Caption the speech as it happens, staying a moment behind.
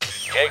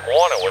Jake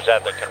Warner was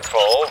at the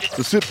controls.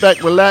 So sit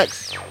back,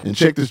 relax, and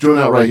check this joint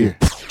out right here.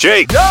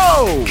 Jake!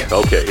 Yo!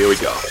 Okay, here we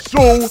go.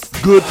 So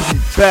good to be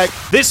back.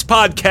 This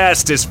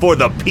podcast is for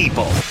the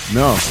people.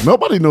 No,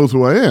 nobody knows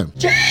who I am.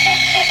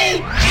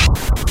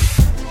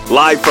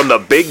 Live from the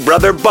Big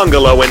Brother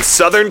Bungalow in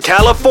Southern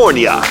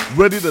California.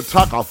 Ready to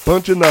talk a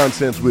bunch of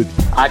nonsense with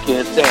you. I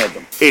can't stand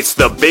them. It's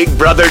the Big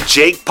Brother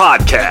Jake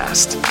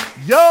Podcast.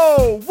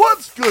 Yo,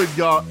 what's good,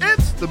 y'all?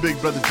 It's the Big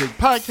Brother Jake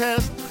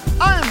Podcast.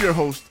 I am your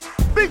host,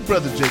 Big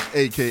Brother Jake,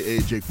 a.k.a.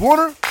 Jake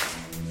Warner.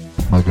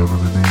 My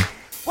government name.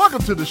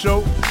 Welcome to the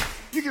show.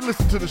 You can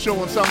listen to the show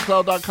on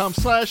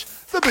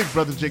SoundCloud.com/The Big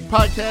Brother Jake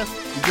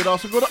Podcast. You can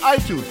also go to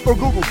iTunes or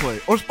Google Play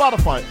or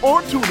Spotify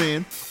or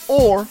TuneIn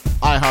or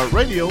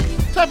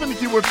iHeartRadio. Type in the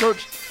keyword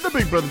search, The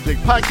Big Brother Jake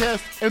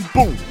Podcast, and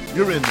boom,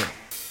 you're in there.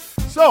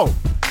 So,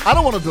 I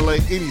don't want to delay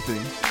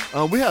anything.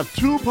 We have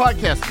two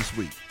podcasts this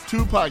week.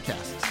 Two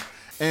podcasts.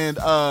 And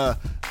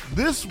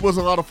this was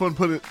a lot of fun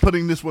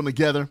putting this one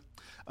together.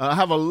 I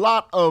have a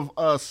lot of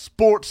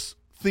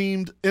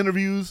sports-themed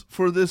interviews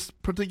for this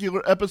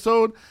particular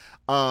episode.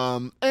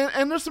 And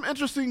there's some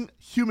interesting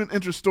human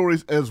interest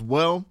stories as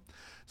well.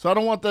 So I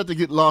don't want that to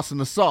get lost in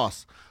the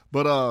sauce.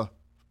 But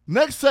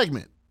next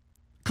segment,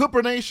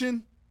 Clipper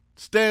Nation,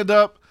 stand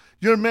up.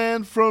 Your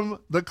man from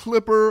the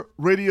Clipper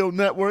Radio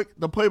Network,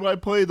 the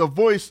play-by-play, the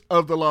voice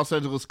of the Los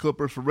Angeles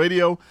Clippers for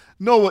radio,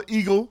 Noah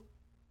Eagle,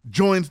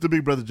 joins the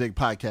Big Brother Jake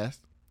Podcast.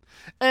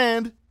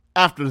 And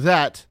after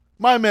that,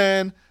 my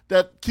man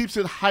that keeps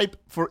it hype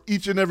for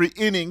each and every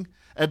inning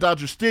at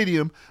Dodger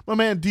Stadium, my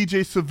man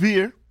DJ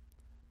Severe,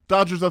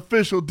 Dodgers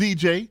official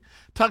DJ,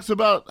 talks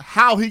about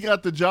how he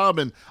got the job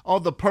and all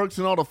the perks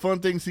and all the fun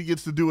things he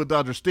gets to do at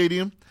Dodger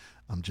Stadium.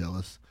 I'm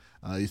jealous.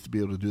 I used to be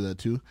able to do that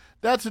too.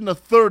 That's in the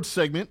third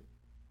segment.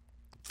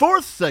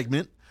 Fourth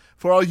segment,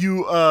 for all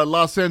you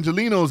Los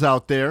Angelinos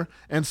out there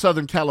and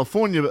Southern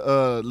California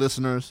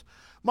listeners,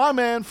 my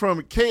man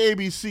from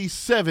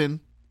KABC-7,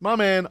 my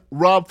man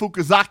Rob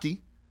Fukuzaki,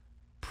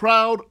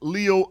 proud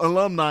Leo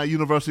alumni,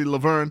 University of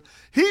Laverne,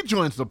 he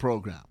joins the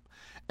program.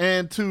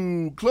 And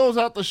to close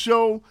out the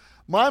show,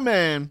 my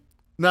man,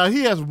 now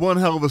he has one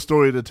hell of a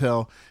story to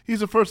tell.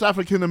 He's the first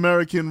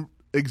African-American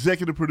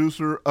executive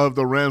producer of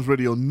the Rams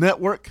Radio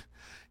Network.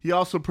 He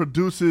also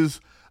produces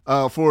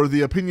for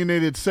the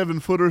opinionated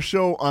 7-Footer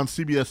show on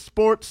CBS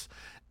Sports.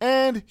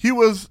 And he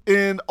was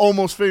in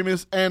Almost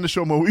Famous and the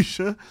show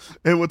Moesha.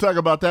 And we'll talk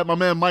about that. My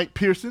man Mike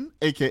Pearson,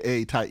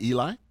 a.k.a. Ty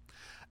Eli.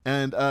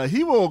 And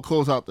he will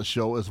close out the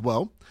show as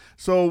well.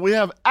 So we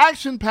have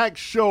action-packed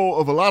show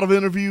of a lot of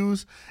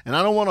interviews. And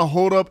I don't want to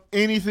hold up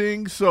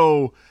anything.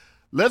 So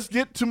let's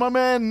get to my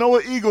man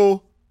Noah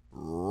Eagle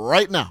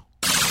right now.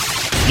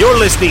 You're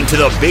listening to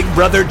the Big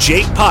Brother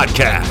Jake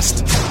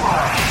Podcast.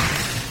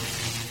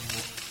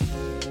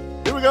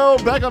 Here we go,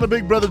 back on the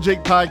Big Brother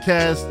Jake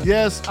Podcast.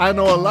 Yes, I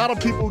know a lot of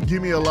people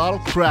give me a lot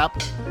of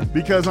crap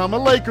because I'm a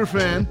Laker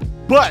fan,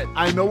 but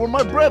I know where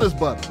my bread is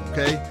buttered,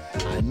 okay?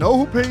 I know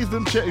who pays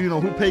them,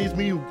 who pays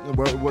me,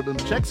 where the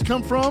checks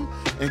come from.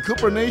 And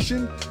Clipper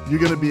Nation, you're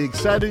going to be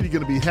excited, you're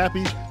going to be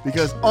happy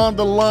because on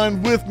the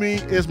line with me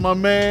is my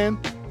man,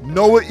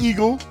 Noah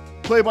Eagle,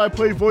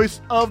 play-by-play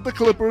voice of the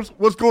Clippers.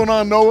 What's going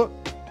on, Noah?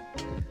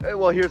 Hey,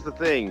 well, here's the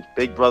thing,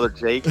 Big Brother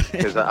Jake,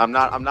 because I'm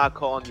not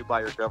calling you by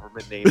your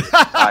government name the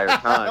entire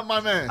time. My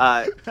man.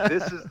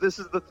 This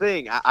is the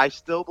thing. I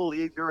still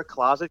believe you're a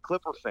closet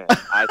Clipper fan.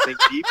 I think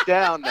deep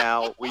down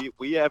now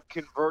we have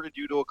converted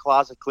you to a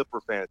closet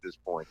Clipper fan at this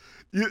point.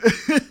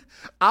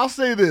 I'll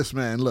say this,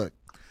 man. Look,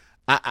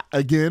 I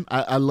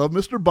love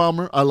Mr.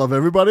 Bomber. I love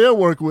everybody I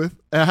work with.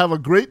 I have a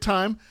great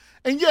time.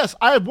 And yes,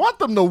 I want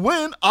them to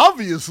win,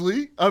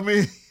 obviously. I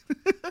mean,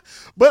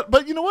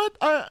 but you know what?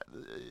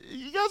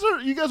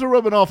 You guys are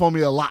rubbing off on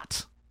me a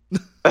lot.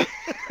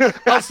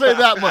 I'll say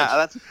that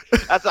much.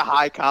 That's a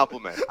high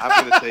compliment.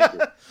 I'm going to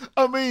take it.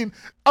 I mean,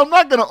 I'm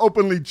not going to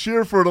openly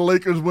cheer for the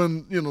Lakers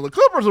when, the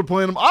Clippers are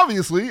playing them.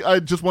 Obviously, I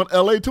just want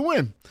LA to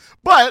win.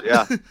 But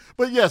yeah.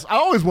 But yes, I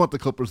always want the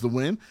Clippers to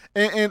win.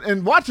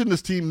 And watching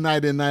this team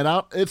night in, night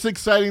out, it's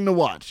exciting to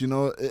watch.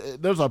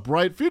 There's a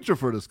bright future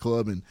for this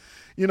club. And,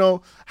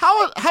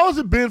 how has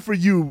it been for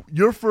you,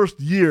 your first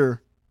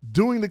year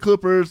doing the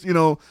Clippers?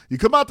 You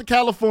come out to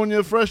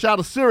California fresh out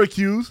of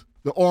Syracuse,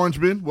 the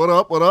Orange Bin. What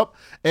up?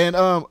 And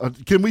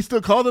can we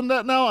still call them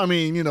that now? I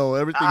mean,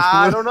 everything's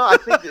I don't know. I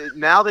think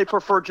now they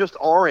prefer just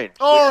Orange.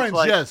 Orange,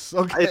 yes.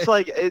 Okay. It's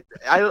like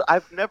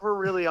I've never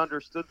really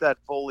understood that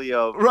fully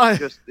of right.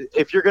 Just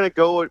if you're going to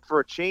go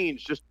for a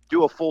change, just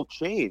do a full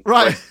change.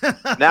 Right.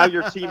 Now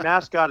your team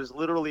mascot is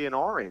literally an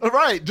orange.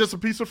 Right. Just a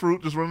piece of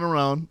fruit just running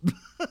around.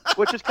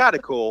 Which is kind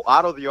of cool.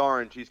 Otto the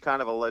Orange, he's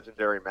kind of a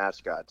legendary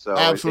mascot. So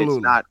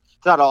absolutely.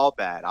 It's not all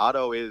bad.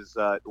 Otto is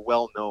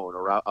well known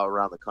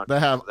around the country. They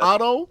have so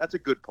Otto. That's a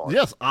good part.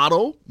 Yes,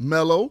 Otto,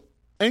 Mello,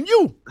 and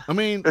you. I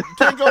mean, you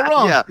can't go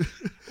wrong. Yeah,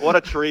 what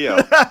a trio.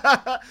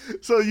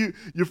 So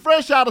you're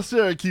fresh out of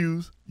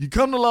Syracuse. You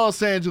come to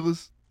Los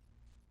Angeles.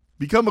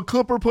 become a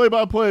Clipper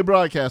play-by-play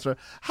broadcaster.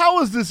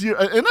 How is this year?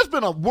 And it's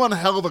been one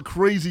hell of a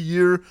crazy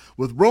year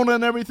with Rona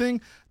and everything.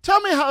 Tell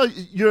me how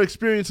your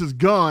experience has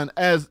gone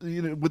as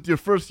with your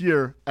first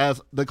year as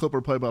the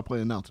Clipper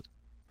play-by-play announcer.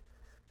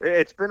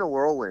 It's been a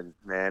whirlwind,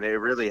 man. It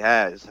really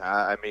has.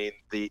 I mean,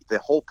 the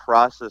whole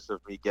process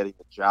of me getting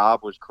the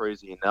job was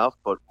crazy enough,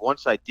 but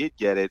once I did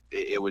get it,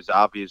 it was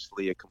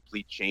obviously a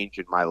complete change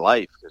in my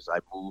life because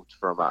I'm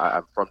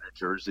from New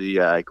Jersey.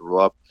 I grew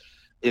up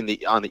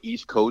on the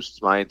East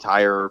Coast my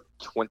entire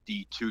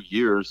 22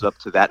 years up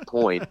to that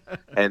point.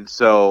 And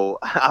so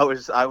I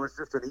was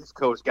just an East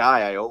Coast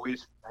guy. I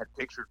always had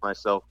pictured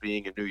myself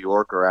being a New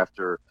Yorker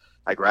after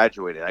I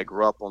graduated. I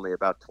grew up only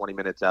about 20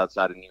 minutes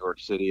outside of New York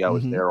City. I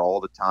was there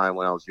all the time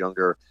when I was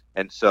younger.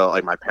 And so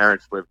like my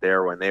parents lived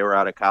there when they were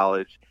out of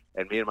college.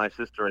 And me and my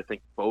sister, I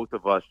think both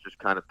of us just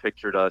kind of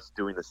pictured us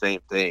doing the same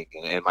thing.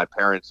 And my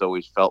parents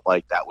always felt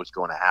like that was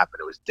going to happen.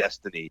 It was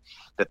destiny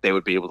that they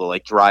would be able to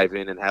like drive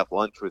in and have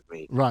lunch with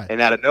me. Right.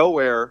 And out of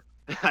nowhere,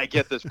 I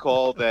get this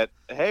call that,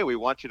 hey, we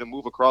want you to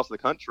move across the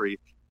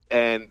country.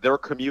 And their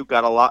commute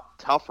got a lot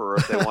tougher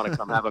if they want to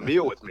come have a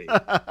meal with me.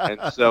 And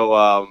so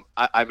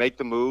I make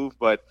the move,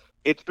 but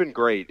it's been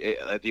great.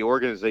 The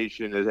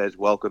organization has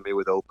welcomed me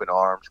with open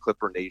arms.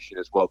 Clipper Nation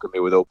has welcomed me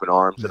with open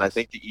arms. Yes. And I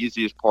think the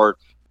easiest part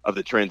of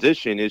the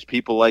transition is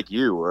people like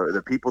you, or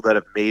the people that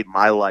have made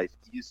my life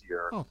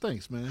easier. Oh,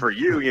 thanks, man. For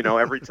you,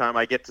 every time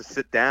I get to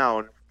sit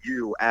down,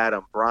 you,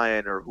 Adam,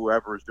 Brian, or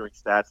whoever is doing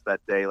stats that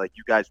day, like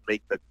you guys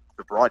make the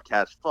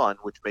broadcast fun,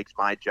 which makes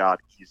my job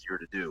easier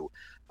to do.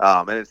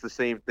 And it's the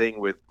same thing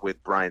with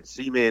Brian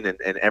Seaman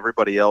and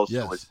everybody else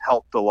who has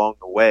helped along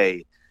the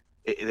way.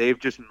 They've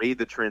just made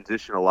the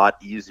transition a lot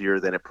easier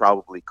than it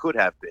probably could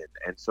have been.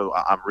 And so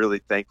I'm really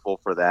thankful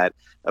for that.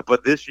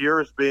 But this year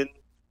has been,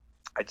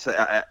 I'd say,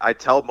 I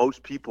tell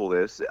most people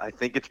this, I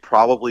think it's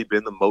probably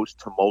been the most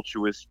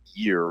tumultuous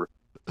year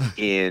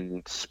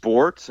in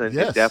sports and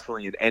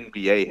definitely in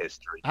NBA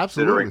history.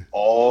 Absolutely. Considering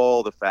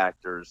all the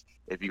factors.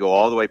 If you go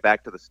all the way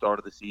back to the start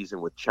of the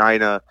season with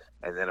China,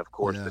 and then, of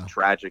course, the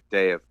tragic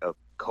day of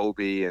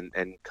Kobe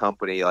and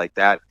company like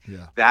that,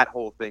 that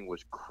whole thing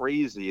was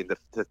crazy. And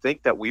to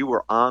think that we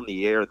were on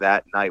the air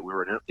that night, we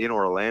were in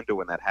Orlando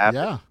when that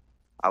happened. Yeah.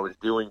 I was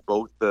doing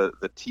both the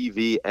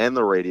TV and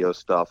the radio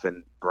stuff,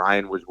 and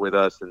Brian was with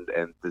us,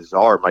 and the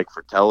czar, Mike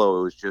Fratello.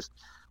 It was just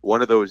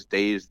one of those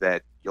days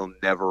that you'll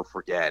never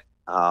forget.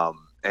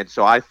 And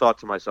so I thought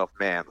to myself,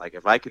 man, like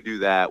if I can do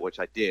that, which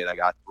I did, I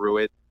got through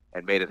it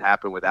and made it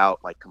happen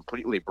without like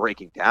completely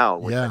breaking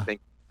down, which I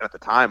think at the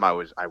time I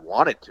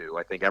wanted to.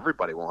 I think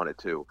everybody wanted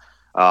to.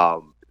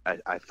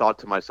 I thought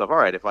to myself, all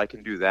right, if I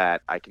can do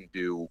that, I can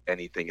do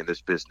anything in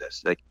this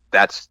business. Like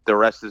the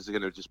rest is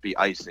going to just be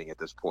icing at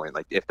this point.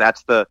 Like if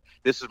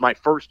this is my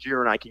first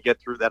year and I can get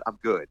through that, I'm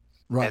good.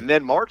 Right. And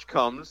then March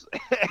comes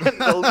and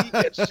the league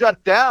gets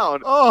shut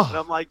down. And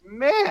I'm like,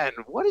 man,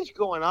 what is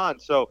going on?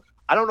 So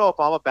I don't know if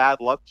I'm a bad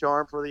luck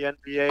charm for the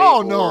NBA.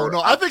 Oh,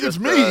 no. I think it's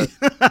me.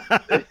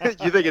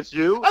 You think it's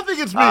you? I think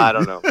it's me. I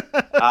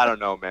don't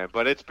know, man.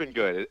 But it's been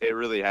good. It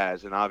really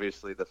has. And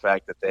obviously the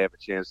fact that they have a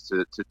chance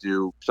to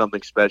do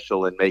something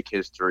special and make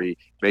history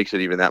makes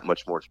it even that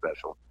much more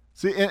special.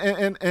 See,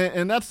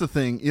 and that's the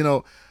thing.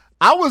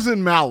 I was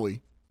in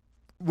Maui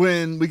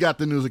when we got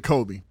the news of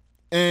Kobe.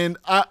 And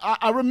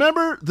I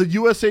remember the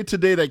USA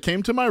Today that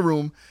came to my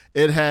room.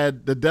 It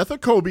had the death of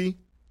Kobe.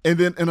 And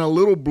then in a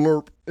little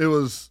blurb, it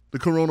was the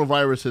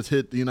coronavirus has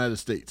hit the United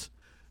States.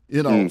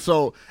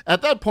 So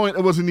at that point,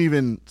 it wasn't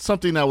even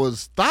something that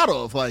was thought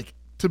of like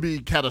to be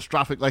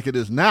catastrophic like it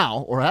is now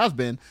or has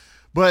been.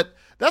 But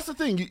that's the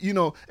thing,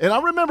 and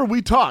I remember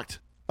we talked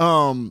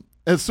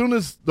as soon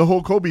as the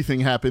whole Kobe thing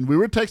happened. We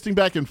were texting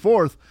back and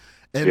forth,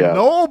 and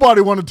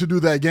nobody wanted to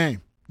do that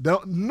game.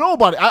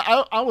 Nobody.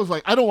 I was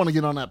like, I don't want to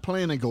get on that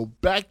plane and go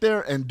back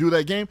there and do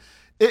that game.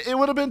 It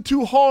would have been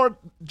too hard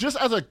just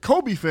as a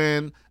Kobe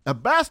fan, a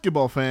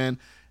basketball fan,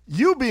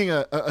 you being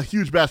a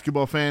huge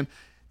basketball fan,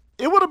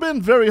 it would have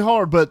been very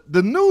hard. But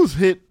the news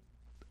hit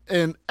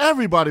and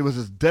everybody was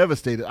just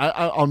devastated.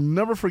 I'll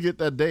never forget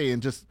that day and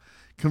just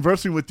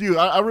conversing with you.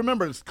 I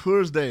remember it's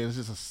clear as day. It's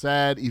just a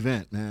sad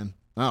event, man.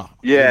 Oh,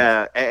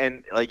 yeah.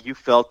 And like you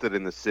felt it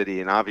in the city.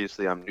 And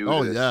obviously I'm new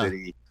to the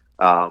city.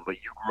 But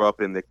you grew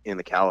up in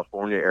the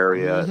California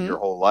area your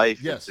whole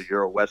life, and so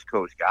you're a West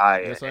Coast guy,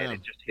 and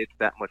it just hits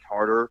that much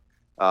harder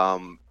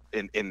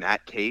in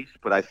that case.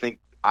 But I think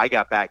I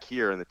got back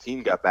here, and the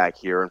team got back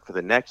here, and for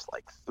the next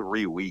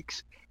 3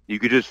 weeks, you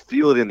could just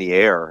feel it in the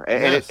air,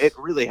 and it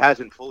really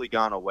hasn't fully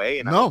gone away,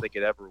 and I don't think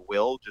it ever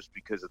will, just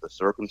because of the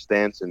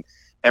circumstance and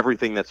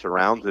everything that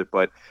surrounds it.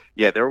 But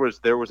yeah, there was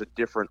a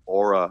different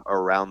aura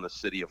around the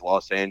city of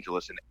Los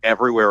Angeles, and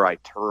everywhere I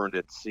turned,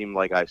 it seemed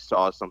like I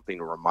saw something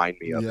to remind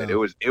me of it.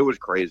 It was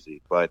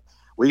crazy, but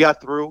we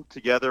got through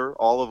together,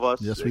 all of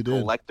us, we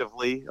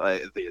collectively.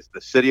 The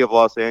city of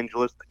Los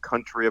Angeles, the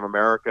country of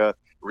America,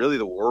 really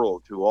the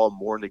world, to all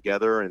mourn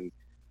together. And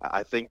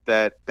I think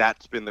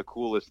that's been the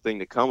coolest thing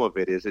to come of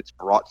it, is it's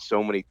brought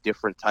so many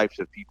different types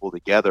of people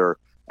together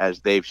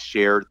as they've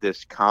shared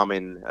this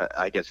common,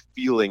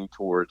 feeling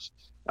towards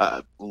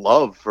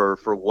love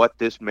for what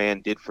this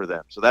man did for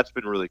them. So that's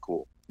been really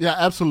cool. Yeah,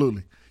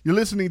 absolutely. You're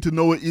listening to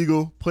Noah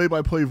Eagle,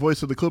 play-by-play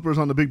voice of the Clippers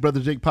on the Big Brother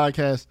Jake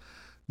podcast.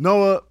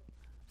 Noah,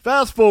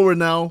 fast forward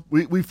now.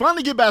 We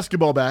finally get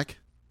basketball back.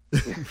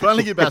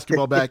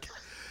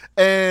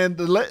 And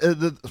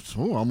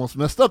almost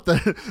messed up there.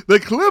 The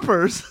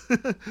Clippers,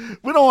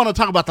 we don't want to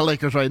talk about the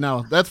Lakers right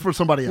now. That's for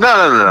somebody else.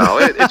 No.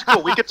 It's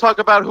cool. We can talk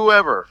about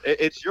whoever.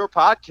 It's your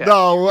podcast.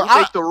 No, you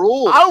make the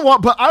rules.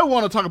 I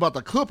want to talk about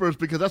the Clippers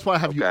because that's why I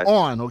have you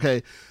on,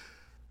 okay?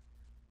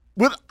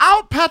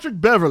 Without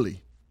Patrick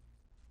Beverley,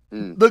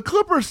 the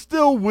Clippers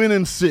still win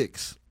in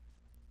 6,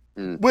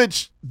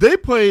 which they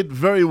played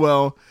very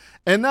well.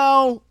 And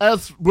now,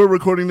 as we're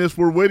recording this,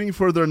 we're waiting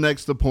for their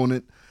next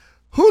opponent.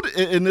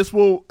 And this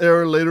will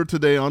air later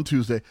today on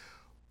Tuesday.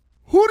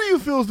 Who do you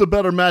feel is the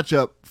better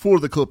matchup for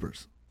the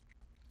Clippers?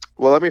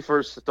 Well, let me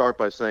first start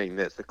by saying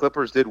this. The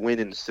Clippers did win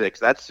in 6.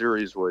 That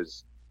series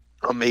was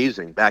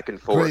amazing, back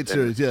and forth. Great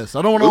series, yes.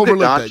 I don't want to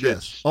overlook that,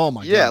 yes. Oh,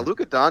 my God. Yeah,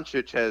 Luka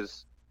Doncic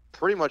has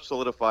pretty much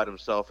solidified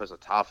himself as a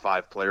top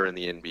 5 player in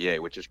the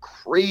NBA, which is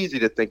crazy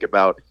to think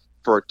about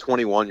for a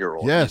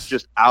 21-year-old. Yes. He's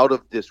just out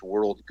of this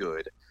world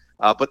good.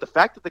 But the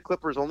fact that the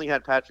Clippers only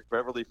had Patrick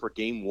Beverley for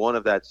game 1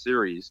 of that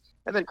series,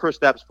 and then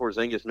Kristaps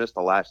Porzingis missed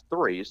the last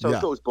 3, so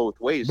it goes both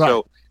ways. Right.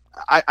 So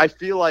I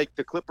feel like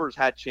the Clippers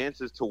had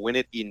chances to win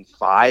it in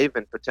 5,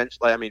 and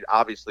potentially, I mean,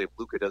 obviously, if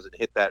Luka doesn't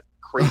hit that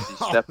crazy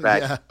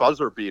step-back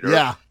buzzer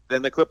beater,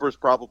 then the Clippers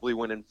probably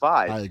win in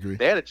 5. I agree.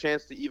 They had a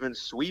chance to even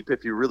sweep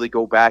if you really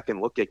go back and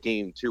look at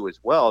game 2 as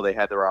well. They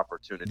had their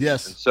opportunities.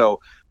 Yes. And so,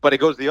 but it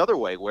goes the other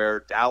way,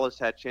 where Dallas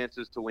had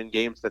chances to win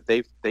games that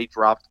they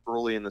dropped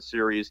early in the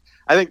series.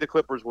 I think the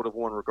Clippers would have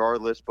won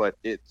regardless, but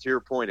to your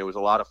point, it was a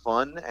lot of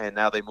fun, and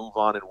now they move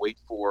on and wait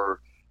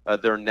for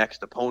their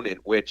next opponent,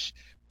 which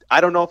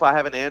I don't know if I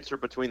have an answer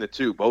between the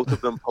two. Both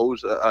of them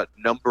pose a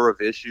number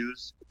of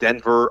issues.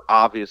 Denver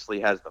obviously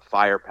has the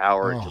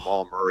firepower, and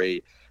Jamal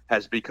Murray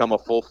has become a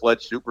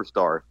full-fledged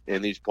superstar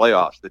in these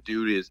playoffs. The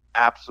dude is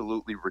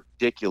absolutely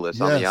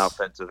ridiculous on the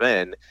offensive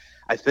end.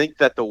 I think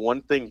that the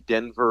one thing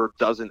Denver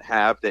doesn't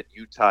have that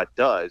Utah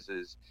does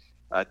is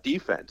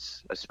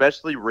defense,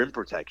 especially rim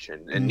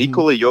protection. And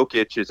Nikola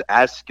Jokic is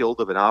as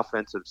skilled of an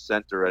offensive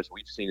center as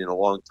we've seen in a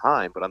long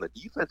time. But on the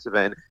defensive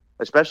end,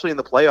 especially in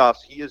the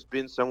playoffs, he has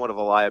been somewhat of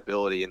a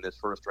liability in this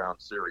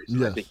first-round series.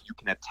 And I think you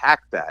can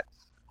attack that.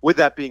 With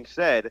that being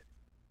said,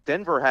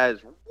 Denver has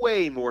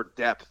way more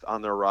depth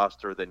on their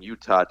roster than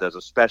Utah does,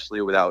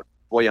 especially without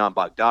Bojan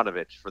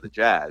Bogdanovic for the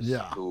Jazz,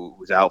 who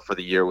was out for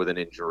the year with an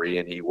injury,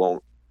 and he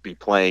won't be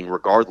playing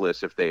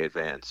regardless if they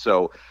advance.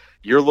 So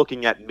you're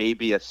looking at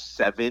maybe a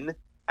 7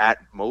 at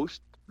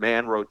most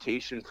man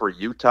rotation for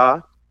Utah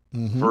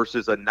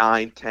versus a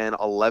 9, 10,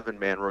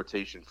 11-man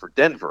rotation for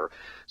Denver.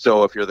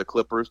 So if you're the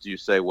Clippers, do you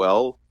say,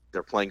 well,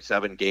 they're playing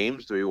 7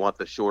 games. Do we want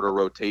the shorter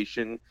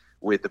rotation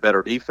with the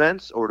better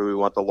defense, or do we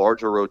want the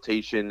larger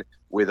rotation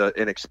with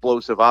an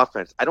explosive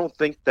offense? I don't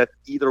think that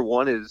either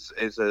one is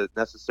a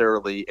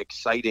necessarily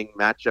exciting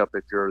matchup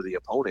if you're the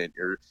opponent.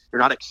 You're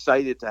not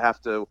excited to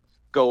have to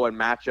go and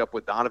match up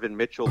with Donovan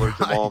Mitchell or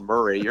Jamal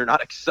Murray. You're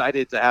not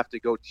excited to have to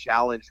go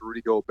challenge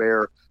Rudy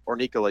Gobert or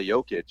Nikola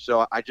Jokic.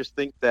 So I just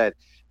think that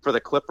for the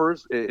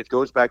Clippers, it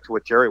goes back to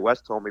what Jerry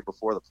West told me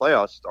before the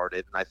playoffs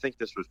started, and I think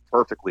this was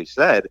perfectly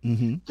said.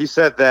 He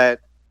said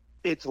that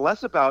it's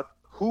less about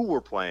who we're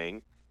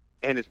playing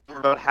and it's more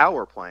about how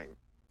we're playing.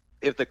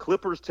 If the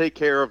Clippers take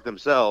care of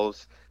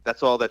themselves,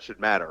 that's all that should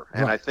matter.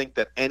 And I think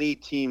that any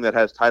team that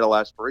has title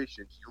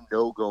aspirations,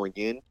 going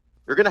in,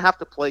 you're going to have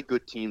to play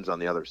good teams on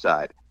the other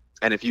side.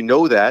 And if you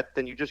know that,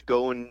 then you just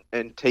go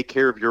and take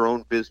care of your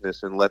own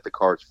business and let the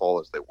cards fall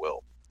as they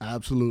will.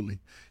 Absolutely.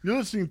 You're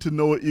listening to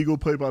Noah Eagle,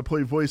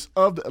 play-by-play voice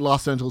of the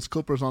Los Angeles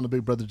Clippers on the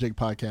Big Brother Jake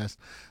podcast.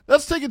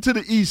 Let's take it to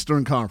the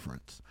Eastern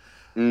Conference.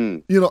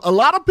 A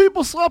lot of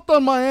people slept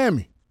on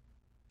Miami.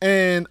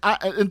 And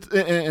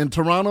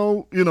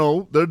Toronto,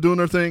 they're doing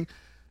their thing.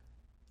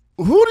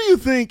 Who do you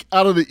think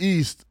out of the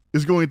East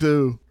is going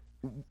to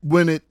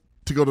win it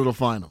to go to the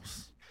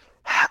finals?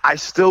 I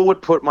still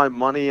would put my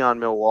money on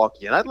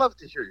Milwaukee, and I'd love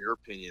to hear your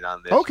opinion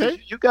on this.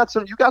 Okay, you got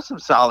some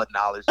solid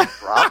knowledge to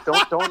drop.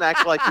 don't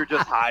act like you're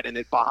just hiding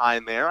it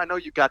behind there. I know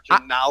you got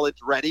your knowledge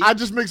ready. I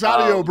just mix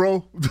audio,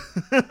 bro.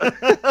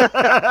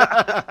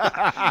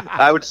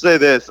 I would say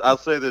this. I'll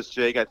say this,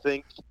 Jake. I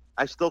think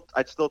I'd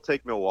still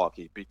take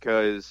Milwaukee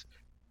because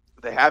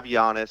they have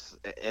Giannis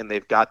and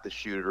they've got the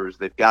shooters,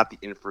 they've got the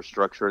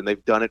infrastructure, and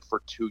they've done it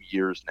for 2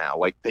 years now.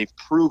 Like, they've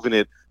proven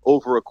it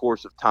over a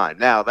course of time.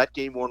 Now, that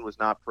game 1 was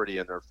not pretty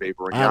in their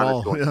favor, and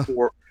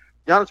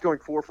Giannis going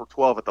 4 for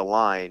 12 at the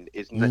line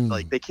is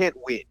like, they can't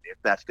win if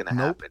that's going to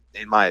happen,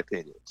 in my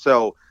opinion.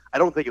 So I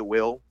don't think it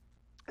will.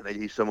 And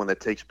he's someone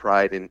that takes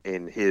pride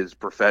in his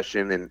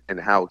profession and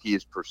how he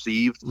is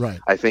perceived.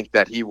 Right. I think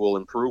that he will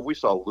improve. We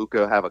saw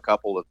Luka have a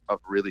couple of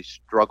really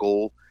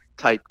struggle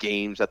type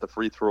games at the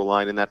free throw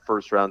line in that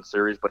first round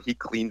series, but he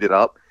cleaned it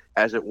up.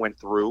 as it went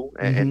through,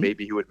 and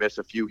maybe he would miss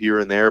a few here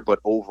and there. But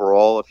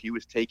overall, if he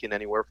was taken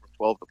anywhere from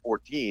 12 to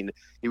 14,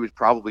 he was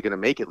probably going to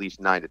make at least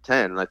 9 to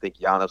 10. And I think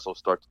Giannis will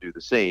start to do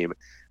the same.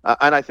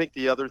 And I think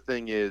the other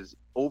thing is,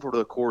 over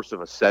the course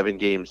of a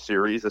 7-game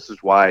series, this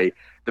is why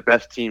the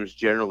best teams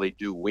generally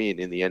do win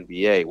in the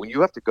NBA. When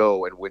you have to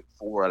go and win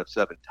 4 out of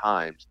 7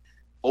 times,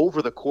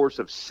 over the course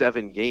of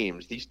 7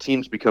 games, these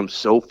teams become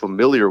so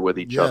familiar with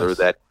each other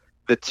that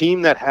the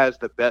team that has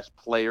the best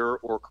player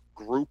or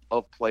group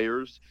of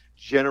players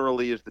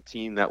generally is the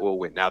team that will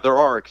win. Now, there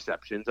are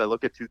exceptions. I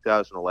look at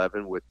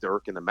 2011 with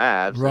Dirk and the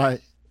Mavs.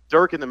 Right.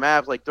 Dirk and the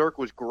Mavs, like, Dirk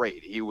was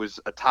great. He was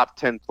a top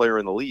 10 player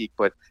in the league,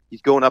 but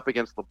he's going up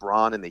against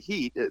LeBron and the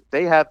Heat.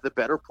 They have the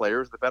better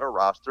players, the better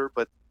roster,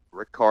 but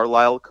Rick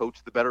Carlisle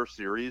coached the better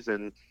series,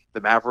 and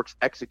the Mavericks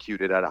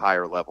executed at a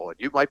higher level. And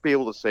you might be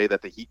able to say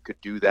that the Heat could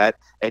do that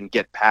and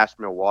get past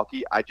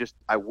Milwaukee.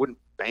 I wouldn't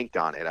bank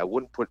on it. I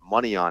wouldn't put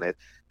money on it,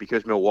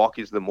 because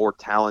Milwaukee's the more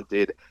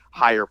talented,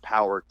 higher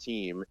power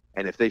team.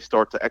 And if they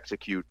start to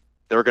execute,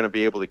 they're going to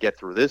be able to get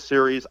through this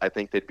series. I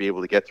think they'd be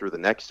able to get through the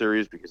next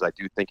series, because I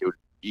do think it would,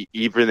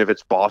 even if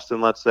it's Boston,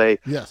 let's say,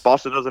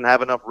 Boston doesn't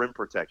have enough rim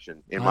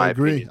protection, in my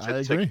opinion,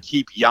 to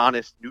keep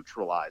Giannis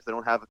neutralized. They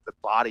don't have the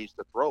bodies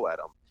to throw at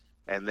him.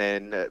 And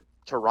then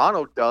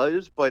Toronto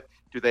does, but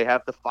do they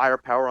have the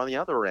firepower on the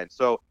other end?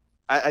 So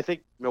I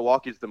think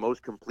Milwaukee's the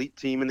most complete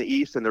team in the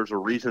East, and there's a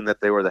reason that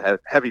they were the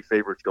heavy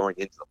favorites going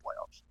into the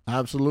playoffs.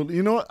 Absolutely.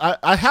 You know what?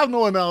 I have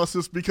no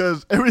analysis,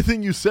 because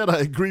everything you said I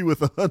agree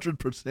with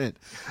 100%.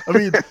 I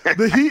mean,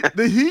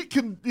 the Heat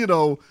can, they're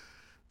going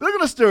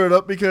to stir it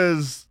up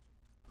because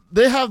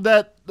they have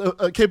that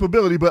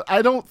capability, but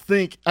I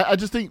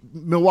just think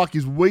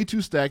Milwaukee's way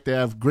too stacked. They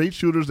have great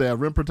shooters. They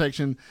have rim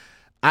protection.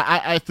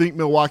 I think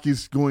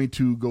Milwaukee's going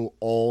to go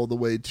all the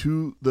way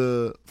to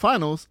the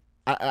finals.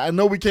 I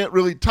know we can't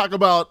really talk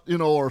about,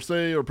 or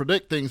say or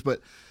predict things,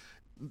 but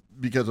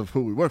because of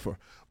who we work for.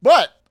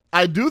 But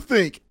I do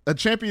think a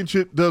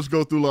championship does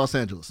go through Los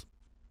Angeles.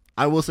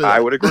 I will say that. I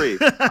would agree.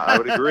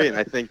 And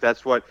I think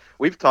that's what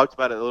we've talked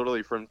about it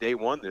literally from day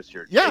one this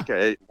year.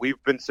 Yeah.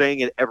 We've been saying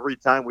it every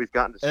time we've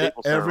gotten to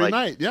Staples Center. Every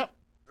night, yep.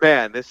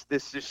 Man,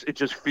 it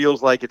just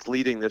feels like it's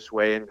leading this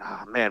way. And,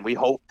 man, we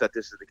hope that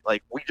this is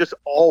we just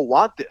all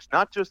want this,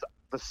 not just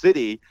the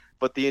city,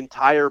 but the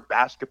entire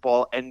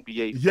basketball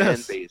NBA fan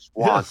base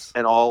wants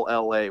an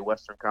all-LA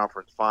Western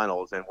Conference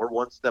Finals, and we're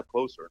one step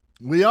closer.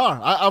 We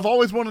are. I've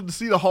always wanted to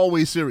see the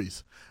hallway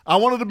series. I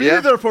wanted to be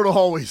there for the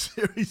hallway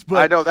series. But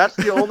I know that's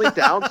the only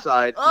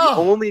downside. The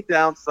only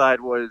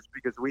downside was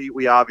because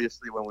we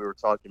obviously, when we were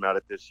talking about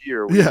it this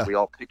year, we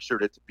all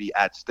pictured it to be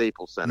at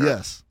Staples Center.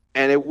 Yes.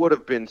 And it would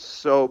have been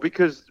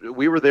because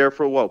we were there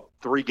for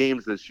 3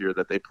 games this year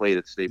that they played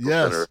at Staples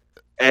Center.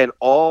 And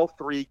all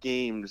 3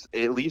 games,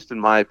 at least in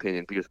my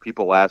opinion, because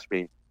people ask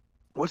me,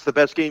 what's the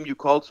best game you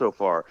called so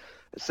far?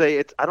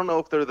 I don't know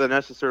if they're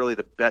necessarily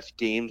the best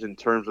games in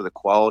terms of the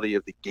quality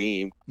of the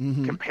game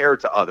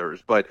compared to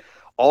others, but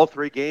all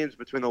 3 games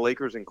between the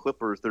Lakers and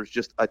Clippers, there's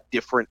just a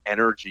different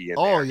energy in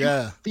there.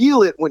 Yeah. You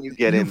feel it when you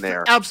get in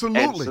there.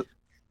 Absolutely.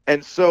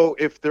 And so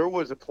if there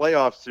was a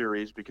playoff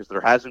series, because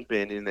there hasn't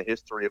been in the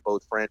history of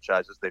both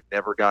franchises, they've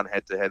never gone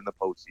head-to-head in the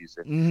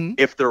postseason.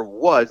 If there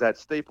was at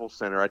Staples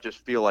Center, I just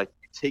feel like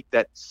you take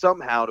that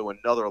somehow to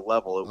another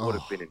level, it would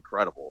have been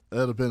incredible. That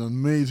would have been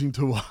amazing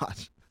to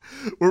watch.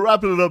 We're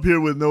wrapping it up here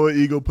with Noah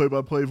Eagle,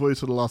 play-by-play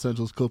voice of the Los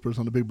Angeles Clippers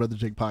on the Big Brother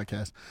Jake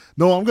podcast.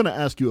 Noah, I'm going to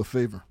ask you a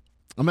favor.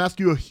 I'm going to ask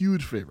you a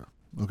huge favor,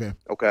 okay?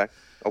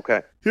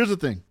 Okay. Here's the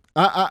thing.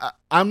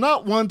 I'm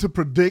not one to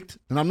predict,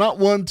 and I'm not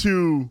one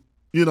to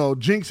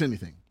jinx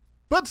anything.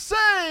 But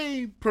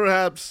say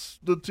perhaps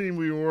the team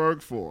we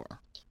work for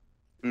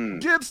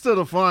gets to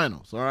the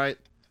finals, all right?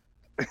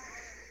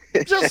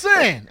 Just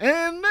saying.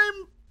 And they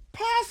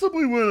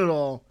possibly win it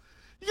all.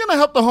 You going to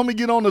help the homie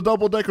get on the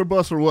double-decker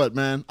bus or what,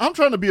 man? I'm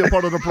trying to be a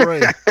part of the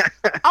parade.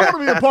 I want to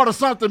be a part of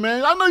something,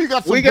 man. I know you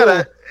got some we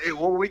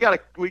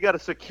gotta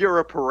secure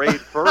a parade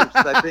first.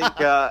 I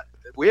think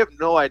we have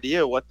no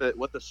idea what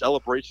the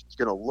celebration's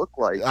going to look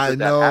like. I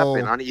That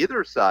happen on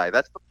either side.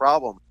 That's the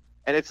problem.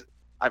 And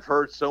I've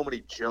heard so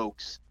many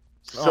jokes,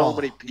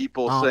 many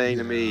people saying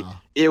to me,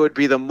 it would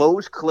be the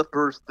most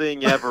Clippers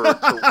thing ever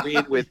to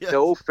win with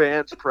no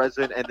fans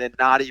present and then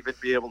not even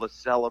be able to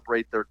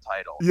celebrate their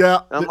title.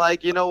 Yeah. And I'm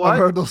like, you know what? I've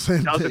heard those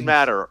same Doesn't things.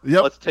 matter.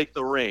 Yep. Let's take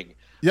the ring.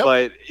 Yep.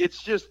 But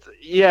it's just,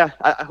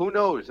 who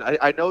knows?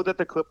 I know that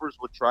the Clippers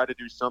would try to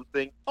do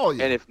something. Oh,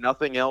 yeah. And if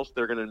nothing else,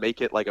 they're going to make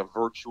it like a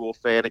virtual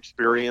fan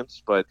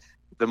experience. But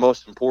the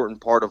most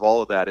important part of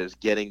all of that is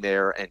getting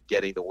there and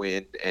getting the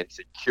win and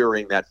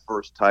securing that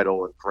first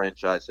title in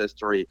franchise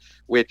history,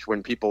 which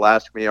when people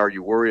ask me, are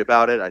you worried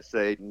about it? I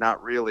say,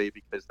 not really,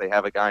 because they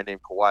have a guy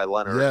named Kawhi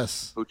Leonard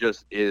who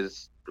just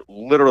is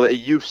literally,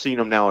 you've seen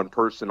him now in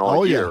person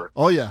all year.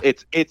 Oh, yeah.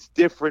 It's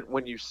different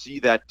when you see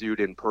that dude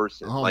in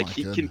person.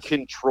 He can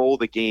control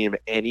the game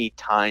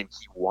anytime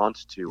he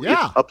wants to.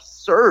 Yeah. It's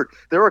absurd.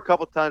 There were a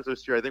couple times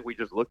this year, I think we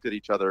just looked at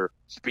each other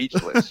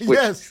speechless,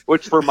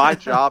 which for my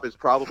job is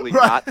probably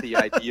not the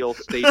ideal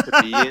state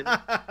to be in.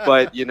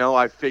 But,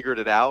 I figured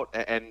it out.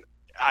 And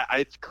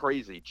It's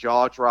crazy.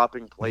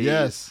 Jaw-dropping plays.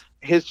 Yes.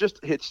 He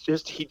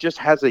just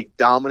has a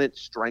dominant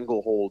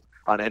stranglehold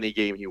on any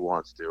game he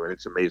wants to, and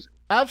it's amazing.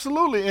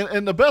 Absolutely.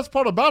 And the best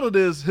part about it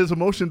is his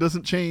emotion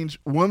doesn't change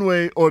one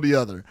way or the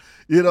other.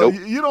 You know,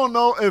 Nope. you don't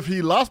know if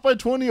he lost by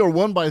 20 or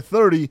won by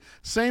 30,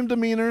 same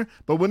demeanor,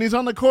 but when he's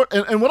on the court,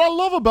 and what I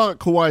love about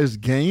Kawhi's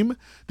game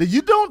that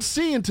you don't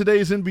see in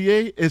today's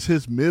NBA is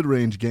his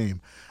mid-range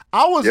game.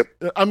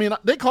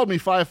 They called me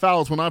 5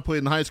 fouls when I played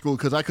in high school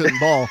because I couldn't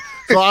ball,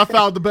 so I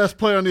fouled the best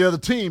player on the other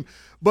team.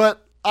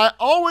 But I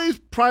always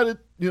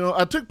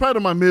I took pride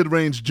in my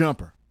mid-range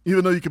jumper.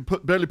 Even though you can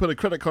barely put a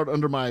credit card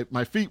under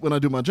my feet when I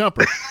do my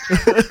jumper.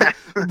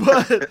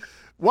 But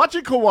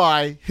watching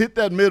Kawhi hit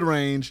that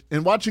mid-range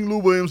and watching Lou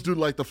Williams do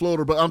like the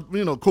floater, but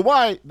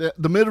Kawhi,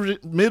 the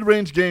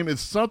mid-range game is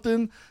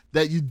something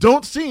that you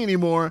don't see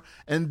anymore,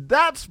 and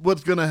that's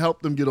what's going to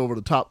help them get over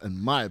the top,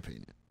 in my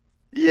opinion.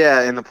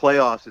 Yeah, in the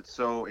playoffs, it's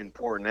so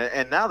important.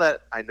 And now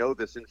that I know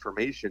this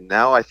information,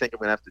 now I think I'm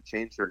going to have to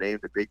change their name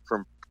to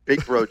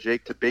Big Bro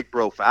Jake to Big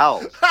Bro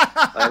Fouls.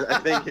 I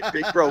think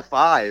Big Bro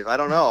 5. I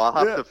don't know. I'll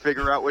have to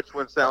figure out which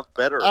one sounds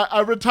better.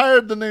 I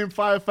retired the name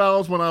 5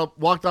 Fouls when I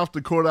walked off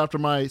the court after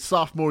my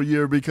sophomore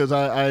year because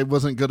I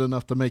wasn't good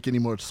enough to make any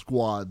more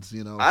squads.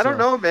 I don't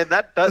know, man.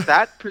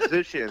 That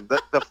position,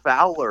 the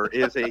fouler,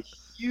 is a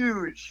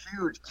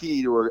huge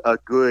key to a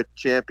good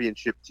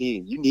championship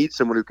team. You need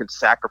someone who can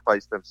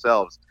sacrifice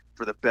themselves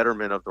for the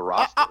betterment of the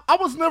roster. I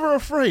was never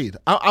afraid.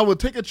 I would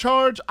take a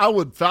charge. I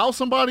would foul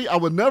somebody. I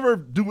would never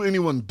do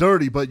anyone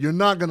dirty, but you're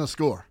not going to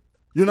score.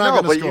 You're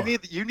not going to score.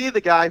 You need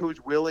the guy who's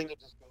willing to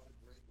just go to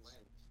great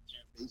lengths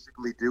and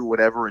basically do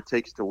whatever it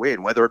takes to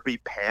win, whether it be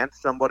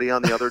pants somebody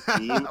on the other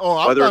team,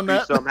 whether it be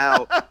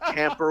somehow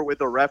tamper with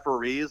the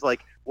referees,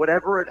 like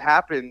whatever it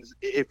happens.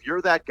 If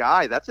you're that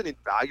guy, that's an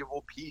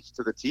invaluable piece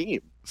to the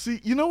team.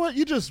 See, you know what?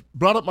 You just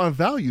brought up my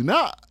value.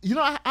 Now,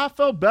 I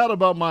felt bad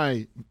about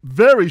my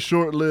very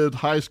short-lived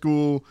high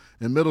school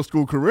and middle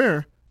school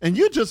career, and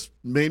you just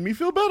made me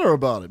feel better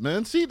about it,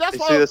 man. See, that's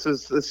why. This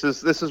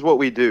is what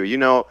we do.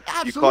 Absolutely.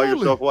 You call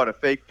yourself what, a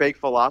fake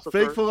philosopher?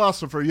 Fake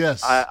philosopher,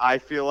 yes. I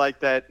feel like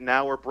that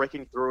now we're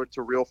breaking through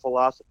into real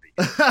philosophy.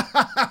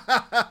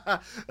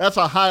 That's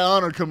a high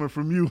honor coming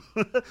from you.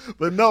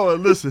 But no,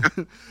 listen,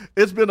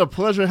 it's been a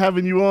pleasure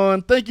having you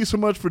on. Thank you so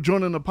much for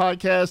joining the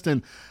podcast,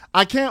 and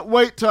I can't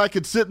wait till I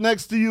could sit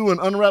next to you and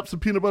unwrap some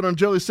peanut butter and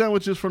jelly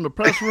sandwiches from the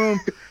press room.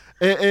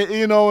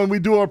 And we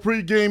do our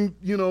pregame,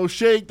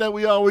 shake that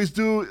we always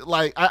do.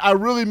 Like, I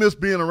really miss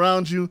being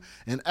around you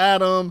and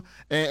Adam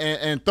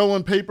and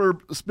throwing paper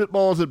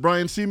spitballs at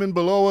Brian Seaman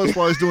below us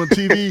while he's doing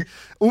TV.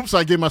 Oops,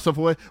 I gave myself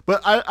away. But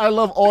I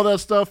love all that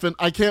stuff, and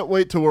I can't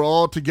wait till we're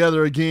all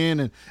together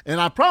again. And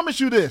I promise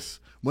you this.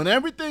 When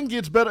everything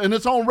gets better, and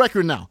it's on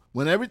record now,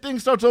 when everything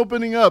starts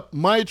opening up,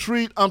 my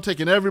treat, I'm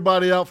taking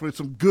everybody out for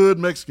some good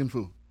Mexican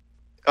food.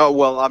 Oh,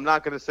 well, I'm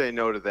not going to say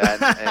no to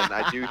that, and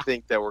I do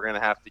think that we're going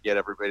to have to get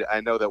everybody.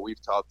 I know that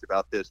we've talked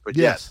about this, but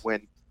yes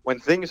when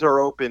things are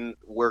open,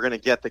 we're going to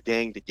get the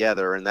gang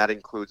together, and that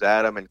includes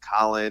Adam and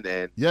Colin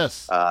and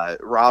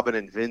Robin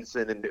and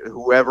Vincent and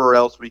whoever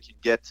else we can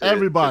get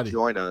to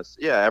join us.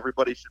 Yeah,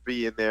 everybody should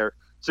be in there.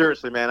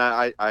 Seriously,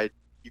 man,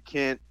 you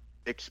can't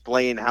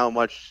explain how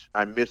much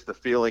I miss the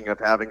feeling of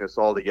having us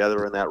all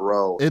together in that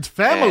row. It's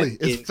family.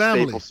 It's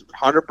family.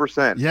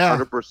 100%. Yeah.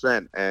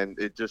 100%. And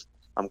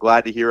I'm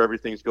glad to hear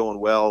everything's going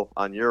well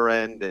on your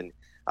end, and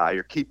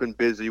you're keeping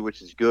busy,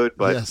 which is good.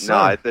 But it's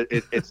not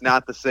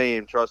the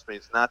same. Trust me,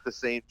 it's not the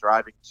same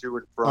driving to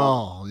and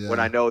from when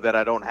I know that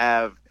I don't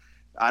have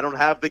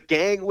the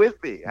gang with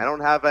me. I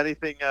don't have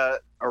anything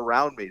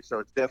around me, so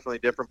it's definitely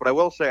different. But I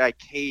will say I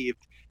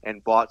caved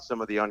and bought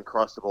some of the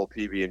Uncrustable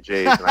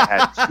PB&Js, and I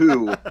had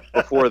 2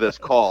 before this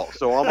call.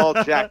 So I'm all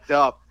jacked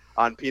up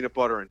on peanut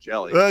butter and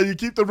jelly. You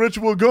keep the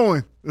ritual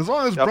going. As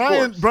long as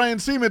Brian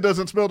Seaman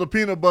doesn't smell the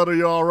peanut butter,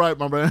 you're all right,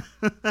 my man.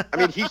 I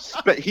mean,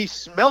 he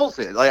smells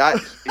it.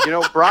 Like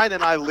Brian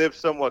and I live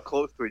somewhat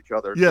close to each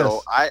other. Yes.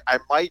 So I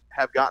might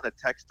have gotten a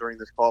text during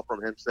this call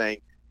from him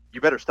saying, you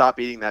better stop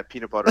eating that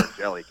peanut butter and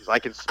jelly because I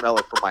can smell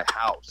it from my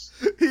house.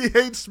 He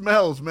hates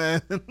smells,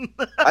 man.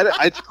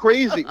 It's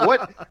crazy.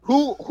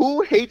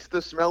 Who hates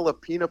the smell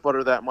of peanut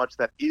butter that much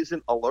that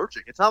isn't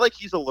allergic? It's not like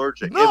he's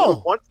allergic.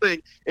 No.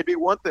 It'd be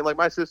one thing. Like,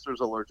 my sister's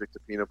allergic to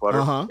peanut butter.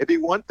 Uh-huh. It'd be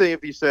one thing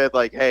if he said,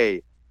 like,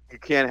 hey, you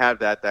can't have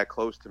that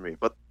close to me.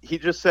 But he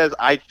just says,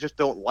 I just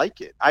don't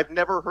like it. I've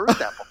never heard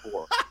that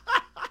before.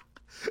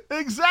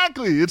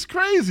 Exactly. It's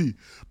crazy.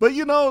 But,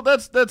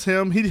 that's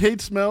him. He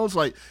hates smells.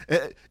 Like,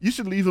 you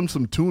should leave him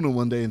some tuna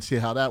one day and see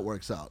how that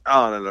works out.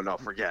 Oh, no.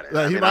 Forget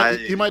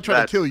it. He might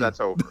try to kill you.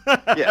 That's over.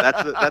 Yeah,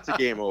 that's a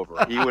game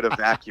over. He would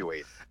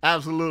evacuate.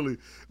 Absolutely.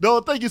 No,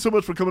 thank you so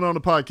much for coming on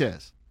the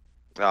podcast.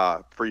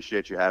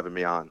 Appreciate you having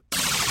me on.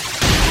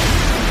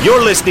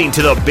 You're listening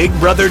to the Big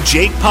Brother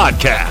Jake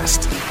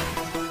podcast.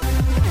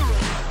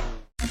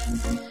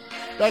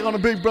 Back on the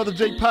Big Brother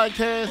Jake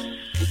podcast.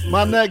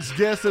 My next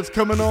guest that's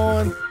coming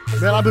on,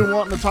 man, I've been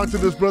wanting to talk to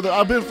this brother.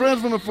 I've been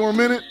friends with him for a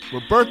minute. We're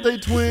birthday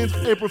twins,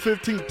 April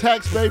 15th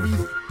tax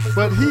babies.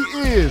 But he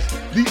is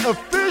the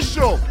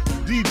official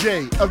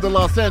DJ of the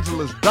Los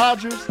Angeles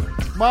Dodgers.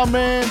 My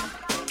man,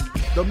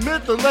 the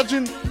myth, the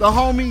legend, the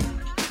homie.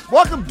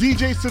 Welcome,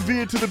 DJ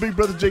Severe, to the Big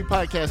Brother Jake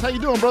podcast. How you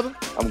doing, brother?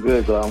 I'm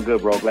good,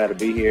 bro. Glad to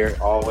be here.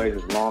 Always,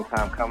 it's a long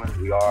time coming.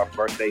 We are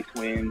birthday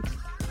twins.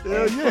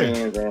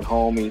 Friends and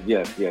homies.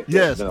 Yes.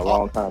 It's been a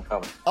long time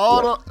coming.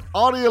 All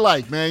the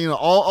alike, man. You know,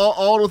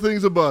 all the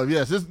things above.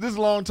 Yes, this is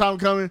a long time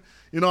coming.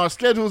 You know, our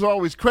schedules are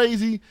always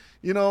crazy.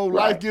 You know,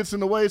 life gets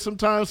in the way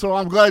sometimes. So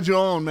I'm glad you're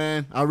on,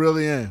 man. I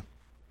really am.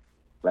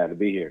 Glad to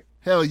be here.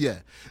 Hell yeah.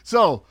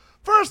 So,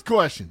 first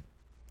question.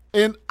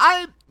 And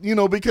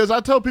because I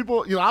tell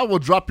people, I will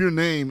drop your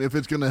name if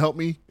it's going to help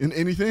me in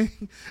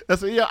anything. I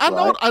say, I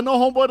know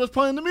homeboy that's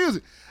playing the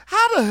music.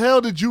 How the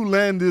hell did you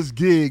land this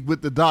gig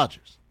with the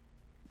Dodgers?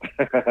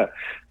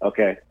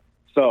 Okay.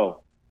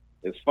 So,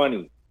 it's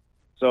funny.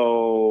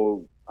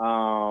 So,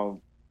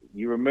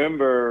 you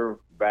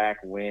remember back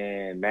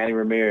when Manny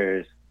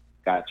Ramirez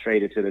got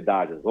traded to the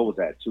Dodgers. What was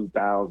that,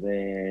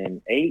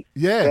 2008?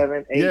 Yeah.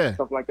 7, 8,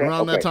 something like that?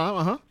 Around that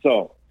time,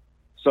 So,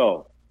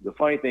 the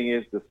funny thing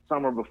is, the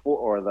summer before,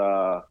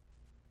 or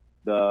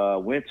the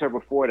winter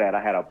before that,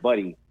 I had a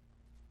buddy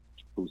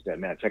who said,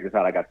 man, check this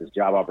out. I got this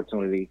job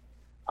opportunity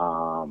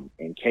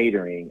in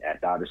catering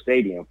at Dodger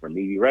Stadium for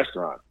Levy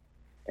Restaurant.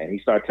 And he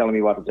started telling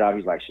me about the job.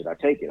 He's like, should I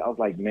take it? I was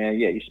like, man,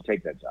 yeah, you should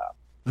take that job.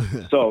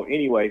 So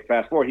anyway,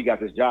 fast forward, he got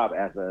this job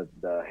as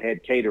the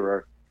head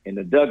caterer in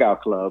the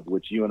Dugout Club,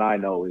 which you and I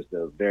know is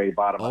the very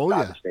bottom of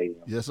Dodger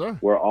Stadium. Yes, sir.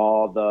 Where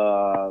all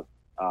the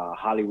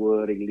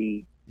Hollywood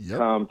elite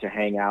come to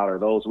hang out, or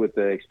those with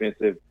the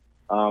expensive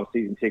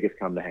season tickets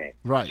come to hang.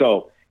 Right.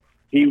 So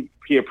he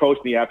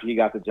approached me after he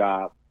got the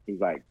job. He's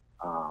like,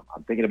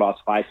 I'm thinking about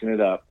spicing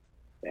it up.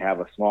 They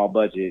have a small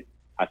budget.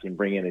 I can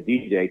bring in a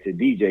DJ to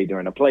DJ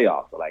during the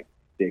playoffs. So like,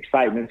 the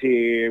excitement's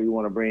here. We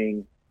want to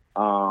bring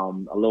a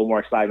little more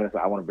excitement. So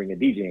I want to bring a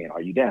DJ in.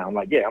 Are you down? I'm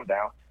like, yeah, I'm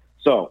down.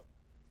 So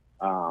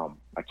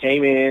I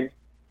came in.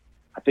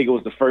 I think it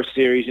was the first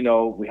series.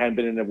 We hadn't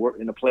been in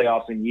the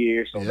playoffs in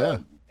years, so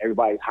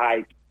everybody's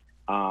hyped.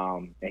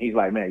 And he's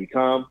like, man, you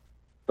come,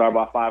 start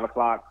about 5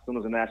 o'clock. As soon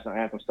as the national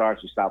anthem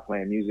starts, you stop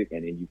playing music,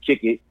 and then you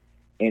kick it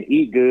and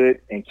eat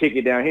good and kick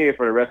it down here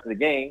for the rest of the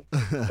game.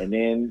 And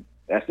then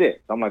that's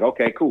it. So I'm like,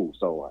 okay, cool.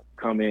 So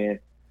I come in,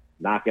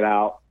 knock it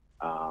out.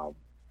 A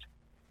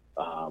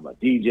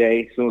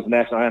DJ, as soon as the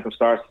national anthem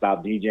starts,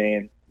 stop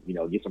DJing,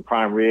 get some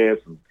prime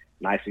ribs, some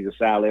nice Caesar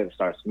salad,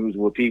 start smoozing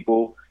with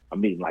people. I'm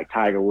meeting like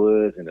Tiger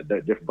Woods and a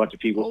different bunch of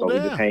people. So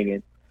we're just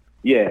hanging.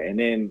 Yeah. And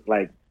then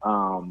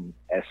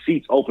as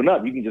seats open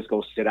up, you can just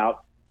go sit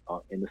out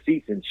in the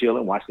seats and chill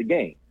and watch the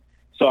game.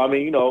 So, I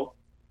mean,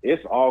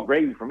 it's all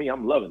gravy for me.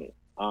 I'm loving it.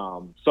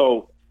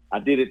 So I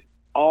did it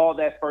all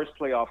that first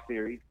playoff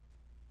series.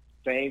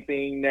 Same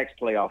thing next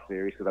playoff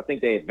series, because I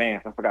think they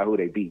advanced. I forgot who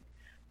they beat.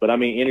 But, I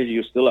mean, energy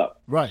was still up.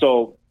 Right.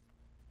 So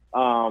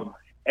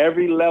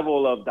every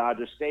level of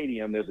Dodger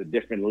Stadium, there's a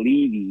different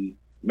Levy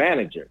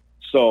manager.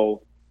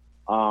 So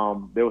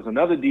there was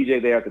another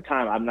DJ there at the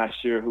time. I'm not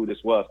sure who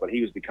this was, but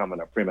he was becoming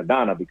a prima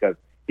donna because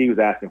he was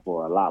asking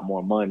for a lot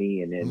more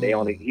money, and then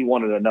he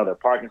wanted another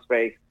parking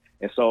space.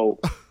 And so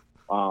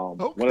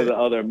one of the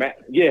other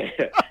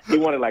he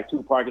wanted like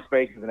 2 parking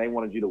spaces, and they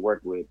wanted you to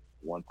work with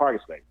 1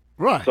 parking space.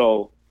 Right.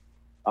 So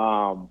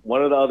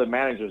one of the other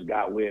managers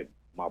got with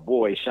my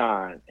boy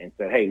Sean and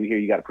said, hey, we hear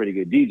you got a pretty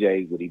good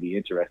DJ. Would he be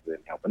interested in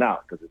helping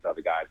out? Because this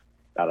other guy,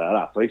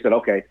 So he said,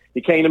 okay. He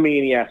came to me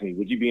and he asked me,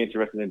 would you be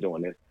interested in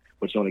doing this?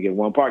 But you only get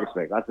 1 parking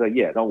space. I said,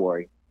 yeah, don't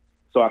worry.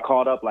 So I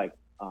called up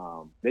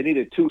they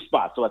needed 2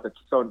 spots.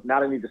 So now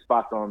they need the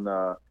spots on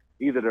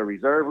either the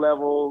reserve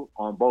level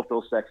on both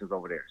those sections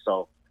over there.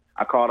 So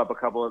I called up a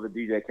couple of the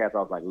DJ cats. I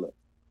was like, look,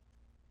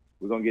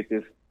 we're going to get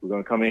this. We're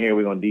going to come in here.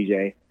 We're going to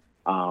DJ.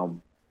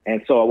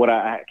 And so what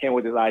I came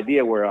with this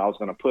idea where I was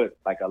going to put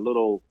a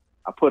little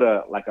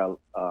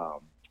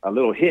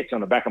hitch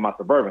on the back of my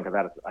Suburban,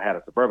 because I had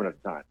a Suburban at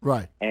the time.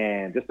 Right.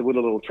 And just with a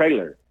little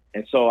trailer.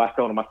 And so I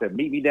told him, I said,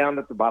 meet me down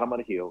at the bottom of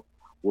the hill.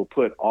 We'll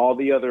put all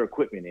the other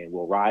equipment in.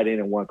 We'll ride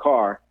in 1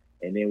 car,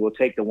 and then we'll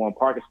take the 1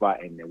 parking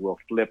spot, and then we'll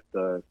flip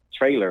the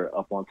trailer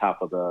up on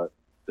top of the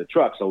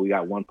truck. So we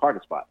got 1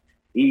 parking spot.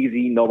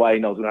 Easy. Nobody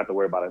knows. We don't have to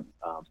worry about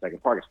a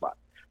second parking spot.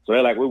 So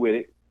they're like, we're with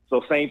it.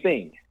 So same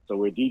thing. So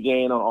we're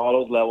DJing on all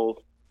those levels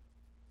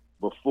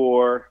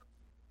before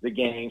the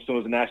game. As soon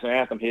as the national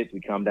anthem hits,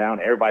 we come down.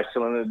 Everybody's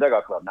chilling in the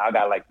Dugout Club. Now I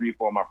got like 3 or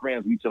 4 of my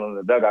friends. We chilling in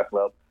the Dugout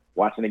Club,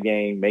 watching the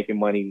game, making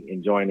money,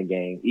 enjoying the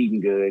game,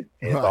 eating good,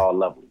 and it's all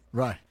lovely.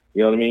 Right.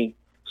 You know what I mean?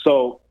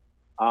 So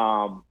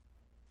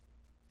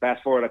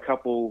fast forward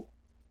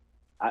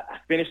I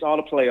finished all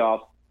the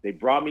playoffs. They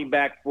brought me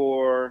back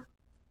for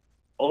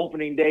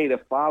opening day the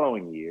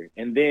following year,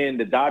 and then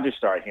the Dodgers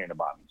started hearing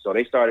about me. So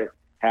they started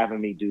having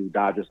me do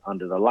Dodgers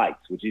Under the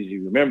Lights, which, as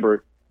you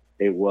remember,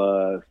 it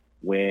was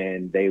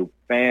when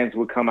fans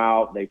would come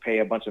out, they pay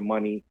a bunch of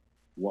money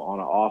on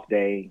an off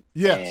day,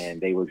 and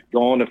they would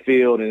go on the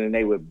field, and then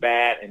they would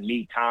bat and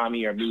meet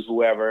Tommy or meet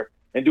whoever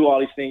and do all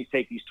these things,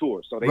 take these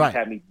tours. So they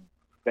had me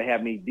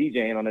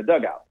DJing on the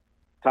dugout,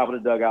 top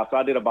of the dugout. So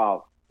I did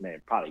about,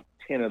 probably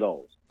 10 of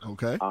those.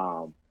 Okay.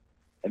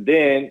 And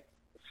then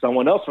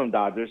someone else from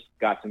Dodgers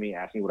got to me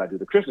asking would I do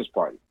the Christmas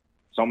party.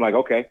 So I'm like,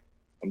 okay,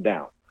 I'm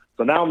down.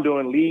 So now I'm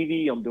doing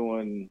Levy, I'm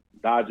doing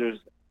Dodgers,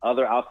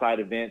 other outside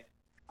events.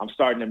 I'm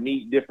starting to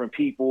meet different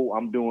people.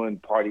 I'm doing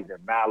parties in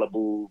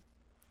Malibu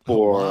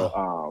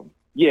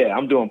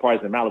I'm doing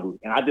parties in Malibu.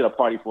 And I did a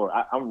party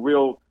I'm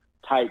real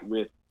tight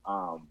with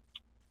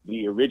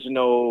the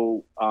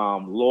original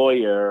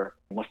lawyer.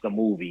 What's the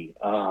movie?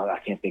 I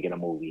can't think of the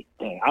movie.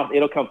 Dang,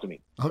 it'll come to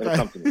me. Okay. It'll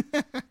come to me.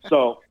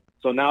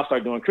 So now I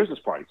start doing Christmas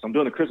parties. So I'm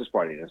doing a Christmas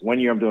party. This one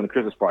year I'm doing a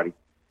Christmas party.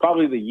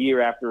 Probably the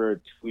year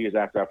after, 2 years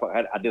after,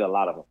 I did a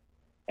lot of them.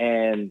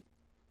 And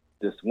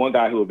this one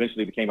guy who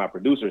eventually became my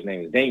producer, his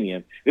name is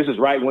Damien. This is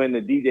right when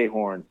the DJ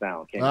horn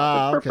sound came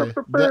out. Okay.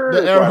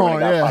 The air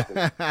horn, yeah.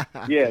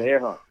 Yeah, the air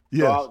horn.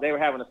 Yes. So they were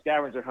having a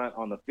scavenger hunt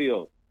on the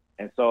field.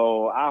 And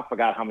so I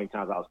forgot how many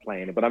times I was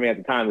playing it. But, I mean, at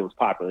the time it was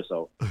popular.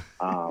 So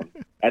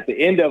at the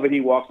end of it, he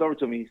walks over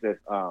to me. He says,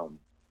 I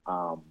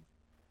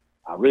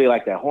really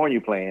like that horn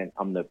you're playing.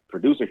 I'm the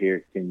producer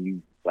here. Can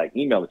you,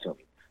 email it to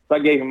me? So I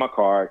gave him my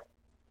card.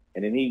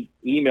 And then he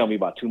emailed me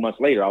about 2 months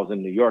later. I was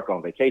in New York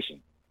on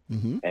vacation.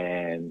 Mm-hmm.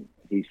 And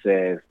he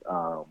says,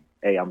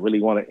 hey, I'm really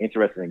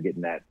interested in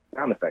getting that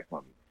sound effect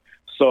from you.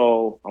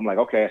 So I'm like,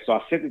 okay. So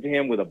I sent it to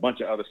him with a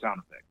bunch of other sound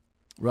effects.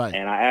 Right.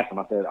 And I asked him,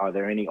 I said, are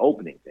there any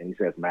openings? And he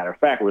says, matter of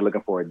fact, we're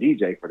looking for a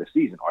DJ for the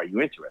season. Are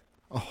you interested?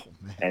 Oh,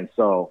 man. And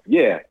so,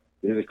 yeah,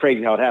 this is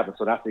crazy how it happened.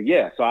 So I said,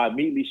 yeah. So I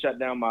immediately shut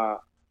down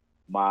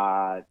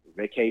my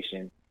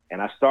vacation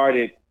and I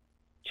started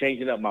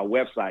changing up my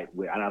website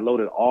and I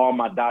loaded all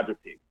my Dodger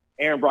picks.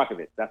 Aaron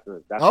Brockovich.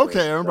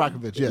 Aaron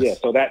Brockovich. Yes. Yeah.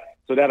 So that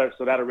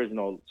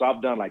original. So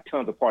I've done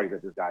toons of parties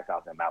at this guy's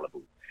house in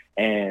Malibu,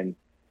 and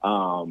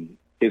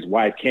his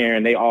wife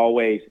Karen. They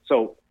always.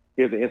 So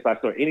here's the inside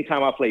story.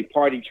 Anytime I play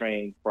Party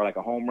Train for a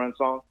home run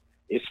song,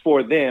 it's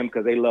for them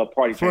because they love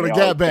Party Train. For the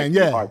Gap Band,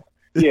 yeah.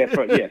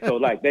 So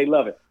they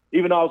love it.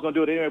 Even though I was gonna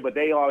do it anyway, but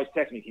they always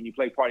text me, "Can you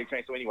play Party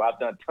Train?" So anyway, I've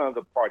done tons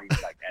of parties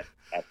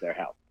at their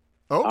house.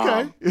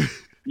 Okay.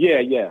 Yeah.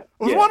 I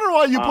was wondering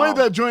why you played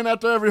that joint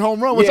after every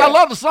home run, which I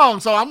love the song,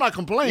 so I'm not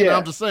complaining.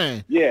 I'm just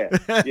saying. Yeah.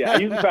 I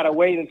usually try to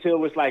wait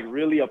until it's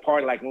really a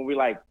party, when we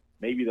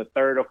maybe the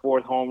third or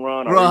fourth home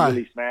run or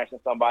really smashing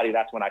somebody.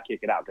 That's when I kick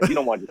it out because you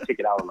don't want to just kick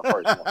it out on the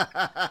first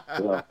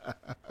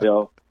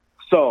one.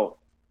 So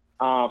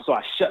I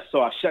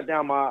shut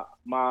down my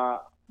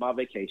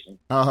vacation.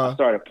 I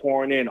started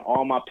pouring in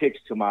all my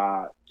picks to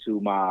my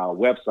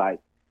website,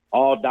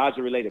 all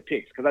Dodger related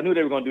picks because I knew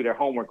they were going to do their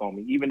homework on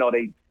me, even though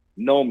they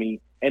know me.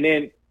 And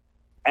then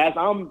as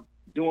I'm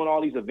doing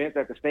all these events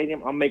at the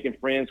stadium, I'm making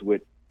friends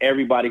with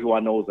everybody who I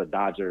know is a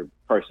Dodger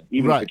person,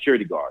 even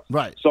security guards.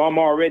 Right. So I'm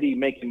already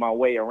making my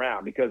way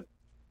around because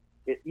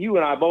you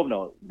and I both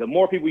know the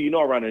more people you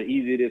know around there, the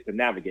easier it is to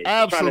navigate.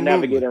 Absolutely. Trying to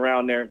navigate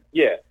around there.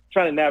 Yeah.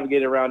 Trying to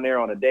navigate around there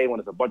on a day when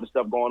there's a bunch of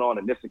stuff going on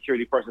and this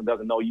security person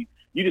doesn't know you.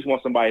 You just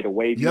want somebody to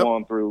wave you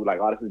on through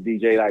this is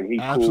DJ, he's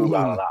cool,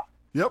 blah, blah, blah.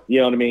 Yep. You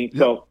know what I mean? Yep.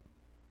 So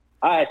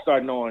I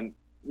started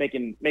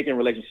making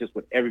relationships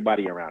with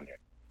everybody around there.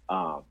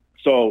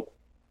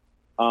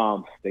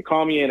 They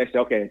call me in. They say,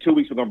 okay, in 2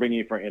 weeks, we're going to bring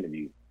you in for an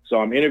interview. So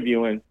I'm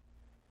interviewing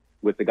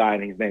with the guy,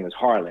 and his name is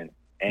Harlan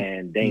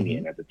and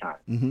Damien at the time.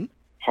 Mm-hmm.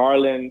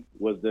 Harlan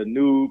was the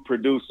new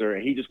producer,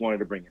 and he just wanted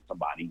to bring in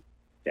somebody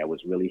that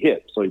was really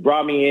hip. So he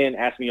brought me in,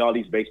 asked me all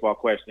these baseball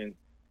questions,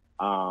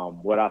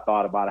 what I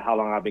thought about it, how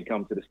long I've been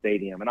coming to the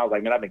stadium. And I was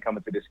like, man, I've been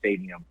coming to the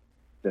stadium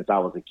since I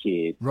was a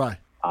kid. Right.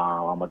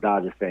 I'm a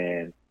Dodger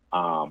fan.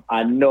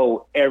 I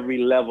know every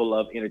level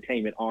of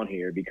entertainment on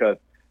here because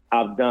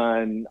I've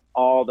done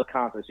all the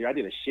concerts here. I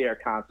did a Cher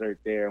concert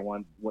there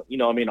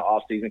the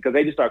off season because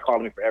they just started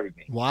calling me for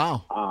everything.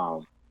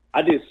 Wow.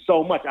 I did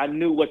so much. I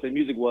knew what the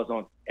music was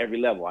on every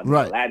level. I knew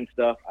the Latin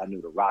stuff. I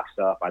knew the rock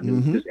stuff. I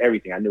knew just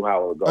everything. I knew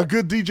how it would go. A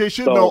good DJ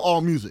should know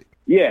all music.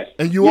 Yes.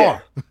 And you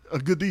are a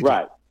good DJ.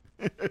 Right.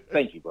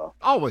 Thank you, bro.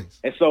 Always.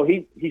 And so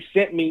he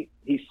sent me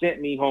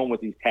home with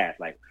these tasks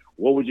like,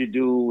 what would you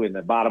do in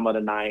the bottom of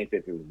the ninth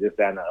if it was this,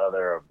 that, and the other?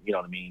 Or, you know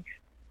what I mean?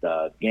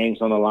 The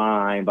game's on the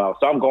line. But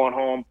so I'm going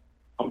home.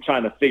 I'm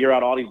trying to figure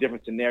out all these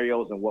different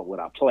scenarios and what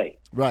would I play.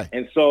 Right.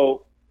 And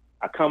so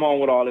I come on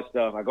with all this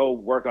stuff. I go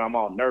work and I'm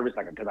all nervous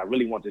because I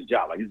really want this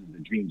job. This is the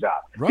dream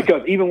job. Right.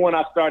 Because even when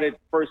I started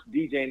first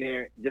DJing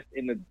there, just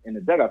in the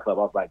dugout club,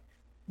 I was like,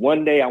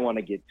 one day I want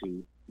to get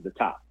to the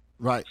top.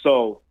 Right.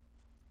 So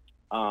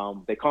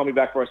they called me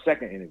back for a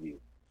second interview.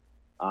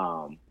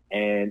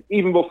 And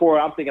even before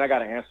I'm thinking I got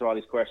to answer all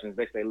these questions,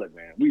 they say, look,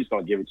 man, we just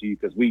going to give it to you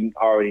because we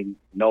already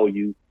know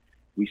you.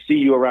 We see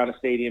you around the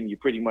stadium. You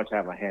pretty much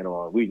have a handle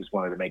on it. We just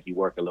wanted to make you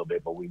work a little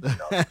bit, but we know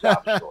the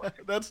job is short.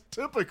 That's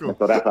typical. And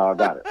so that's how I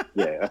got it.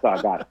 Yeah, that's how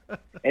I got it.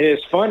 And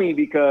it's funny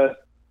because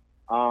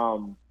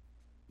so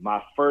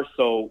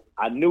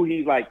I knew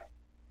he's like,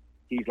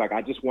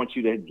 I just want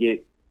you to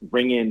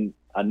bring in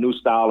a new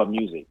style of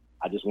music.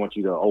 I just want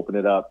you to open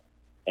it up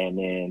and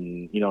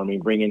then,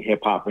 bring in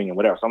hip hop, bring in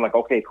whatever. So I'm like,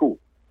 okay, cool.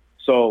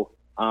 So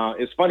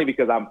it's funny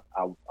because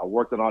I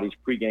worked on all these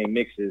pregame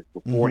mixes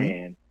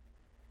beforehand,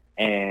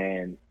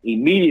 and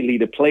immediately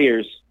the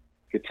players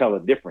could tell a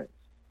difference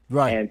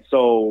Right. And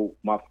so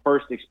my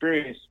first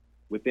experience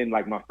within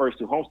like my first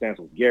 2 homestands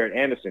was Garrett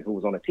Anderson, who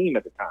was on the team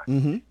at the time.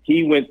 Mm-hmm.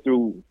 He went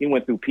through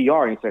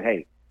PR and he said,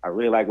 "Hey, I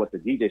really like what the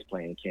DJ's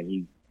playing. Can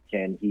he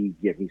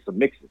give me some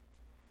mixes?"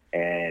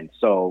 And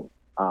so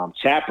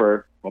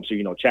Chapper, I'm sure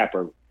you know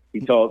Chapper,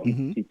 he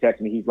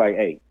texted me, he's like,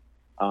 "Hey,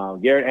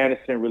 Garrett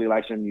Anderson really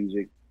likes your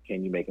music.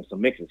 Can you make him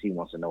some mixes? He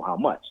wants to know how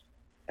much."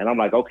 And I'm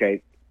like,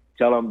 "Okay,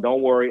 tell him,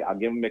 don't worry, I'll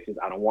give him mixes.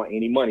 I don't want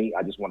any money.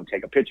 I just want to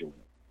take a picture with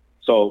him."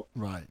 So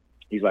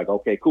he's like,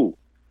 "Okay, cool."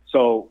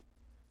 So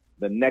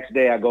the next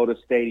day I go to the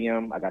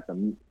stadium. I got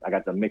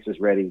the mixes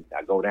ready.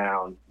 I go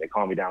down. They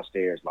call me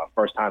downstairs. My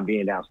first time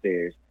being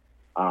downstairs.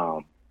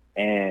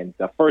 And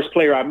the first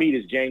player I meet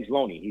is James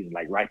Loney. He's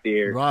like right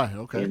there at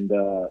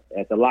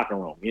the locker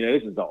room. You know,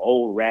 this is the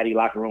old ratty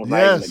locker room,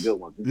 not even the good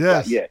one.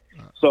 Yes. Yeah.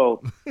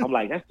 So I'm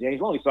like, that's James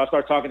Loney. So I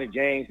start talking to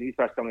James, and he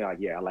starts telling me like,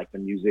 "Yeah, I like the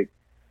music.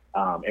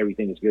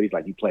 Everything is good." He's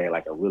like, "You play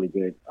like a really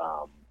good,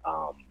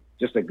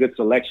 just a good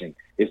selection.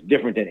 It's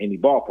different than any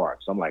ballpark."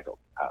 So I'm like, "Oh,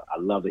 I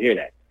love to hear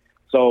that."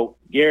 So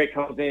Garrett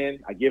comes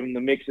in. I give him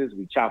the mixes.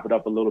 We chop it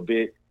up a little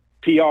bit.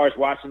 PR is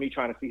watching me,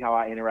 trying to see how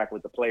I interact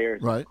with the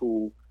players. Right. It's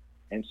cool.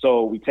 And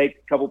so we take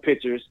a couple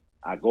pictures.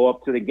 I go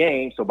up to the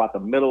game. So about the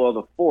middle of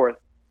the 4th,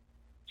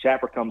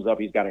 Chapper comes up.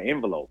 He's got an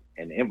envelope,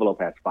 and the envelope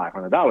has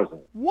 $500 in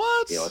it.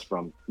 What? You know, it's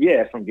from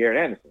Garrett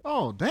Anderson.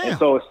 Oh, damn. And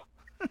so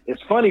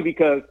it's funny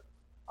because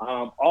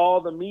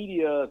all the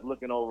media is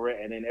looking over it,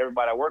 and then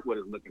everybody I work with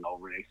is looking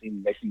over it.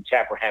 They see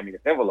Chapper hand me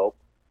this envelope,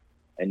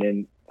 and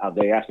then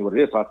they ask me what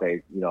it is. So I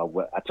say,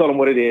 I told them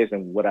what it is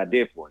and what I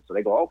did for it. So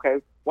they go, "Okay,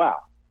 wow."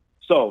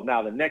 So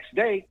now the next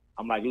day,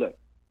 I'm like, "Look,"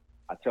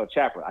 I tell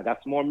Chapper, "I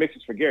got some more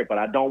mixes for Garrett, but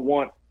I don't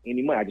want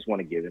any money. I just want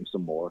to give him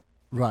some more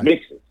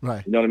mixes."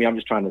 Right. You know what I mean? I'm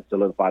just trying to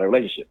solidify the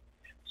relationship.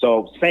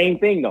 So same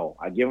thing though.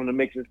 I give him the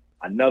mixes,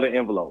 another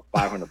envelope,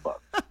 $500.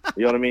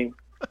 You know what I mean?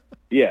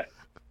 Yeah.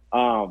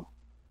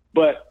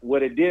 But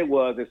what it did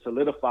was it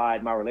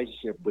solidified my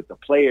relationship with the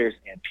players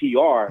and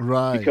PR,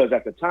 because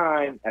at the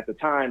time,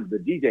 the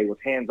DJ was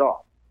hands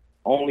off.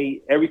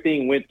 Only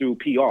everything went through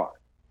PR.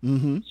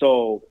 Mm-hmm.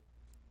 So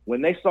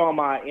when they saw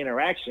my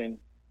interaction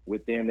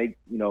with them, they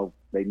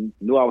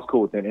knew I was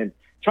cool with them. And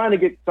trying to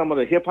get some of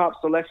the hip hop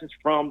selections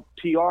from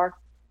PR,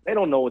 they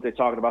don't know what they're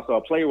talking about. So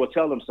a player will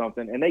tell them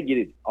something and they get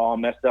it all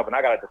messed up, and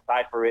I got to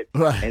decipher it,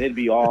 and it'd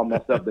be all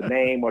messed up. The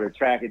name or the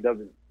track, it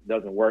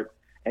doesn't work.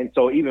 And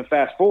so even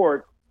fast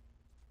forward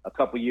a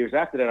couple years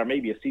after that, or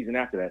maybe a season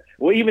after that.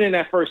 Well, even in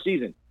that first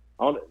season,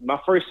 my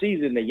first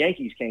season, the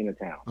Yankees came to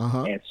town.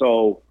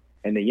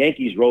 And the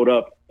Yankees wrote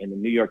up in the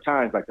New York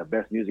Times like the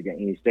best music at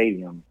any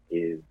stadium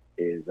is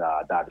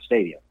Dodger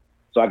Stadium.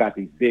 So I got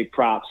these big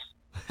props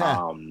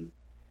from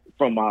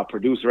my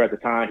producer at the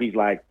time. He's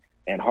like,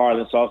 and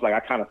Harlan. So I was like, I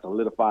kind of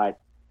solidified,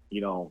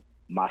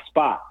 my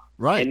spot.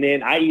 Right. And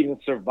then I even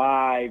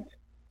survived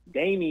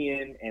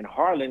Damian and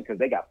Harlan because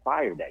they got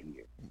fired that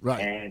year. Right.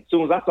 And as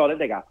soon as I saw that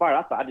they got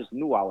fired, I just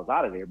knew I was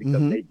out of there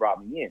because they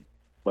brought me in.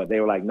 But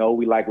they were like, "No,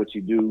 we like what you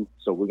do,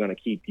 so we're going to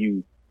keep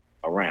you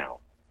around."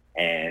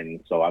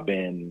 And so I've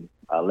been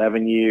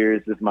 11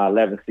 years. This is my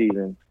 11th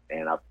season,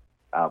 and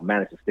I've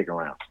managed to stick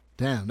around.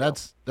 Damn,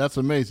 that's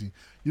amazing.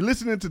 You're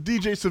listening to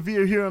DJ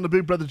Severe here on the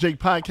Big Brother Jake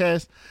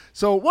podcast.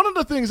 So one of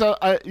the things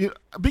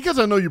because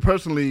I know you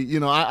personally,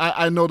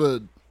 I know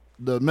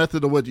the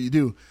method of what you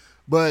do,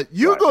 but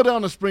you go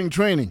down to spring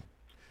training.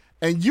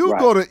 And you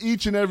go to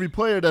each and every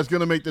player that's going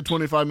to make the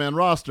 25-man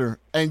roster,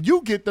 and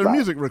you get their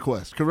music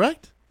requests,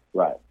 correct?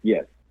 Right.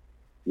 Yes.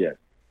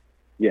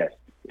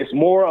 It's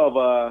more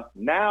of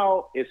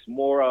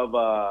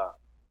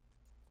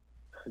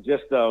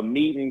just a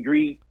meet and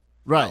greet.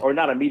 Right. Or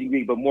not a meet and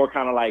greet, but more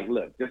kind of like,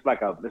 look, it's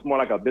more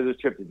like a business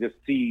trip to just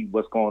see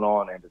what's going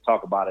on and to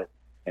talk about it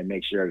and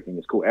make sure everything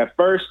is cool. At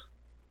first,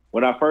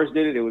 when I first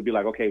did it, it would be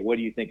like, okay, what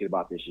are you thinking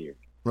about this year?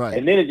 Right.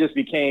 And then it just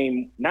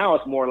became, now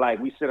it's more like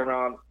we sit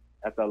around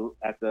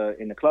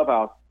in the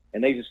clubhouse,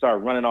 and they just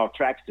start running off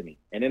tracks to me,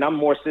 and then I'm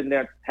more sitting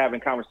there having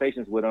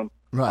conversations with them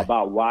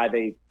about why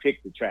they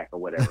picked the track or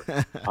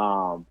whatever.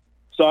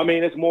 So I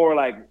mean, it's more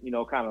like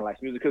kind of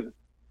like music, because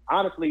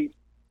honestly,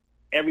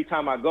 every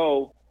time I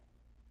go,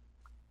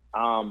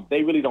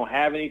 they really don't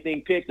have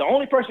anything picked. The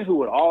only person who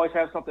would always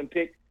have something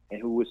picked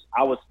and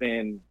I would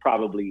spend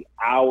probably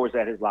hours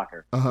at his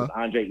locker was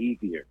Andre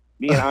Ethier.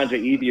 Me and Andre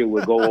Ethier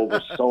would go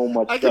over so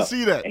much stuff. I can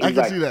see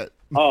that.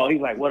 Oh, he's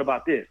like, what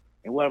about this?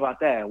 And what about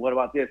that? And what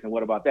about this? And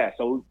what about that?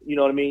 So, you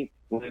know what I mean?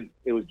 When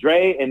it was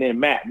Dre and then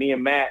Matt. Me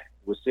and Matt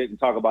would sit and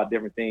talk about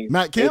different things.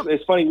 Matt Kemp?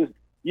 It's funny.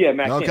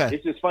 Matt Kemp.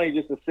 It's just funny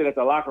just to sit at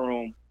the locker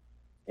room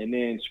and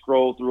then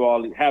scroll through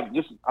all these.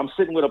 I'm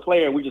sitting with a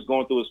player and we're just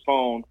going through his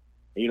phone.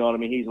 And you know what I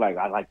mean? He's like,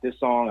 I like this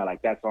song. I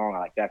like that song. I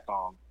like that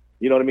song.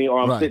 You know what I mean?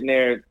 Or I'm sitting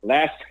there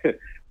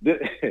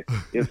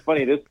it's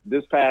funny.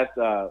 This past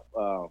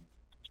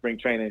spring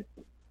training,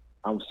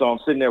 I'm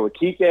sitting there with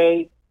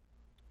Kike,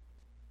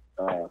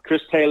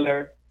 Chris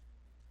Taylor,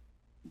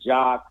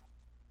 Jock,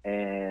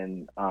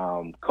 and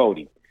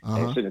Cody,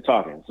 and sitting and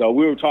talking. So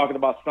we were talking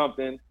about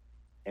something,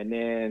 and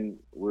then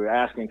we were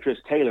asking Chris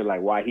Taylor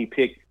like why he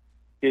picked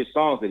his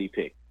songs that he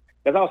picked,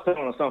 as I was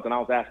telling him something, I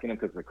was asking him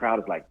because the crowd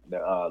is like,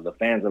 the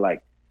fans are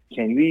like,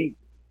 can we,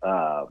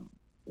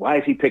 why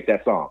has he picked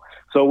that song?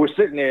 So we're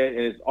sitting there, and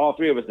it's all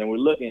three of us, and we're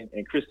looking,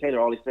 and Chris Taylor,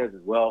 all he says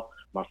is, well,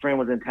 my friend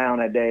was in town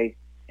that day,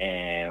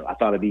 and I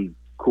thought it'd be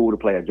cool to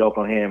play a joke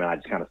on him, and I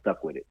just kind of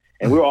stuck with it.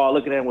 And we were all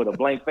looking at him with a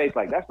blank face,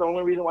 like, that's the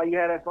only reason why you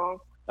had that song?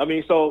 I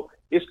mean, so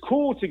it's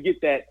cool to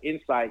get that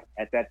insight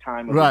at that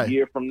time of the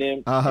year from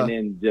them, and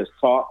then just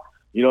talk,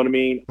 you know what I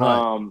mean?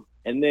 Right.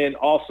 And then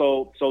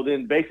also, so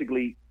then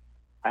basically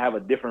I have a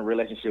different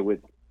relationship with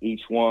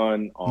each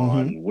one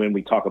on when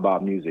we talk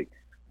about music.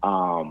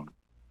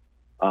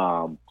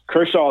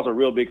 Kershaw's a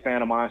real big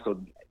fan of mine.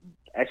 So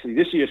actually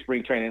this year's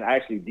spring training, I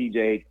actually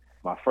DJ'd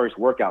my first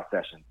workout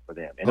session for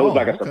them. And it was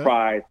like a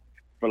surprise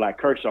for like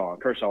Kershaw.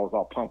 And Kershaw was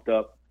all pumped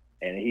up,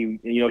 and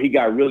he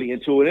got really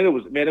into it. And it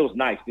was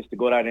nice just to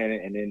go down there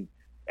and then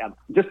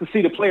just to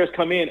see the players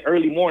come in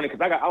early morning,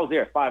 because I was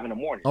there at 5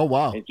 a.m. Oh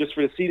wow! And just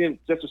to see them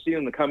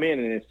to come in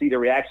and then see the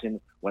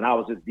reaction when I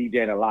was just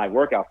DJing a live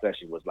workout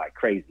session was like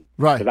crazy.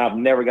 Right. Because I've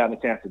never gotten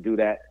a chance to do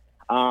that.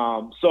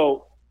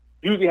 So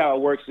usually how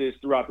it works is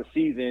throughout the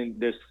season,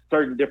 there's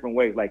certain different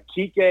ways. Like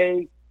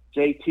Kike,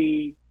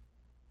 JT,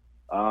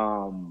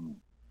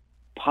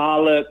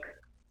 Pollock,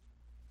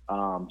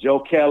 Joe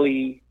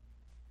Kelly,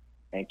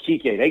 and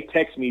Kike, they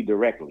text me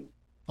directly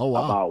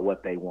about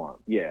what they want.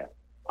 Yeah.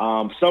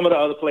 Some of the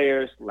other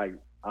players like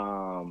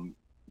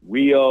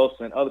Rios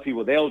and other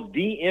people, they'll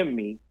DM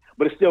me,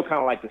 but it's still kind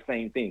of like the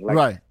same thing.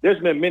 Like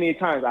there's been many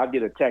times I'll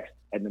get a text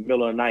in the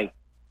middle of the night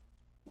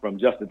from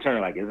Justin Turner,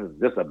 like, is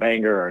this a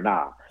banger or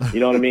not? You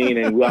know what I mean?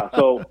 And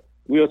we'll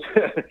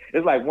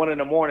it's like 1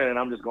 a.m. and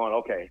I'm just going,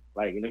 okay,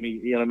 like, let me,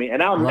 you know what I mean?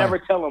 And I'll never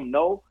tell them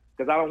no,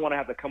 because I don't want to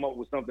have to come up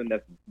with something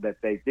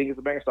that they think is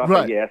a banger. So I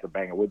say, yeah, that's a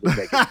banger. We'll just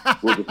make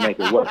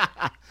it work.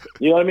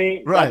 You know what I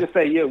mean? Right. I just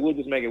say, yeah, we'll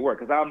just make it work,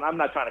 because I'm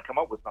not trying to come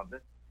up with something.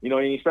 You know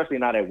what I mean? Especially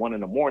not at 1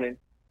 a.m.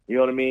 You know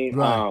what I mean?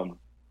 Right.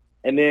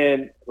 And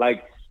then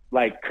like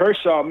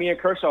Kershaw, me and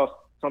Kershaw,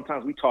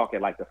 sometimes we talk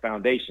at like the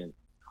foundation.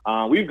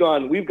 Me and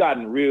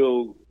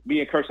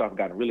Kershaw have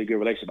gotten a really good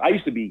relationship. I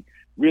used to be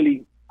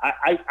really,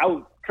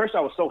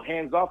 Kershaw was so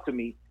hands off to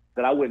me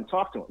that I wouldn't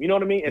talk to him. You know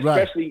what I mean?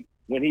 Especially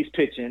when he's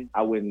pitching,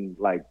 I wouldn't,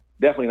 like,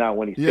 definitely not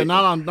when he's pitching. Yeah,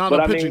 not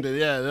on pitching day.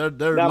 Yeah,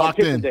 they're locked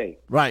in. Day.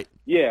 Right.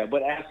 Yeah,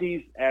 but as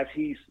he's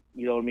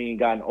you know what I mean,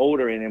 gotten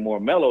older and then more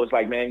mellow, it's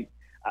like, man,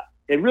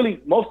 it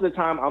really, most of the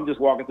time I'm just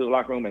walking through the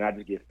locker room and I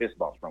just get fist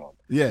bumps from him.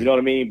 Yeah. You know what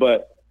I mean?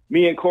 But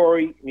me and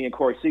Corey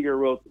Seager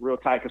are real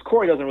tight, because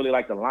Corey doesn't really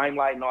like the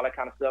limelight and all that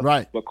kind of stuff.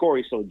 Right. But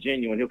Corey's so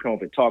genuine, he'll come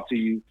up and talk to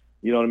you.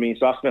 You know what I mean?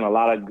 So I spend a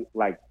lot of,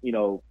 like, you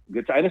know,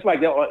 good time. And it's like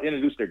they'll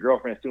introduce their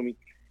girlfriends to me.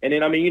 And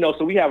then, I mean, you know,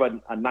 so we have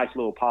a nice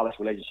little polished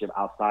relationship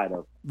outside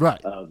of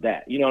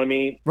that. You know what I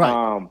mean?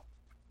 Right.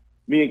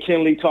 Me and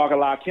Kenley talk a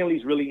lot.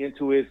 Kenley's really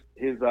into his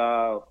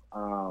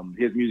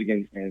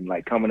music and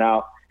like coming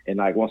out and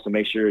like wants to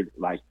make sure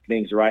like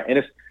things are right.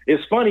 And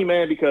it's funny,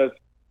 man, because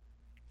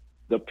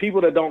the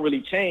people that don't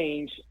really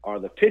change are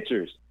the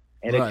pitchers.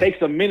 And it takes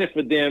a minute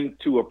for them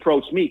to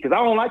approach me, because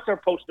I don't like to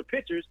approach the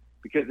pitchers,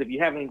 because if you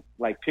haven't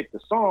like picked a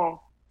song,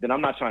 then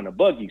I'm not trying to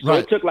bug you. So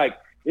it took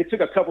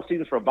a couple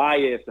seasons for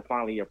Baez to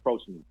finally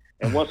approach me.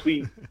 And once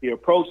he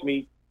approached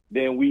me,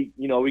 then we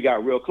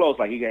got real close.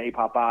 Like, he got, hey,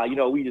 Papa, you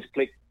know, we just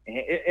clicked.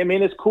 I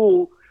mean, it's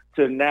cool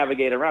to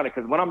navigate around it,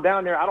 because when I'm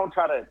down there, I don't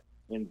try to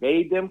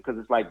invade them, because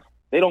it's like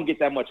they don't get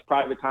that much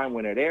private time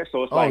when they're there.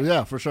 So it's like,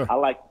 yeah, for sure. I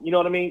like, you know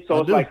what I mean? So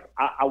it's like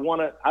I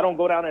don't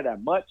go down there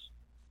that much.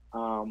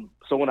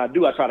 So when I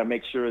do, I try to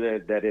make sure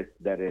that it's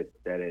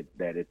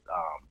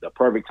the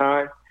perfect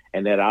time,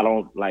 and that I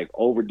don't like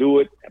overdo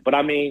it. But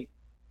I mean,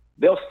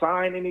 they'll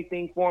sign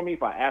anything for me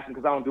if I ask them,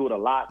 because I don't do it a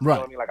lot. You know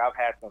what I mean? Like, I've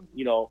had some,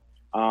 you know,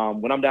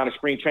 when I'm down to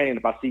spring training,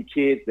 if I see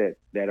kids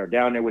that are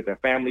down there with their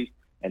families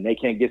and they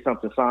can't get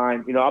something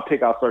signed, you know, I'll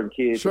pick out certain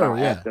kids and I'll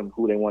ask them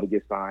who they want to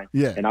get signed.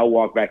 Yeah. And I'll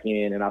walk back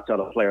in and I'll tell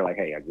the player, like,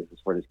 hey, this is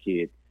for this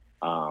kid.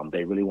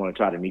 They really want to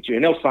try to meet you.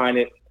 And they'll sign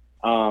it,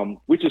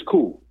 which is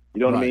cool. You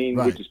know what I mean?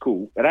 Which is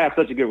cool. And I have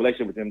such a good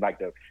relationship with them, like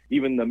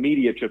even the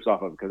media trips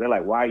off of it, because they're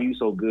like, why are you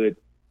so good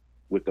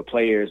with the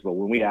players? But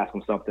when we ask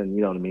them something,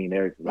 you know what I mean?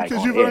 They're like,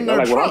 because you've earned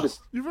their trust.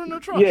 You've earned their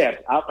trust. Yeah,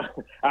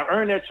 I've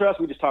earned their trust.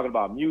 We're just talking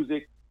about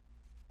music.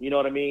 You know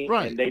what I mean?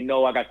 Right. And they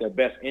know I got their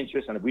best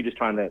interest. And if we just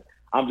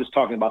I'm just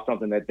talking about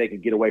something that they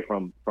can get away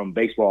from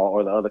baseball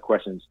or the other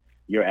questions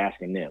you're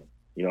asking them.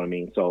 You know what I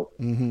mean? So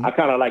that's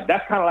kind of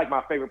like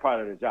my favorite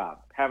part of the job,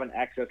 having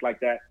access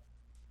like that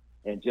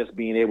and just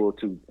being able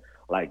to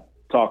like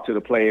talk to the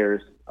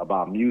players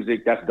about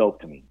music. That's dope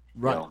to me.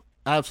 Right. You know?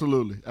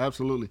 Absolutely.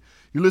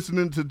 You're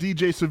listening to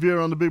DJ Severe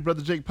on the Big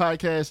Brother Jake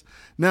podcast.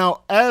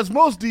 Now, as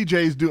most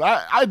DJs do,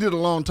 I did a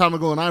long time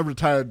ago, and I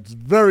retired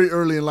very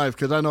early in life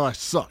because I know I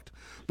sucked.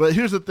 But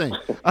here's the thing.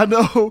 I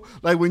know,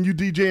 like, when you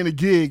DJ in a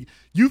gig,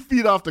 you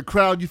feed off the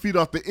crowd, you feed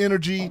off the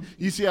energy.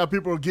 You see how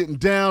people are getting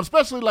down,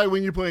 especially like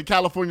when you're playing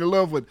California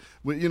Love with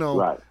you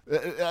know,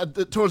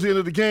 towards the end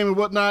of the game and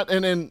whatnot,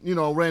 and then, you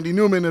know, Randy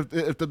Newman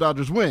if the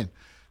Dodgers win.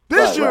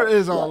 This year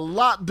is a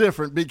lot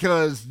different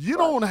because you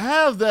don't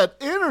have that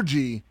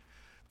energy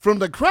from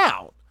the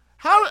crowd.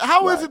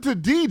 How is it to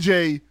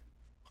DJ?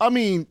 I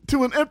mean,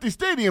 to an empty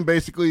stadium,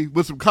 basically,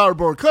 with some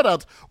cardboard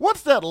cutouts.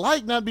 What's that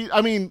like?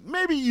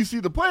 Maybe you see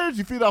the players,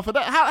 you feed off of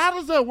that. How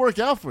does that work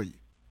out for you?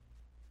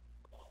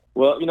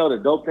 Well, the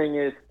dope thing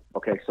is,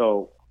 okay,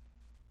 so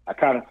I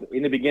kind of,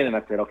 in the beginning,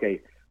 I said,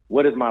 okay,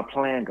 what is my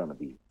plan going to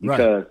be?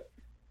 Because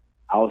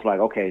I was like,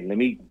 okay,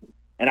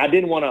 and I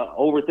didn't want to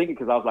overthink it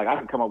because I was like, I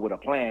can come up with a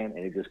plan and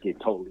it just get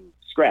totally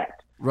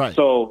scrapped. Right.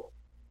 So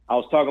I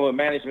was talking with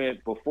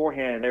management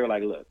beforehand, and they were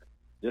like, look,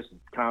 just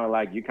kind of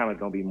like, you're kind of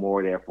going to be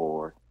more there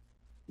for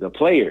the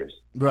players,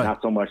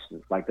 not so much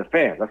like the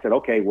fans. I said,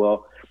 okay,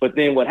 well, but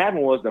then what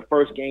happened was the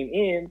first game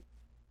in,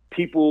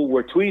 people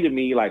were tweeting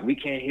me like, we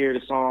can't hear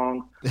the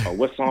song, or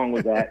what song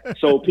was that?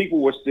 So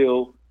people were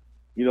still,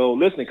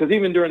 listening. Because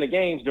even during the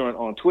games,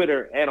 on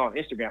Twitter and on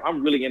Instagram,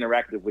 I'm really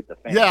interactive with the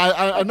fans. Yeah,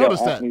 I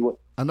noticed that.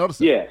 I noticed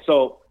that. Yeah,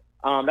 so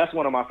that's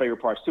one of my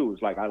favorite parts too.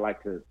 Is like I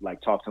like to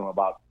talk to them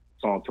about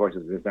song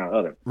choices, this, that, and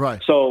other.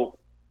 Right. So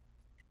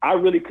I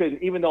really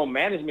couldn't, even though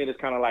management is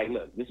kind of like,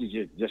 look, this is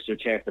just your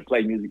chance to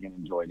play music and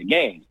enjoy the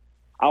game.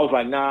 I was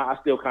like, nah, I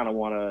still kind of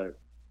want to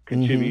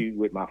contribute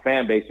with my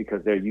fan base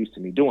because they're used to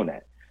me doing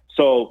that.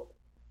 So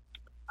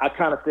I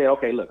kind of said,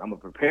 okay, look, I'm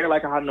going to prepare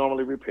like I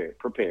normally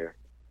prepare.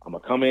 I'm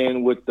going to come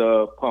in with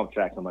the pump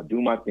tracks. I'm going to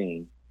do my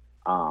thing.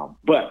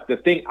 But the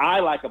thing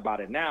I like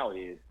about it now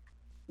is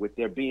with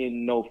there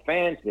being no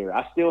fans there,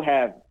 I still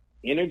have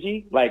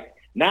energy. Like,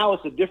 now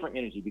it's a different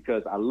energy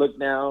because I look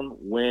down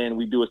when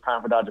we do It's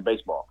Time for Dodger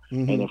Baseball.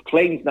 And if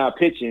Clayton's not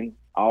pitching,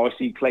 I always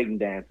see Clayton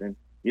dancing.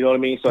 You know what I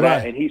mean? So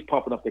and he's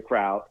pumping up the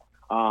crowd.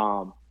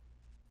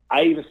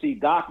 I even see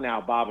Doc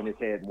now bobbing his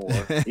head more.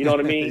 You know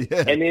what I mean?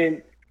 Yeah. And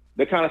then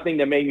the kind of thing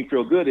that made me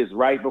feel good is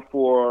right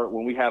before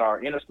when we had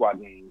our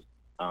inter-squad games,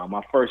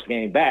 my first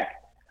game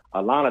back,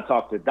 Alana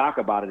talked to Doc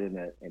about it in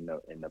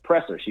the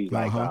presser. She's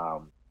like,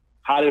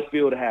 how did it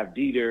feel to have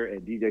Dieter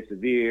and DJ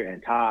Severe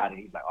and Todd? And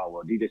he's like, oh,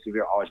 well, DJ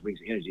Severe always brings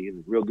energy. It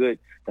was real good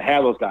to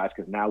have those guys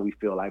because now we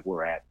feel like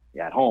we're at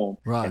home.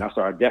 Right. And that's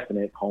our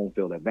definite home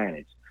field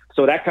advantage.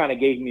 So that kind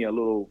of gave me a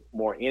little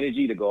more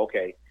energy to go,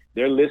 okay,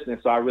 they're listening,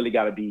 so I really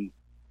got to be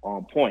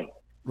on point.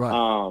 Right.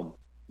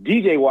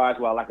 DJ-wise,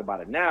 what I like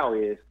about it now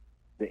is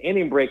the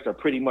inning breaks are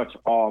pretty much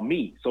all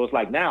me. So it's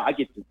like now I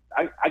get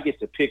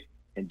to pick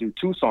and do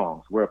two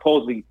songs, where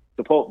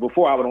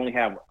before I would only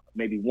have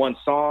maybe one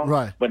song,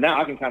 right? But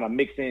now I can kind of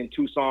mix in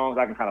two songs.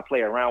 I can kind of play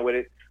around with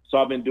it. So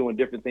I've been doing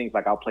different things,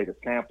 like I'll play the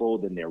sample,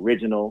 then the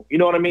original. You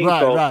know what I mean?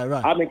 Right.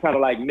 I've been kind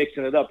of like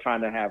mixing it up,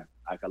 trying to have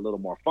like a little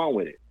more fun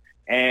with it.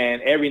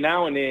 And every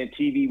now and then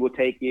TV will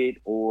take it,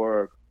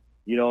 or,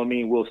 you know what I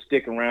mean, we'll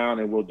stick around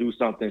and we'll do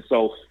something.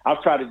 So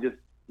I've tried to just,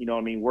 you know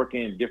what I mean, work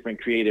in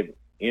different creative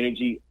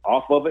energy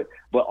off of it,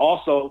 but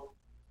also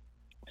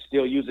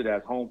still use it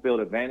as home field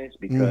advantage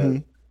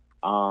because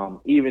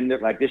even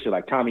like this year,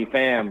 like Tommy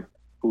Pham,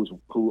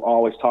 who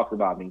always talks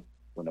about me,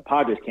 when the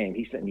Padres came,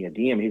 he sent me a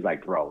DM. He's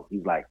like, bro,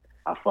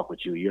 I fuck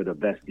with you. You're the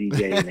best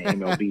DJ in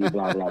the MLB,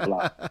 blah, blah,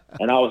 blah.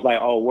 And I was like,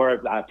 oh,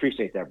 word, I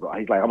appreciate that, bro.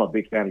 He's like, I'm a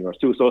big fan of yours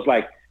too. So it's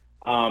like,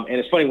 and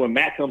it's funny when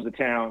Matt comes to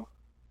town,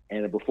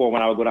 and before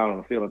when I would go down on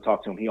the field and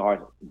talk to him, he always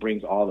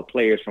brings all the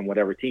players from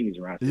whatever team he's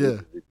around. So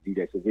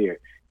DJ Severe,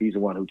 he's the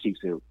one who keeps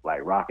it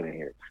like rocking in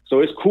here. So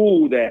it's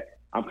cool that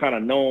I'm kind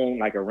of known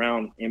like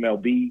around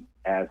MLB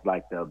as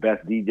like the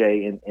best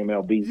DJ in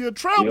MLB. You're a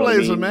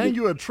trailblazer, man.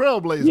 You're a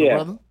trailblazer,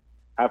 brother.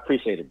 I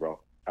appreciate it, bro.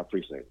 I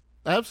appreciate it.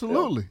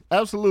 Absolutely.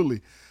 Yeah.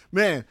 Absolutely.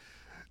 Man,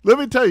 let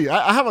me tell you,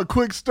 I have a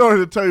quick story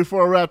to tell you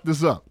before I wrap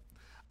this up.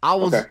 I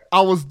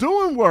was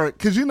doing work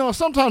because, you know,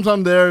 sometimes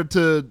I'm there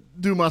to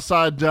do my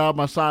side job,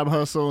 my side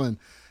hustle, and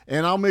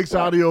I'll mix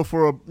audio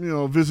for,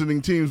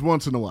 visiting teams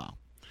once in a while.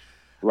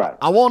 Right.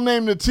 I won't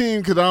name the team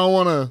because I don't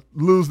want to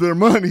lose their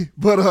money,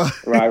 but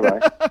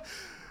right.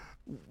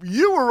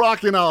 You were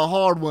rocking out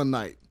hard one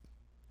night,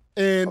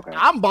 and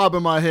I'm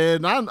bobbing my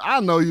head, and I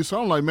know you,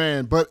 so I'm like,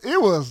 man, but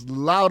it was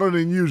louder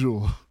than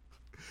usual.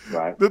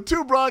 Right. The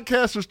two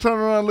broadcasters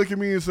turned around, looked at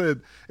me, and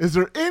said, "Is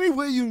there any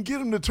way you can get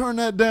him to turn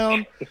that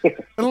down?" And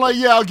I'm like,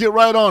 "Yeah, I'll get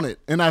right on it."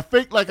 And I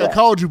faked like I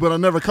called you, but I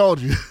never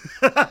called you.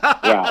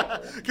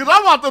 Because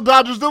I want the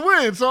Dodgers to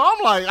win. So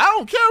I'm like, I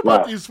don't care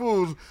about these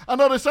fools. I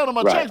know they sent on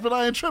my checks, but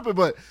I ain't tripping.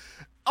 But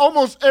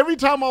almost every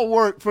time I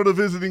work for the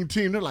visiting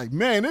team, they're like,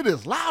 "Man, it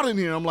is loud in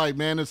here." I'm like,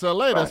 "Man, it's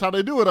LA. That's how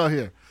they do it out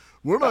here.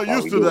 We're not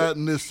used to that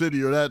in this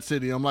city or that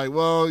city." I'm like,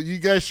 "Well, you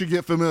guys should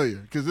get familiar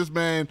because this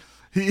man,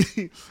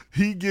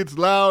 he gets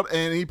loud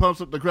and he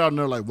pumps up the crowd." And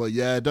they're like, "Well,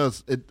 yeah, it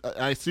does.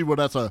 I see where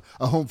that's a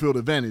home field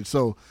advantage."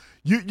 So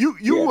you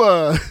you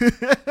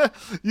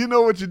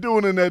know what you're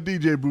doing in that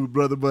DJ booth,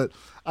 brother. But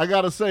I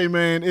gotta say,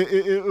 man,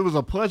 it was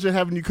a pleasure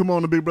having you come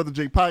on the Big Brother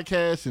Jake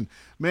podcast. And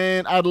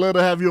man, I'd love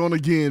to have you on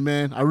again,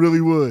 man. I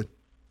really would.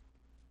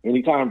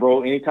 Anytime,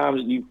 bro. Anytime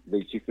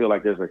that you feel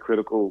like there's a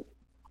critical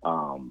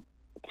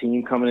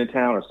team coming in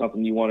town or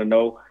something you want to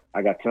know,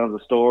 I got tons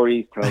of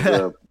stories,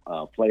 tons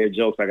of player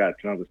jokes. I got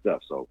tons of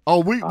stuff. So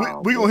we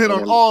gonna hit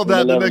on all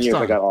that the next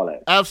time. I got all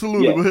that.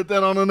 Absolutely, we'll hit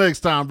that on the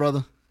next time,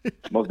 brother.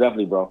 Most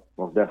definitely, bro.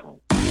 Most definitely.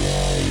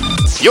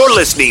 You're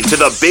listening to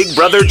the Big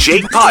Brother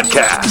Jake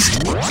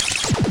Podcast.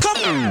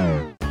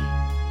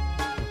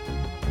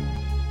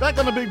 Back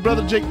on the Big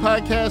Brother Jake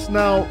Podcast.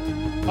 Now,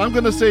 I'm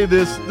going to say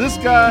this. This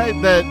guy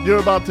that you're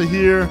about to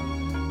hear,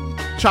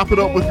 chop it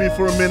up with me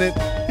for a minute.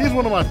 He's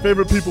one of my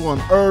favorite people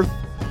on earth.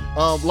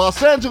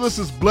 Los Angeles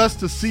is blessed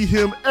to see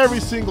him every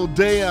single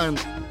day on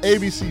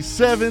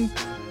ABC-7.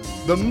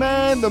 The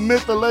man, the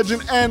myth, the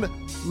legend, and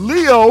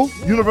Leo,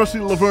 University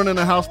of Laverne in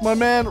the house. My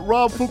man,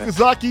 Rob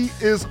Fukuzaki,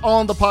 is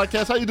on the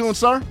podcast. How you doing,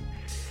 sir?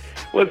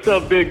 What's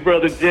up, Big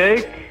Brother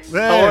Jake?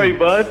 Man, how are you,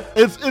 bud?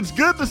 It's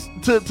good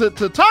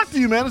to talk to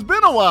you, man. It's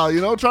been a while,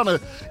 trying to,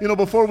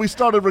 before we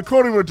started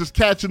recording, we're just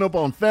catching up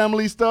on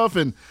family stuff,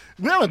 and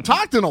we haven't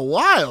talked in a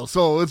while,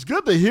 so it's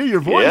good to hear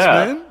your voice,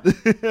 man.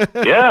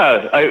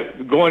 Yeah,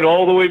 going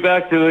all the way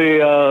back to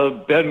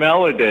the Ben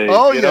Maller days.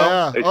 Oh,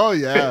 yeah. Oh,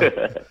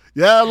 yeah.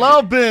 Yeah, I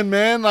love Ben,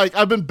 man. Like,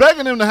 I've been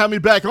begging him to have me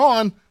back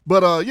on,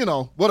 but,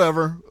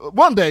 whatever.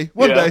 One day.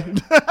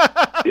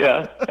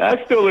 Yeah,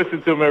 I still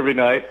listen to him every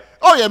night.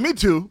 Oh, yeah, me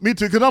too,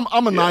 because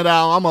I'm a night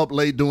owl. I'm up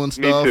late doing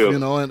stuff, Me too.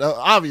 And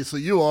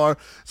obviously you are.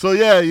 So,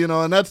 yeah,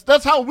 and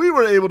that's how we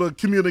were able to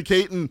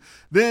communicate. And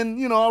then,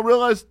 I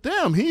realized,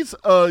 damn, he's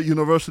a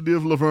University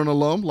of Laverne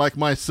alum like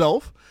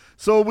myself.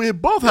 So we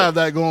both have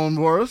that going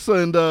for us.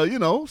 And,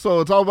 so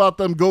it's all about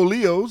them Go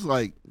Leos,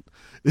 like.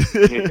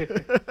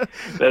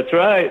 That's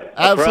right.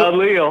 A proud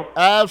Leo.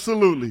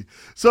 Absolutely.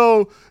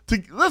 So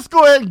let's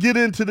go ahead and get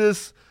into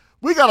this.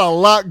 We got a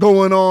lot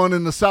going on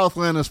in the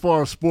Southland as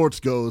far as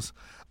sports goes.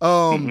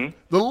 The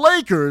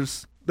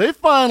Lakers, they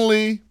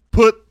finally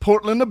put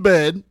Portland to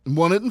bed,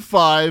 won it in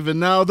 5, and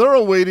now they're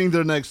awaiting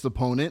their next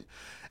opponent.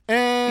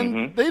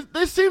 And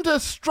they seem to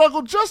have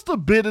struggled just a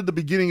bit at the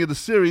beginning of the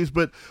series.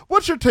 But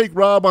what's your take,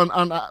 Rob,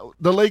 on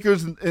the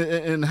Lakers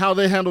and how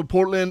they handled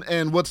Portland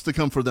and what's to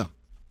come for them?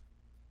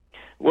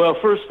 Well,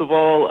 first of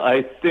all,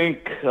 I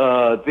think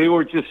they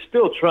were just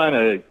still trying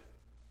to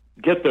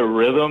get their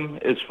rhythm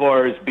as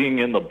far as being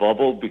in the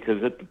bubble,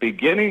 because at the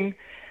beginning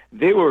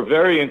they were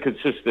very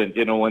inconsistent,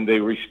 when they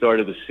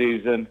restarted the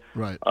season.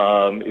 Right.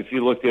 If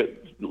you looked at,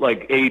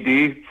 like,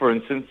 AD, for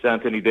instance,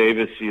 Anthony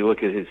Davis, you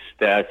look at his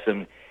stats,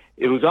 and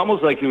it was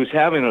almost like he was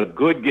having a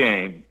good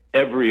game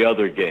every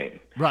other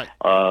game. Right.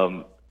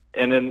 And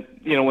then,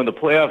 when the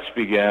playoffs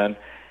began,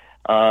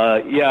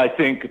 I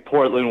think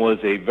Portland was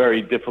a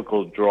very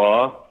difficult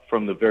draw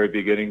from the very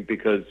beginning,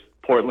 because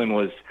Portland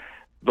was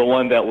the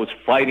one that was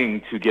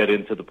fighting to get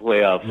into the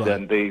playoffs, right.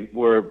 And they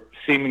were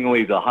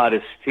seemingly the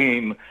hottest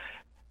team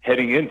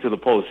heading into the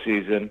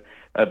postseason.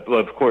 But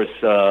of course,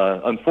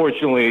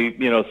 unfortunately,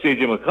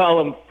 C.J.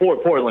 McCollum, for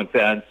Portland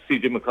fans,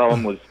 C.J.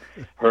 McCollum was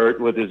hurt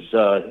with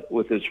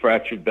his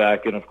fractured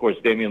back, and of course,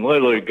 Damian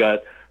Lillard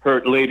got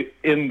hurt late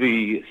in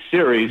the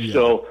series. Yeah.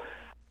 So,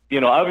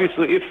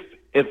 obviously,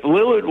 if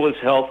Lillard was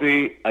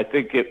healthy, I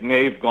think it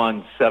may have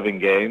gone 7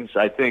 games.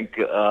 I think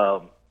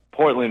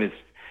Portland is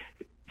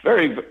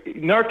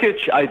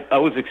Nurkic, I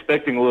was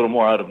expecting a little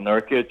more out of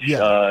Nurkic.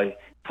 Yeah.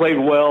 Played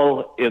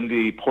well in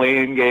the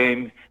play-in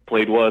game,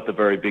 played well at the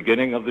very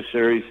beginning of the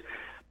series.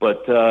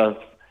 But,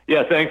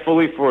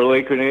 thankfully for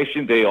Laker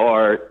Nation, they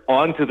are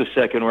on to the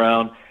second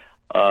round.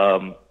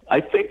 I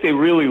think they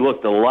really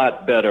looked a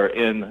lot better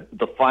in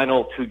the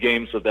final 2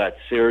 games of that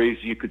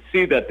series. You could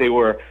see that they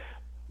were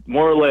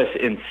more or less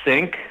in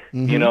sync,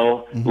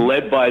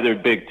 led by their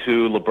big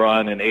 2,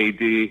 LeBron and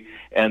AD.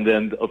 And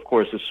then, of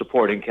course, the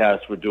supporting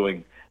cast were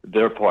doing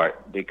their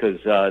part, because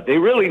they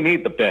really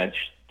need the bench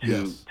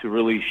to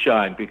really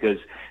shine, because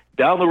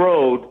down the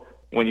road,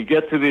 when you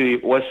get to the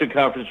Western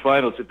Conference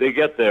Finals, if they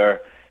get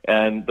there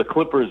and the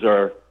Clippers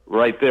are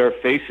right there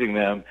facing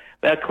them,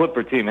 that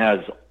Clipper team has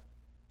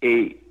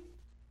a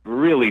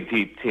really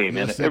deep team,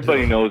 and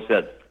everybody knows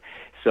that.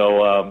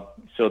 So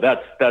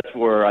that's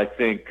where I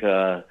think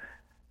the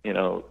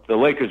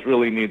Lakers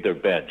really need their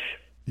bench.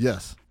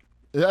 Yes,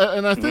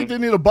 and I think they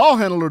need a ball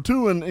handler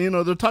too. And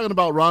they're talking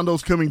about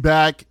Rondo's coming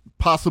back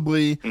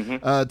possibly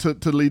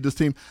to lead this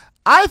team.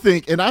 I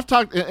think, and I've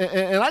talked,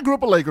 and I grew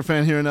up a Laker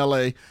fan here in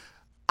LA.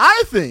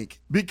 I think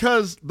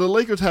because the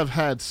Lakers have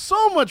had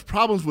so much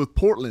problems with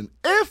Portland,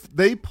 if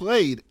they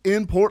played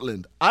in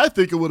Portland, I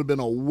think it would have been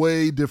a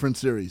way different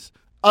series,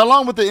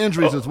 along with the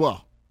injuries as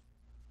well.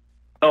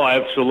 Oh,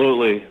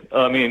 absolutely.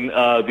 I mean,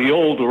 the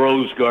old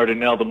Rose Garden,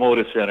 now the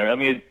Moda Center. I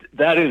mean,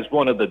 that is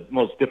one of the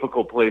most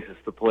difficult places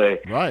to play,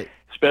 right?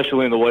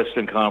 Especially in the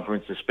Western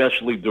Conference,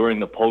 especially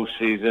during the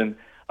postseason.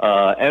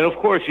 And of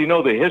course,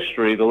 the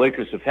history. The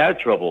Lakers have had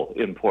trouble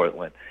in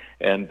Portland,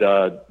 and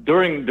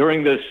during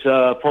this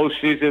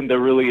postseason, there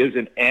really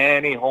isn't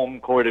any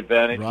home court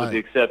advantage, right, with the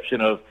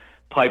exception of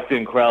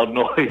piped-in crowd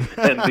noise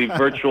and the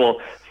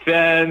virtual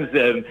fans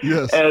and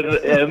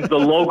the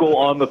logo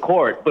on the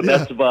court, but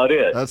that's about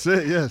it. That's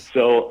it. Yes.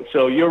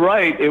 So you're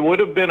right. It would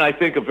have been, I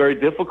think, a very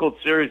difficult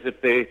series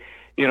if they,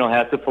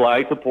 had to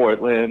fly to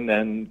Portland,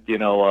 and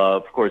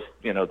of course,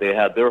 they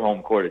had their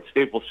home court at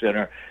Staples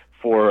Center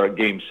for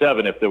Game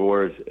 7 if there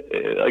was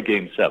a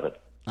Game 7.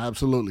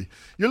 Absolutely.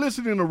 You're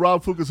listening to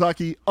Rob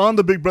Fukuzaki on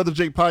the Big Brother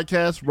Jake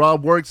podcast.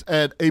 Rob works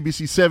at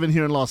ABC-7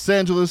 here in Los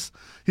Angeles.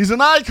 He's an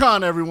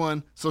icon,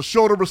 everyone, so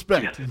show the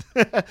respect.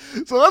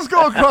 So let's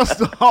go across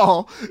the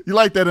hall. You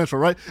like that intro,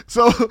 right?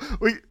 So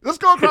let's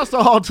go across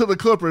the hall to the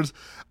Clippers.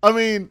 I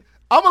mean,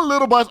 I'm a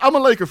little biased. I'm a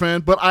Laker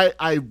fan, but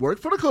I work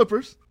for the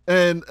Clippers,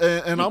 and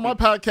on my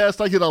podcast,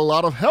 I get a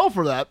lot of hell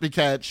for that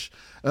because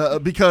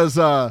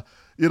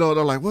you know,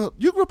 they're like, well,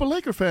 you grew up a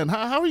Laker fan.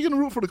 How are you going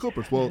to root for the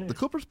Clippers? Well, the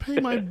Clippers pay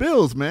my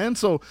bills, man.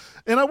 So,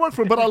 and I work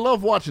for them, but I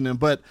love watching them.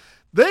 But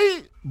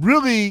they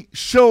really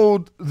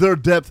showed their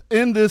depth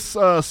in this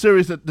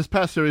this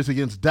past series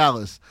against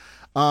Dallas.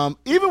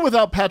 Even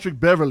without Patrick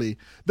Beverley,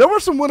 there were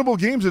some winnable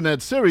games in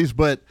that series,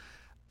 but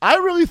I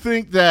really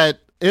think that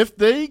if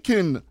they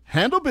can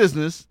handle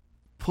business,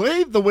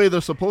 play the way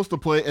they're supposed to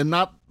play, and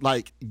not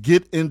like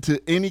get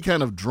into any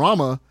kind of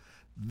drama,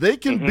 they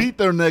can beat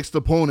their next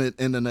opponent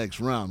in the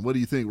next round. What do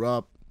you think,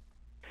 Rob?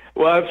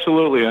 Well,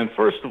 absolutely. And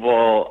first of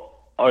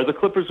all, are the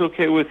Clippers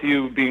okay with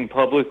you being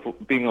public,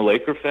 being a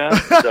Laker fan?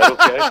 Is that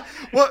okay?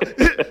 Well,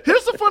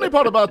 here's the funny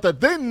part about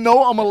that. They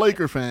know I'm a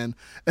Laker fan,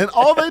 and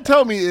all they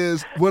tell me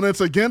is when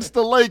it's against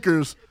the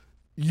Lakers,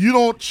 you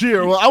don't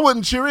cheer. Well, I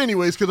wouldn't cheer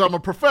anyways because I'm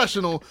a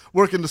professional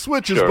working the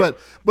switches, Sure.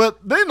 but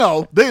they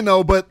know,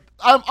 but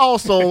I'm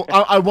also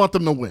I want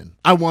them to win.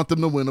 I want them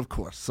to win, of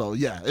course. So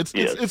yeah,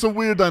 it's a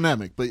weird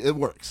dynamic, but it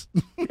works.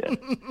 Yeah.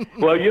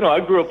 Well, you know,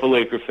 I grew up a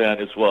Laker fan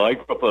as well. I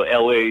grew up a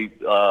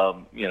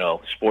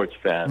LA, sports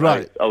fan.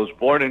 Right. I was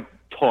born in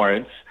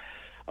Torrance.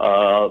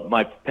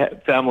 My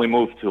family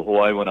moved to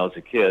Hawaii when I was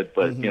a kid,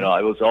 but you know,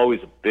 I was always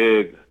a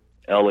big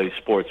LA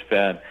sports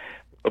fan.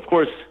 Of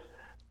course,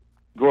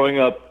 growing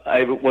up,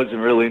 I wasn't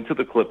really into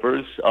the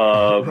Clippers.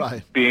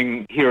 Right.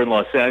 Being here in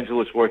Los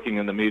Angeles, working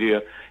in the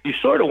media, you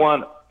sort of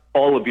want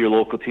all of your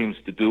local teams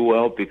to do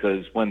well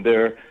because when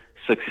they're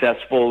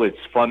successful, it's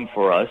fun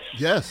for us.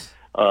 Yes.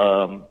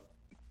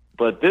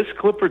 But this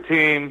Clipper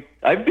team,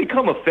 I've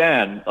become a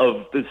fan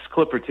of this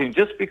Clipper team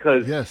just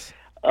because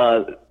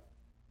it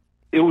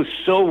was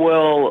so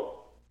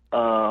well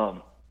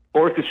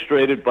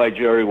orchestrated by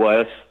Jerry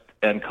West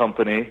and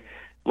company,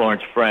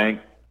 Lawrence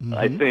Frank.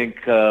 I think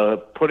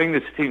putting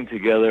this team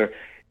together,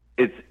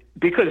 it's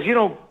because, you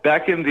know,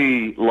 back in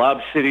the Lob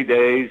City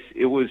days,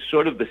 it was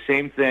sort of the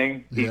same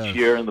thing each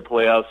year in the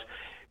playoffs.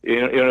 You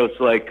know, it's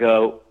like,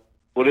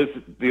 what is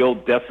the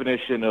old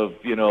definition of,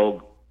 you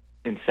know,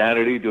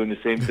 insanity, doing the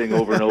same thing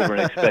over and over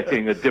and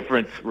expecting a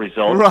different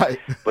result. Right.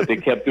 But they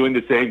kept doing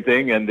the same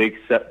thing and they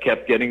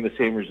kept getting the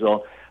same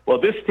result. Well,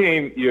 this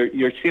team,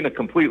 you're seeing a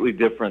completely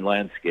different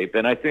landscape.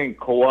 And I think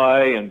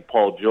Kawhi and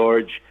Paul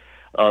George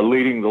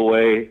leading the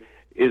way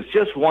is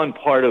just one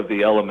part of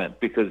the element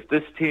because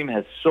this team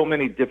has so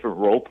many different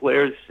role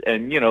players.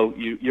 And, you know,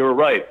 you're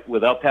right.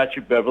 Without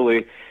Patrick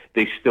Beverley,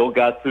 they still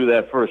got through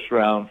that first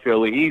round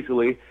fairly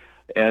easily.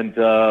 And,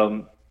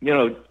 you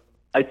know,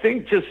 I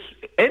think just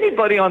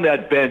anybody on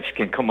that bench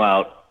can come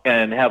out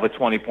and have a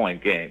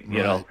 20-point game, you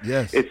know.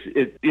 Yes.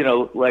 It's you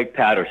know, like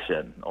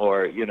Patterson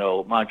or, you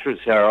know,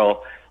 Montrezl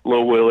Harrell,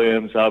 Lou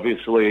Williams,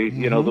 obviously,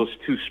 you know, those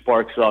two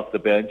sparks off the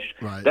bench.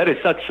 Right. That is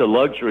such a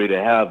luxury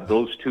to have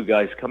those two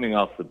guys coming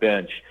off the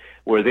bench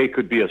where they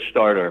could be a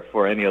starter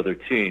for any other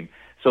team.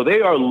 So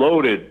they are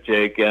loaded,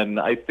 Jake, and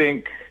I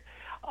think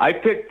I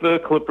picked the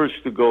Clippers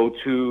to go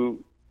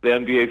to the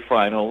NBA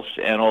Finals,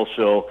 and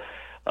also,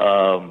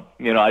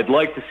 you know, I'd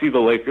like to see the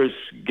Lakers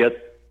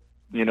get,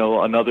 you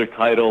know, another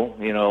title,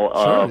 you know.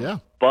 Sure, yeah.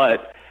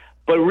 But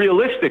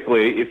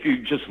realistically, if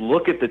you just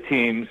look at the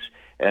teams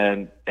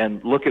and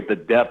look at the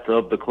depth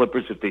of the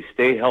Clippers, if they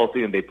stay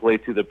healthy and they play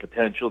to their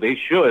potential, they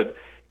should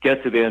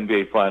get to the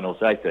NBA Finals,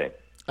 I think.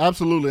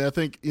 Absolutely. I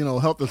think, you know,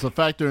 health is a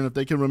factor, and if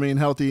they can remain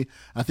healthy,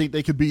 I think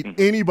they could beat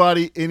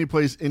anybody, any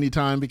place,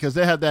 anytime because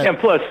they had that. And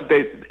plus,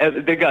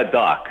 they got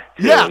Doc.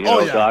 Too, yeah. You know,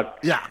 yeah. Doc.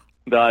 Yeah.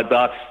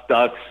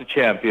 Doc's a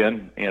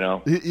champion, you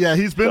know. Yeah,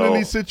 he's been in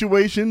these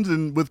situations,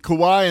 and with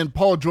Kawhi and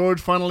Paul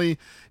George finally,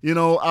 you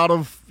know, out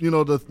of, you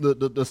know,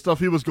 the stuff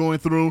he was going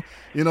through,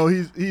 you know,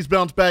 he's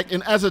bounced back.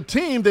 And as a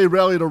team, they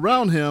rallied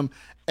around him,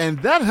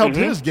 and that helped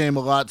his game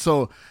a lot.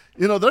 So,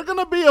 you know, they're going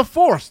to be a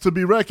force to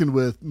be reckoned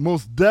with,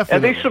 most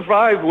definitely. And they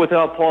survived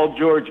without Paul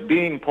George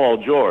being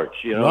Paul George,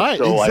 you know. Right,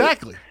 so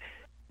exactly.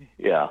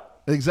 Yeah.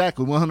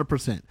 Exactly,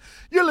 100%.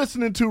 You're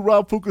listening to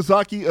Rob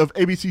Fukuzaki of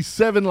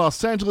ABC-7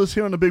 Los Angeles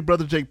here on the Big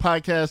Brother Jake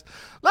podcast.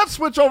 Let's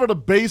switch over to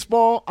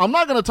baseball. I'm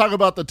not going to talk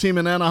about the team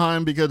in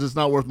Anaheim because it's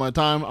not worth my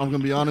time. I'm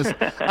going to be honest.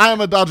 I am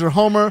a Dodger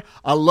homer.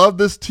 I love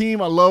this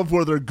team. I love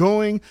where they're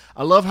going.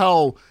 I love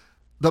how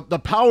the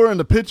power and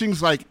the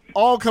pitching's like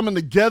all coming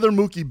together.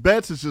 Mookie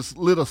Betts has just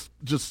lit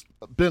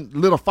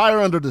a fire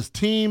under this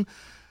team.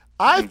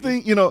 I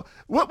think, you know,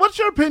 what's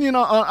your opinion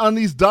on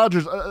these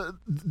Dodgers?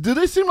 Do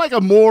they seem like a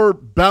more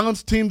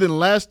balanced team than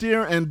last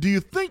year? And do you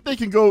think they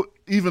can go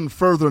even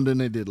further than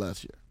they did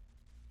last year?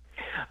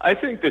 I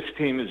think this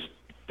team is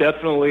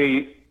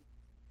definitely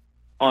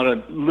on a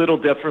little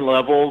different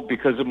level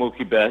because of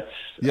Mookie Betts.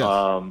 Yes.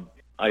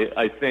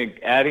 I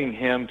think adding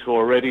him to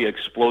already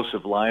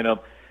explosive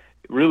lineup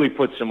really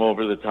puts him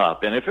over the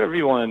top. And if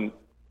everyone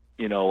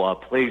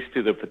plays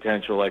to the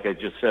potential, like I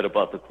just said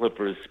about the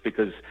Clippers,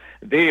 because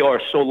they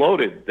are so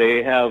loaded.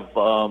 They have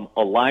a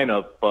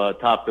lineup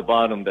top to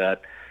bottom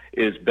that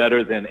is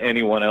better than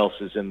anyone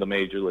else's in the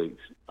major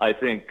leagues. I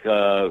think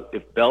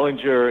if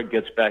Bellinger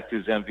gets back to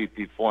his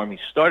MVP form, he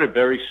started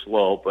very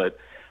slow, but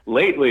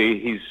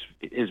lately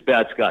his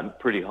bat's gotten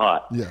pretty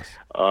hot. Yes.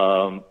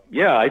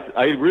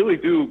 I really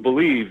do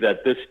believe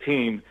that this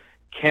team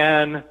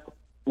can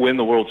win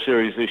the World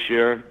Series this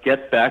year,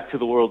 get back to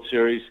the World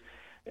Series,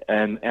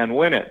 and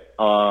win it.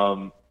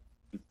 The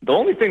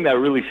only thing that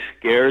really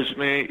scares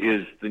me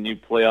is the new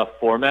playoff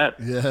format.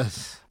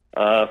 Yes.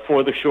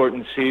 For the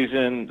shortened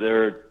season,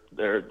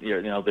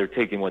 they're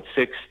taking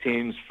 6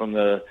 teams from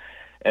the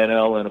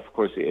NL and of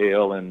course the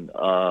AL, and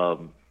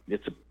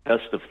it's a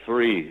best of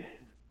 3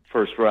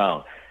 first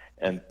round,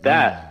 and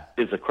that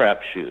is a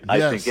crapshoot. Yes.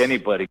 I think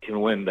anybody can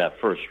win that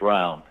first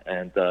round,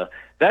 and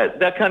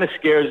that kind of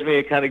scares me.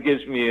 It kind of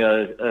gives me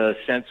a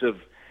sense of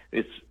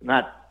it's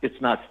not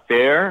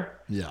fair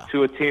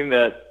to a team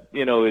that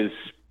is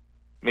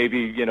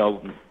maybe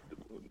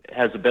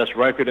has the best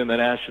record in the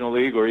National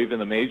League or even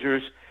the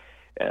majors,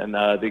 and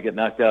they get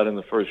knocked out in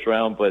the first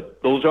round.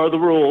 But those are the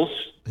rules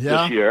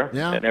this year,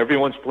 and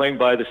everyone's playing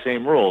by the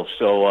same rules.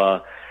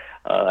 So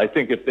I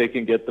think if they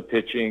can get the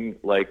pitching,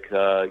 like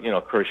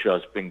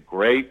Kershaw's been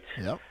great.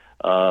 Yep.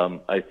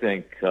 I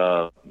think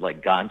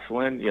like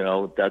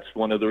Gonsolin, that's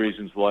one of the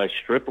reasons why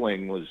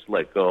Stripling was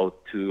let go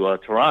to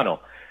Toronto.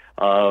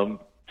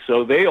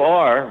 So they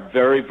are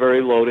very,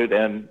 very loaded.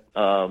 And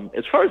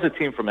as far as the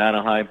team from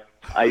Anaheim,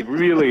 I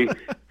really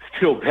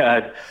feel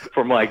bad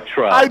for Mike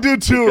Trout. I do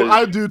too.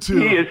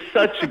 He is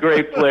such a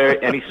great player,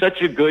 and he's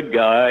such a good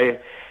guy.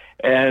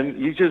 And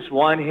you just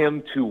want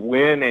him to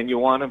win, and you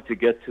want him to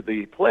get to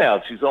the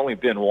playoffs. He's only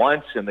been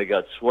once, and they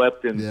got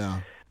swept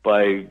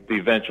by the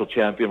eventual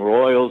champion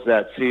Royals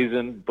that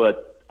season.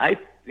 But I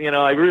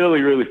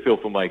really, really feel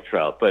for Mike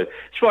Trout. But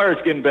as far as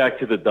getting back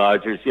to the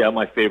Dodgers,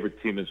 my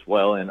favorite team as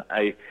well. And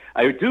I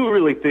do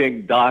really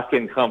think Doc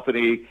and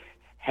company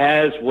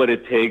has what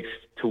it takes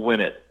to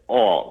win it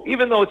all.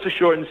 Even though it's a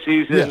shortened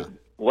season,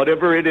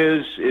 whatever it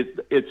is,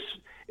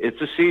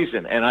 it's a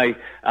season. And I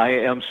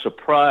am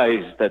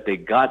surprised that they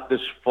got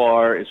this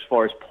far as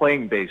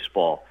playing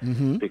baseball,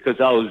 because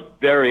I was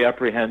very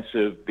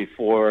apprehensive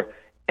before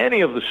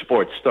any of the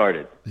sports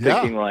started,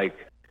 thinking like,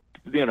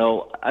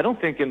 I don't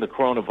think in the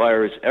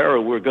coronavirus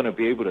era we're going to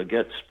be able to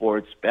get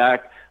sports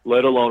back,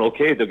 let alone,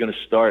 they're going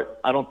to start.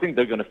 I don't think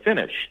they're going to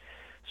finish.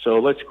 So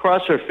let's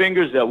cross our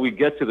fingers that we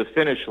get to the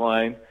finish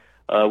line.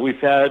 We've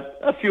had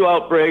a few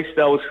outbreaks.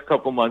 That was a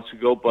couple months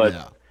ago, but,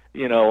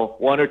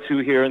 1 or 2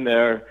 here and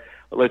there.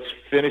 Let's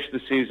finish the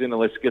season and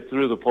let's get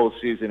through the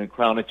postseason and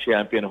crown a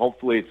champion.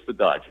 Hopefully it's the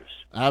Dodgers.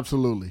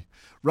 Absolutely.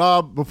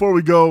 Rob, before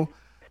we go,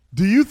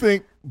 do you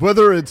think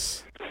whether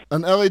it's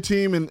an LA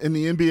team in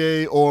the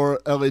NBA or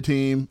LA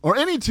team or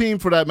any team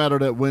for that matter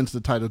that wins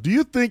the title, do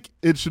you think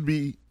it should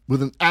be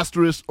with an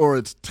asterisk or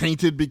it's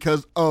tainted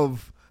because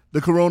of the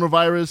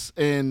coronavirus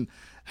and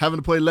having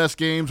to play less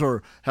games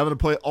or having to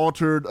play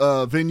altered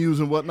venues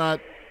and whatnot?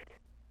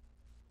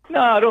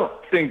 No, I don't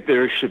think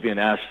there should be an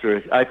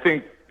asterisk. I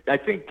think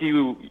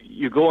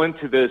you go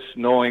into this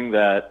knowing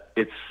that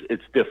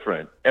it's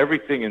different.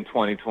 Everything in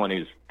 2020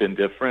 has been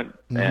different,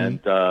 and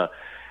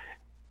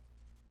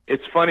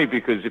it's funny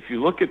because if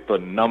you look at the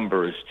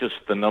numbers, just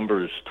the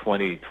numbers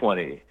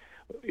 2020,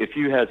 if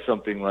you had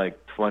something like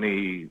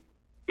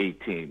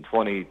 2018,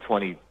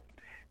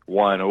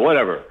 2021, or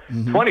whatever,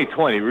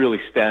 2020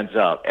 really stands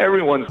out.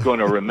 Everyone's going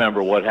to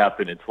remember what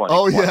happened in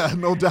 2020. Oh, yeah,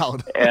 no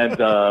doubt.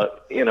 And,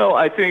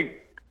 I think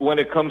when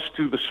it comes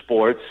to the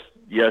sports,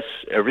 yes,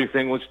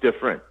 everything was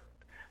different.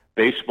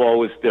 Baseball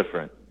was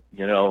different.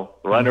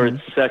 Runner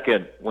at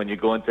second when you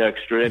go into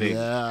extra innings.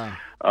 Yeah.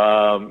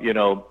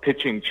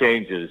 Pitching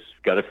changes.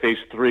 Got to face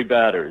 3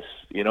 batters.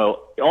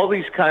 All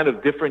these kind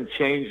of different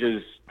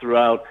changes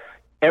throughout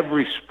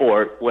every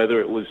sport, whether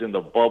it was in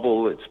the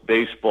bubble, it's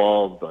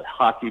baseball, the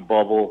hockey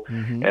bubble,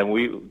 and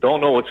we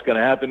don't know what's going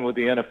to happen with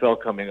the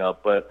NFL coming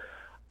up. But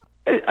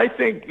I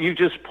think you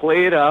just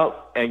play it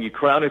out and you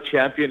crown a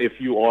champion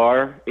if you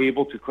are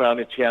able to crown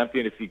a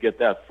champion, if you get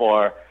that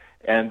far,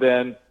 and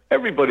then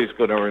everybody's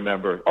going to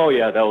remember, that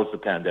was the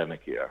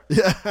pandemic year.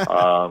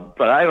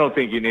 But I don't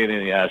think you need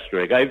any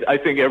asterisk. I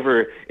think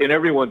in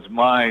everyone's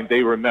mind,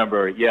 they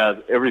remember,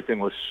 everything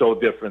was so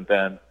different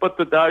then. But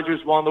the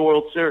Dodgers won the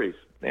World Series,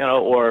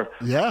 or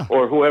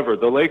whoever.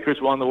 The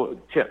Lakers won the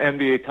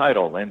NBA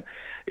title. And,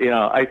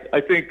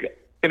 I think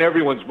in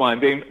everyone's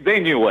mind, they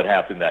knew what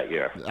happened that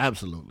year.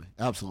 Absolutely.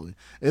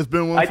 It's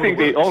been one. I think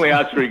the only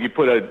asterisk you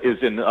put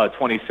is in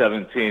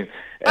 2017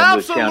 and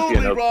absolutely, the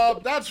champion of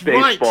Rob, that's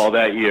baseball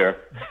right. that year.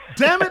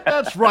 Damn it,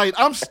 that's right.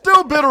 I'm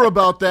still bitter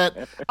about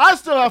that. I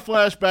still have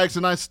flashbacks,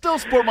 and I still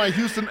sport my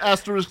Houston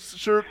Astros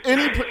shirt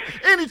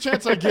any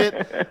chance I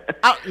get.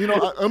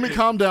 Let me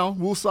calm down,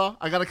 Woosah.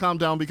 I got to calm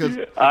down because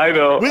I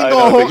know we can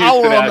go a whole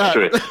hour on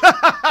asterisk.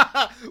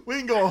 that. We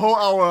can go a whole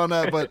hour on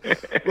that. But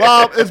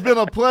Rob, it's been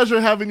a pleasure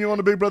having you on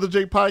the Big Brother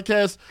Jake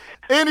podcast.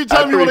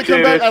 Anytime you want to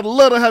come back, I'd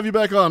love to have you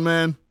back on,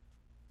 man.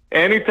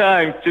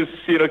 Anytime. Just,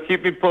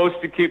 keep me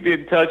posted, keep me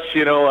in touch,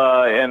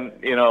 and,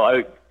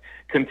 I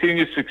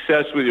continue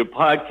success with your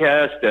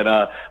podcast,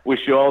 and wish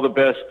you all the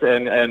best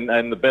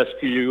and the best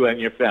to you and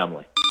your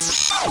family.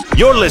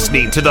 You're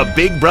listening to the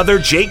Big Brother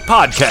Jake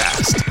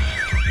podcast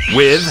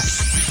with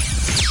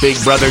Big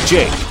Brother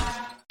Jake.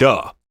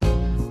 Duh.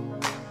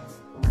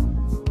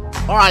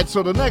 All right,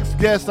 so the next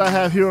guest I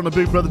have here on the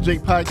Big Brother Jake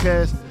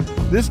podcast,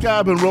 this guy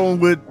I've been rolling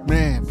with,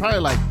 probably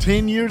like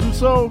 10 years or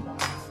so.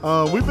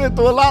 We've been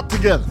through a lot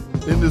together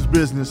in this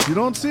business. You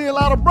don't see a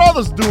lot of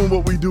brothers doing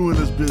what we do in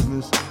this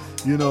business.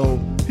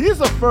 He's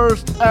the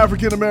first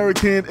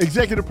African-American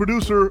executive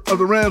producer of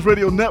the Rams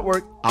Radio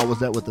Network. I was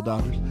that with the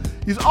Dodgers.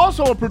 He's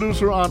also a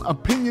producer on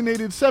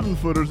Opinionated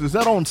 7-Footers. Is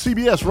that on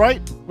CBS,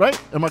 right? Right?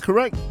 Am I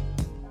correct?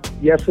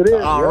 Yes, it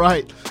is. All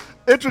right.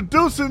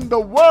 Introducing the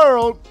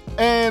world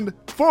and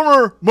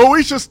former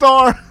Moesha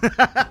star,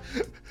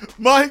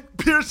 Mike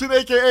Pearson,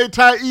 a.k.a.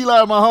 Ty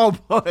Eli, my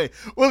homeboy.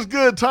 What's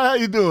good, Ty? How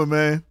you doing,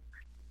 man?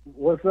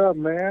 What's up,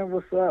 man?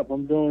 What's up?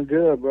 I'm doing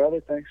good,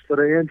 brother. Thanks for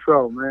the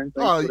intro, man.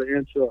 Thanks for the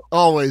intro.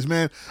 Always,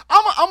 man.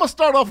 I'm going to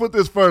start off with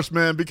this first,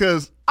 man,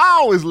 because I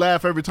always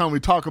laugh every time we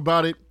talk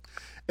about it,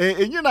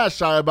 and you're not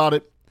shy about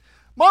it.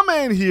 My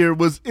man here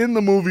was in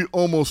the movie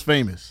Almost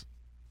Famous,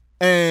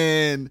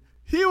 and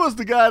he was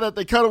the guy that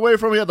they cut away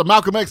from. He had the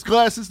Malcolm X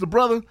glasses, the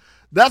brother.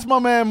 That's my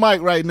man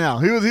Mike right now.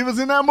 He was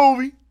in that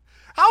movie.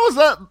 How was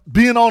that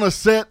being on a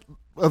set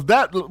of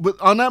that,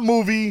 on that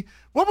movie?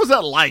 What was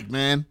that like,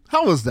 man?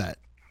 How was that?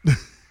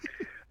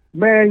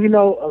 Man,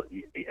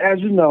 as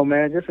you know,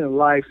 man, just in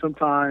life,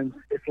 sometimes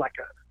it's like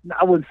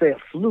I wouldn't say a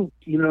fluke,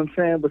 you know what I'm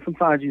saying? But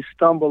sometimes you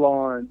stumble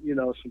on,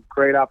 some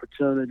great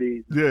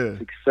opportunities,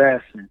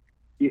 success, and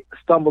you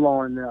stumble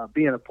on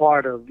being a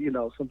part of,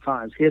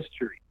 sometimes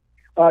history.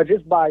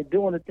 Just by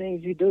doing the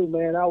things you do,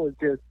 man. I was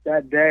just,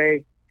 that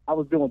day, I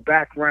was doing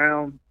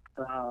background,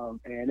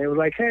 and they were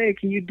like, hey,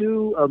 can you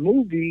do a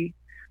movie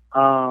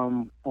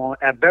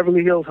at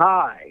Beverly Hills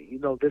High,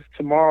 this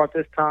tomorrow at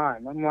this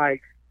time? I'm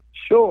like,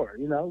 sure,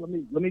 let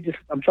me just,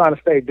 I'm trying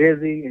to stay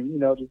busy and,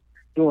 just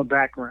doing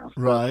background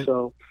stuff. Right.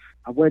 So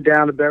I went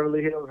down to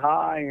Beverly Hills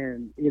High,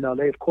 and,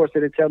 they, of course, they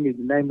didn't tell me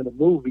the name of the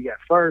movie at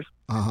first.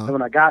 Uh-huh. And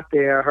when I got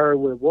there, I heard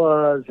what it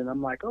was, and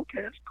I'm like,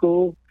 okay, that's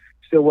cool.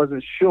 Still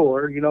wasn't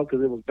sure,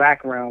 because it was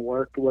background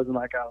work. It wasn't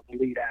like I was the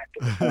lead actor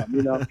or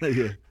something,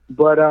 Yeah.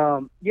 But,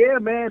 yeah,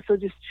 man, so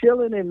just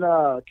chilling, and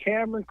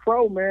Cameron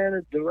Crowe, man,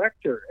 the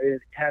director,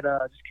 it had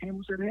just came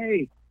and said,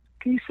 hey,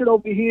 can you sit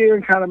over here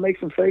and kind of make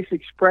some face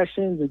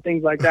expressions and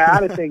things like that?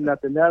 I didn't think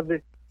nothing of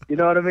it. You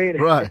know what I mean?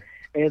 Right.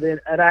 And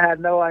I had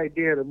no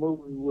idea the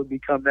movie would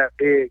become that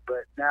big,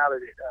 but now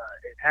that it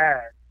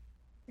has,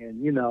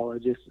 and,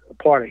 it's just a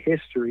part of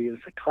history,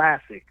 it's a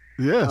classic.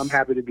 Yes. I'm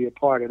happy to be a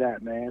part of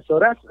that, man. So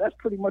that's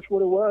pretty much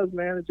what it was,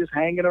 man. It's just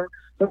hanging around.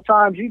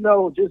 Sometimes,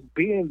 just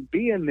being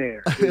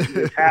there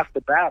is half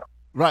the battle.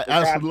 Right, it's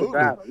absolutely.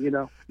 Half the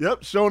battle,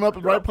 Yep, showing up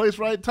at the right place,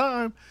 right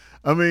time.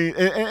 I mean,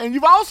 and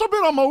you've also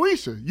been on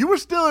Moesha. You were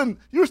still in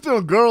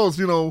Girls,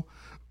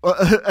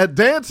 at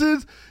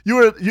dances. You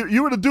were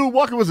the dude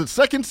walking. Was it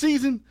second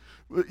season?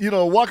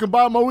 Walking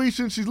by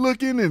Moesha, and she's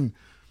looking. And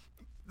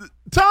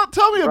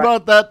tell me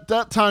about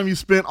that time you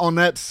spent on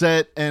that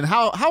set, and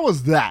how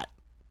was that?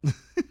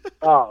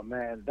 Oh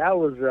man, that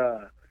was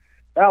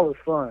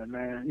fun,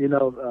 man.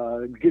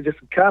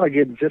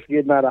 Just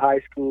getting out of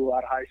high school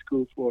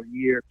for a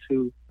year or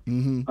two.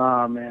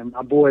 Mm-hmm. And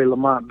my boy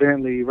Lamont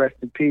Bentley, rest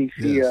in peace.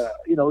 Yes.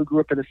 He, we grew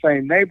up in the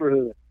same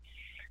neighborhood,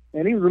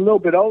 and he was a little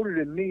bit older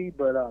than me.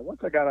 But once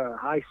I got out of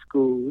high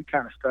school, we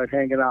kind of started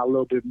hanging out a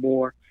little bit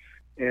more.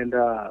 And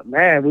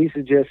man, we used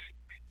to just,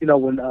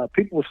 when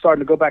people were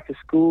starting to go back to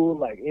school,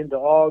 like into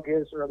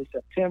August, early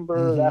September,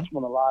 mm-hmm. that's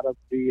when a lot of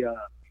the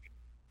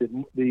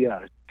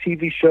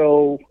TV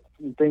show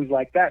and things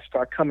like that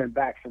start coming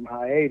back from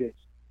hiatus.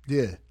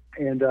 Yeah.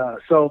 And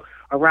so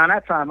around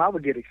that time, I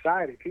would get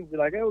excited. People would be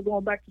like, hey, we're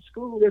going back to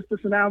school, this,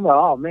 and that. I'm like,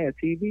 oh, man,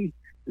 TV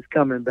is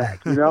coming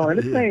back, And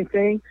the same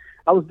thing,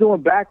 I was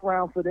doing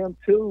background for them,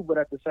 too. But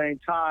at the same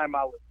time,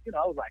 I was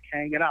like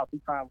hanging out.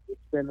 Sometimes we'd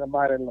spend the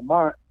night in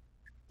Lamont.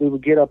 We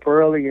would get up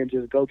early and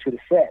just go to the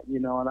set,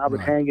 and I would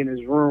hang in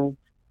his room.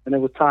 And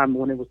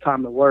when it was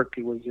time to work,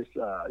 it was just,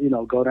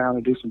 go down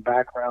and do some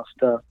background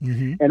stuff.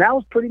 Mm-hmm. And that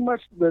was pretty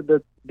much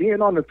the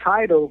being on the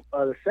title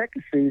of the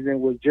second season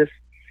was just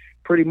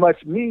pretty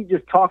much me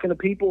just talking to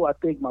people. I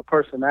think my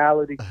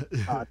personality,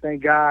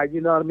 thank God,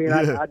 you know what I mean?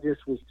 Yeah. I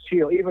just was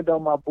chill. Even though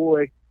my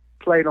boy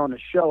played on the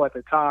show at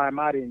the time,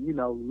 I didn't,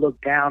 look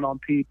down on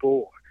people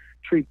or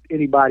treat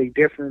anybody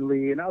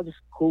differently. And I was just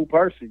a cool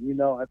person,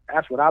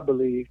 That's what I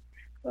believe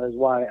is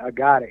why I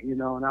got it,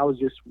 And I was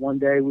just, one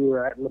day we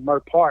were at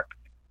Leimert Park,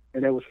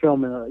 and they was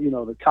filming,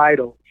 the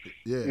title.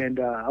 Yeah. And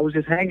I was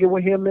just hanging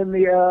with him in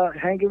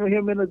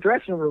the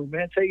dressing room,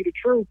 man. Tell you the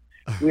truth,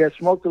 we had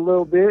smoked a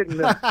little bit,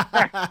 and I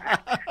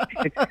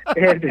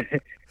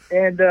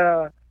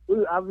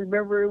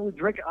remember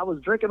I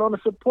was drinking on the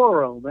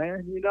Sapporo,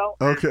 man.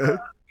 Okay.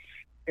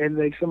 And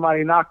then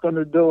somebody knocked on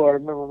the door. I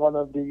remember one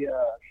of the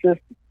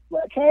assistants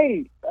like,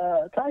 "Hey,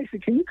 Tyson,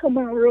 can you come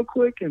out real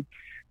quick?" And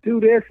do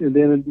this. And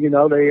then, you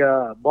know, they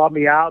brought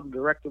me out. The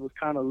director was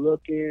kind of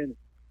looking.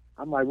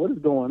 I'm like, what is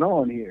going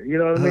on here? You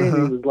know what I mean?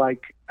 He was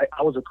like,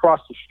 I was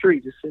across the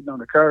street just sitting on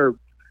the curb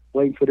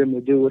waiting for them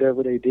to do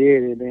whatever they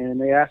did. And then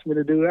they asked me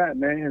to do that,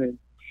 man. And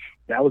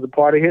that was a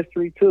part of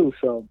history, too.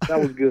 So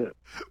that was good.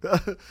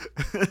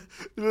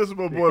 This is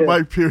my boy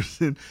Mike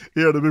Pearson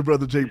here on the Big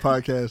Brother Jake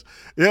podcast.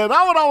 Yeah, and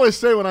I would always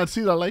say when I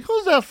see that, like,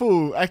 who's that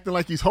fool acting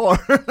like he's hard?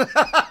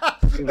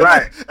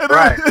 Right.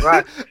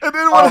 And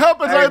then what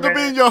happens, I end up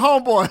being your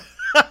homeboy.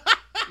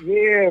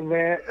 Yeah,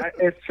 man.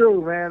 It's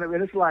true, man. I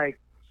mean, it's like,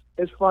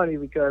 it's funny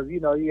because, you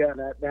know, you got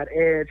that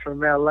edge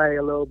from L.A.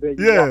 a little bit.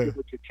 You walk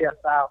with your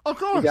chest out. Of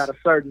course. You got a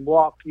certain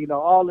walk, you know,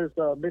 all this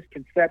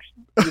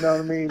misconception, you know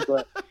what I mean?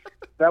 But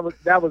that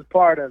was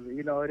part of it,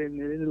 you know. It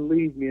didn't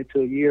leave me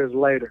until years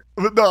later.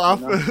 But no,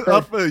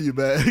 I feel you,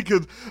 man.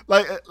 Because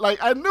like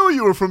I knew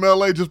you were from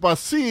L.A. just by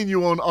seeing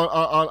you on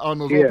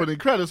those opening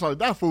credits. Like,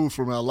 that fool's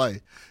from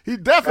L.A. He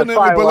definitely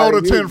below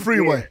the 10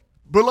 freeway. Yeah.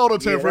 Below the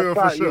 10 freeway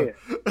for sure.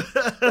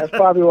 Yeah. That's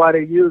probably why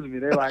they use me.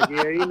 They're like,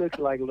 yeah, he looks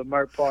like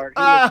Lamert Park.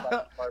 He looks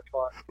like Lamert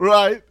Park.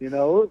 Right. You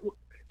know,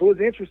 it was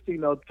interesting,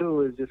 though,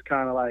 too, is just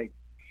kind of like,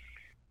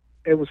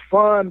 it was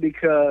fun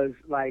because,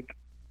 like,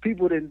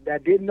 people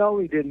that didn't know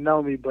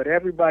me, but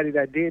everybody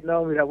that did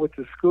know me that went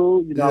to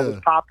school, you know, I was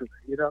popular,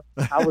 you know.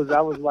 I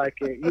was like,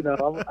 you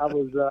know,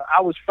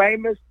 I was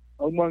famous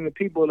among the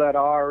people that I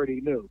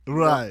already knew.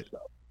 Right. You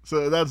know,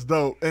 so that's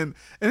dope. And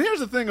here's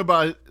the thing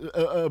about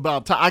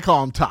Ty. I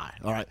call him Ty.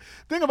 All right.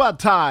 Thing about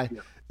Ty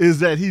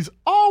is that he's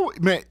always,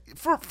 man,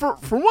 for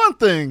one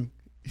thing,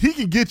 he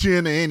can get you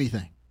into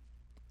anything.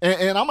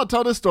 And I'm gonna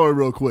tell this story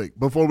real quick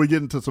before we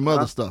get into some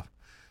other stuff.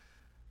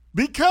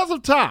 Because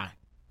of Ty,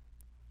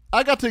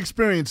 I got to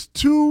experience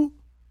two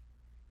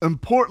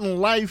important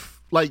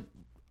life, like,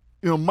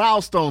 you know,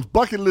 milestones,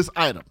 bucket list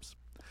items.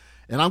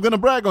 And I'm gonna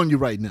brag on you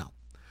right now.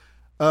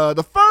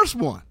 The first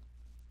one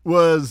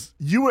was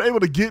you were able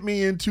to get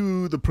me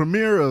into the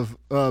premiere of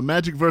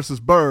Magic vs.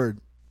 Bird,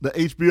 the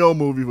HBO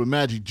movie with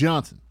Magic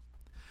Johnson.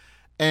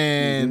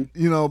 And,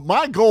 you know,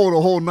 my goal the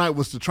whole night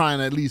was to try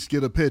and at least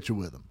get a picture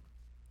with him.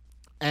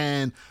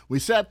 And we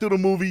sat through the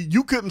movie.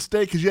 You couldn't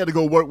stay because you had to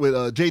go work with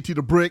JT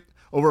the Brick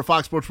over at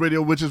Fox Sports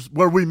Radio, which is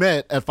where we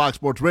met at Fox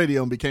Sports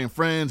Radio and became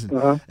friends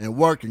and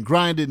worked and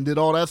grinded and did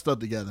all that stuff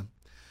together.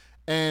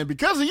 And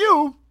because of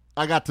you,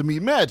 I got to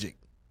meet Magic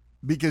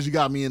because you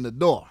got me in the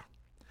door.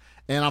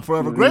 And I'm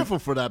forever grateful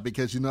for that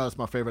because, you know, that's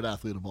my favorite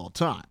athlete of all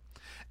time.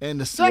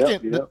 And the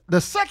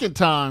second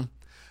time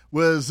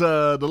was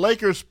the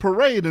Lakers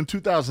parade in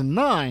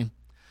 2009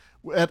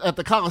 at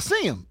the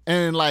Coliseum.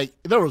 And, like,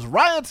 there was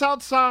riots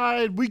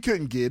outside. We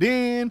couldn't get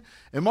in.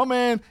 And my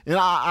man, and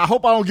I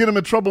hope I don't get him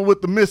in trouble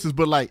with the missus,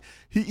 but, like,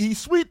 he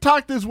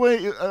sweet-talked his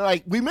way.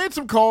 Like, we made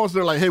some calls.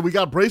 They're like, hey, we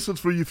got bracelets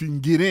for you if you can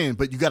get in,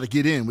 but you got to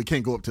get in. We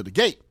can't go up to the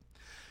gate.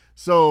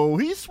 So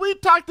he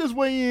sweet-talked his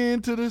way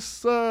into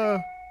this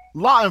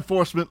law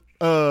enforcement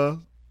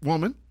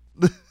woman.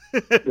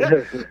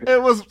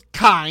 It was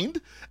kind.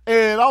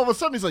 And all of a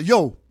sudden he's like,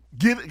 yo,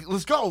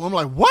 let's go. I'm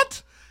like,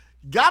 what?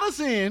 Got us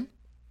in.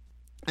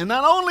 And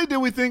not only did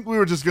we think we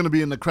were just going to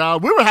be in the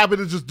crowd, we were happy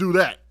to just do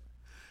that.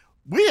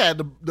 We had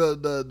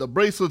the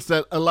bracelets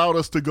that allowed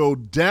us to go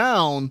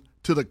down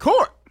to the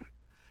court.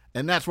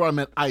 And that's where I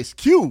met Ice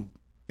Cube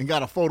and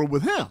got a photo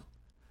with him.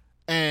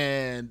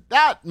 And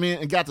that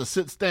meant, and got to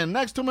stand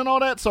next to him and all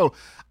that. So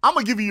I'm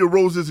going to give you your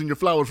roses and your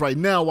flowers right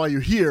now while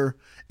you're here.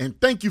 And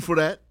thank you for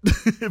that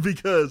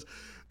because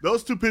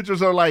those two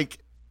pictures are like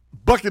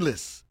bucket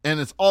lists. And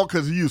it's all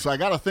because of you. So I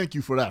got to thank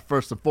you for that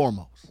first and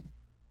foremost.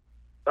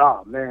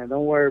 Oh, man,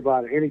 don't worry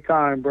about it.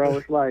 Anytime, bro.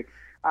 It's like,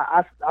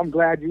 I'm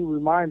glad you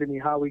reminded me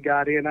how we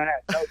got in. I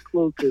had no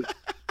clue because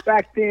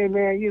back then,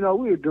 man, you know,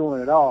 we were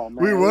doing it all,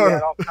 man. We were. We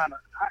had all kind of,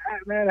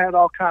 had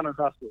all kind of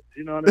hustles.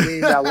 You know what I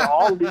mean? That were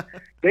all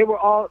they were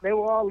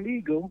all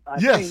legal. I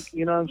think.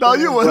 You know what I'm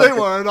saying? They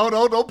weren't.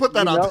 Don't put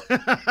that out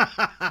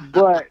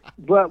there.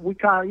 but we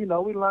kind of, you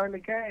know, we learned the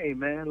game,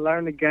 man.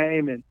 Learned the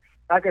game, and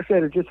like I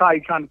said, it's just how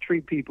you kind of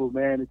treat people,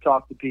 man, and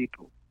talk to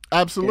people.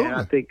 Absolutely. And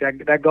I think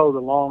that goes a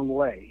long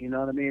way. You know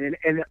what I mean?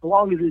 And as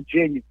long as it's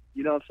genuine,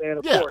 you know what I'm saying?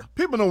 Of course.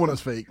 People know when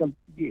it's fake.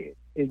 Yeah,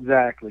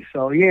 exactly.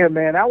 So yeah,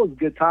 man, that was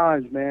good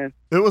times, man.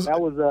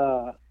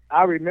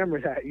 I remember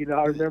that. You know,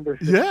 I remember.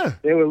 Yeah.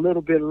 They were a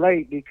little bit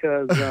late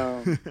because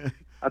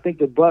I think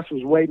the bus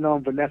was waiting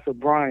on Vanessa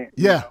Bryant.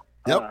 Yeah.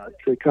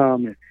 To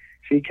come, and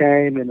she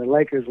came, and the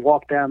Lakers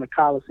walked down the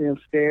Coliseum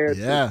stairs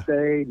to the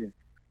stage, and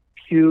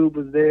Cube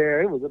was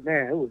there. It was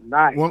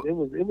nice. Well, it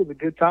was a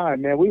good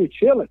time, man. We were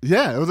chilling.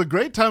 Yeah, it was a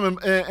great time,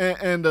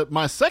 and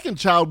my second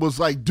child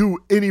was like due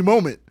any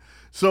moment,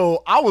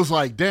 so I was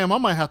like, damn, I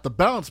might have to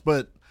bounce,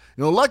 but.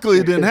 You know, luckily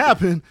it didn't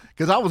happen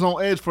because I was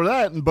on edge for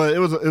that. But it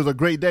was a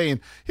great day. And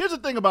here's the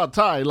thing about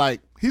Ty: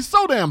 like, he's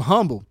so damn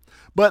humble,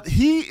 but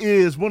he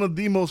is one of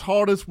the most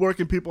hardest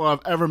working people I've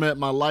ever met in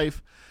my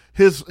life.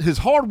 His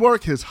hard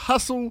work, his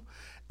hustle,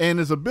 and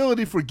his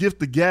ability for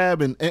gift the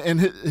gab, and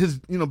his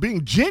you know,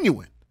 being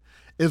genuine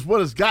is what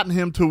has gotten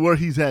him to where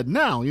he's at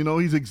now. You know,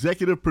 he's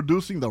executive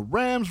producing the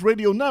Rams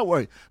Radio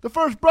Network. The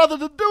first brother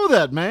to do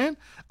that, man.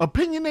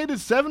 Opinionated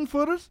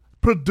 7-footers,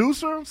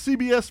 producer,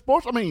 CBS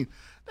Sports. I mean,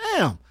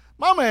 damn,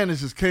 my man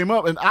has just came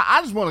up, and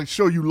I just want to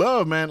show you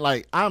love, man.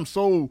 Like, I'm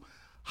so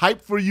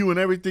hyped for you and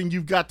everything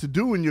you've got to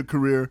do in your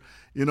career.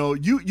 You know,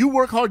 you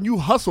work hard and you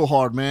hustle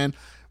hard, man.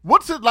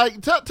 What's it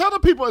like? Tell the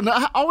people, and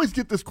I always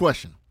get this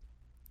question.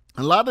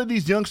 A lot of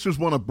these youngsters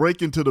want to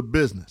break into the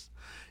business.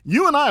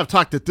 You and I have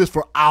talked at this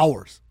for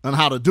hours on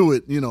how to do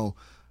it. You know,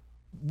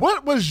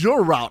 what was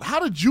your route? How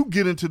did you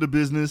get into the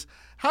business?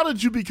 How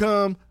did you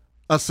become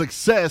a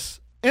success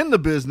in the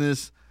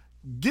business?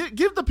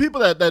 Give the people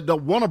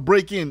that want to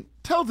break in,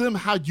 tell them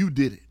how you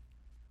did it.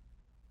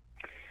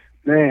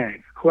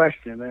 Man,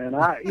 question, man.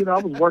 I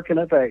was working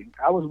up at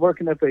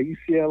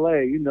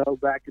UCLA, you know,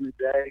 back in the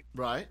day.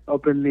 Right.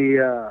 Up in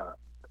the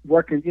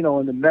working, you know,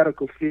 in the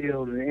medical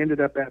field, and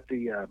ended up at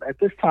the at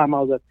this time I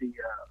was at the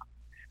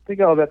I think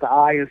I was at the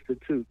Eye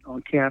Institute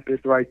on campus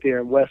right there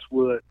in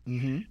Westwood.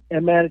 Mm-hmm.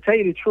 And man, to tell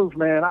you the truth,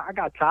 man, I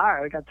got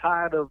tired. I got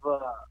tired of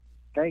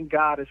thank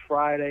God it's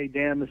Friday,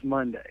 damn it's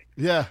Monday.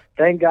 Yeah.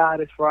 Thank God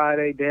it's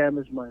Friday, damn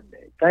it's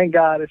Monday. Thank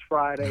God it's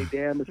Friday,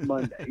 damn it's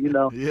Monday. You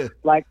know, Yeah.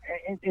 like,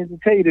 and to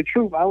tell you the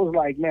truth, I was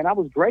like, man, I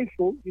was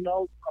grateful. You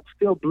know, I'm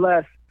still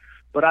blessed,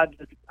 but I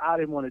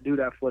didn't want to do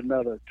that for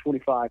another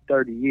 25,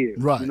 30 years.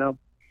 Right. You know,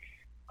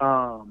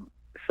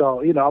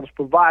 so you know, I was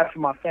providing for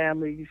my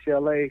family.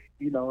 UCLA,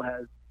 you know,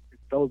 has,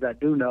 those that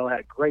do know,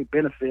 had great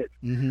benefits,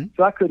 Mm-hmm.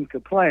 so I couldn't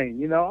complain.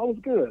 You know, I was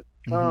good.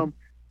 Mm-hmm.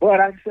 But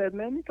I said,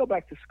 man, let me go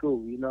back to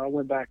school. You know, I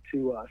went back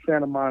to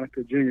Santa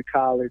Monica Junior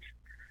College,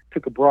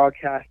 took a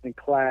broadcasting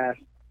class,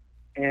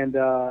 and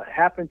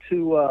happened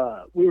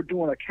to we were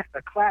doing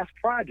a class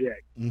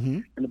project Mm-hmm.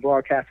 in the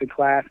broadcasting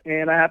class,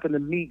 and I happened to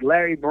meet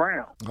Larry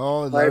Brown.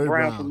 Oh, Larry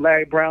Brown from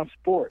Larry Brown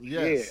Sports.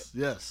 Yes,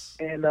 Yeah. yes.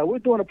 And we're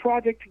doing a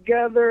project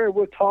together.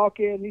 We're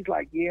talking. He's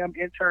like, yeah, I'm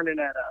interning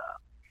at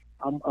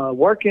I'm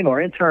working or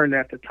interning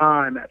at the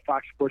time at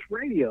Fox Sports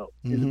Radio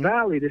in the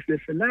Valley, this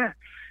and that.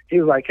 He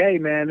was like, hey,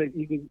 man,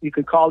 you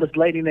can call this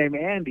lady named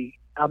Annie.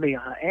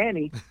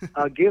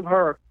 Give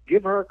her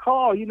a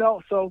call, you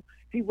know. So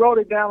he wrote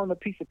it down on a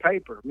piece of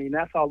paper. I mean,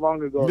 that's how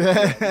long ago it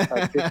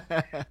was,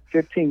 like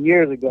 15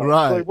 years ago.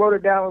 Right. So he wrote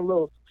it down on a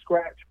little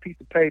scratch piece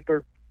of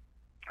paper.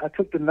 I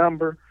took the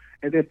number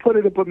and then put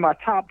it up in my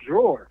top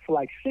drawer for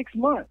like 6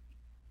 months.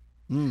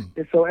 Mm.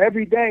 And so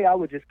every day I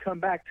would just come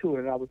back to it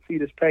and I would see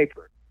this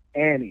paper,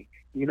 Annie,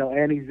 you know,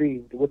 Annie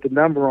Z with the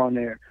number on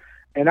there.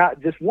 And I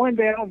just one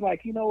day I was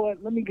like, you know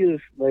what, let me give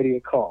this lady a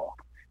call.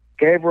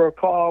 Gave her a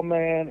call,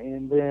 man,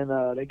 and then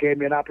they gave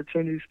me an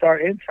opportunity to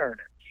start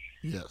interning.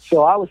 Yes.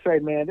 So I would say,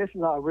 man, this is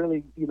not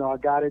really, you know, I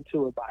got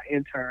into it by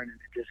interning and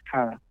just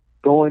kind of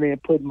going in,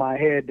 putting my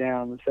head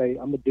down and say,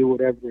 I'm going to do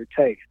whatever it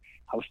takes.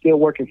 I was still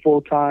working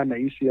full-time at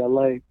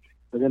UCLA,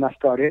 but then I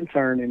started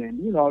interning, and,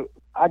 you know,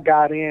 I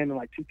got in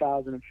like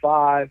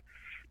 2005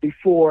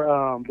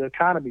 before the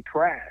economy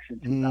crashed in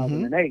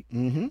 2008.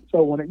 Mm-hmm.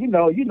 So when, you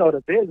know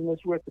the business,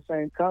 we're at the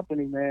same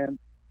company, man.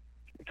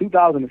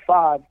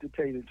 2005, to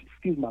tell you,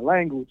 excuse my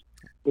language,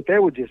 but they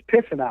were just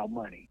pissing out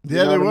money.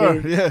 Yeah, they were. I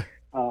mean? Yeah.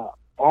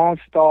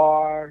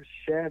 OnStar,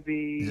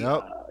 Chevy,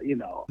 Yep. You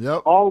know,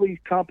 Yep. all these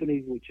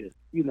companies were just,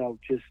 you know,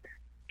 just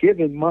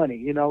giving money,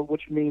 you know,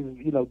 which means,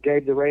 you know,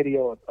 gave the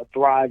radio a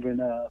thriving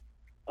a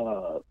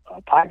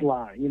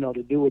pipeline, you know,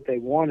 to do what they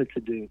wanted to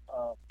do.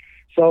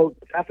 So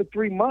after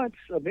 3 months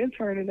of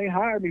interning, they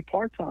hired me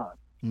part-time.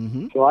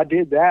 Mm-hmm. So I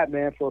did that,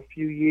 man, for a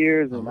few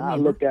years, and I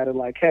looked at it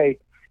like, hey,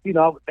 you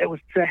know, they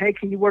would say, hey,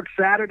 can you work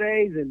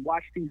Saturdays and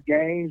watch these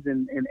games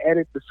and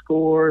edit the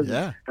scores,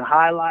 and the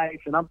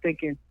highlights? And I'm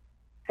thinking,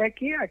 heck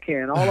yeah, I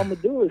can. All I'm gonna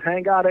do is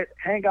hang out at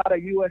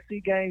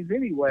USC games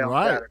anyway on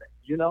Saturdays,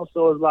 you know.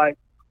 So it's like,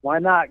 why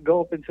not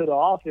go up into the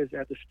office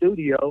at the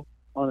studio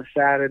on a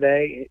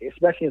Saturday,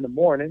 especially in the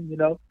morning, you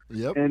know,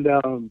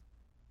 and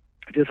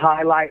just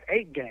highlight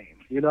 8 games,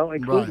 you know,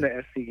 including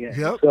the SC games.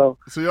 Yep. So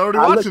you're already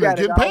watching it,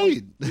 getting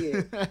paid.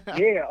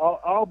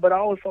 But I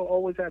also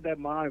always had that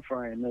mind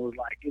frame. It was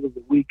like, it was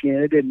a weekend.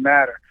 It didn't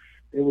matter.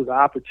 It was an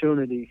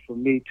opportunity for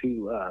me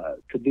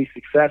to be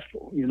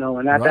successful, you know.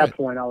 And at that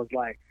point, I was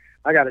like,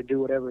 I got to do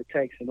whatever it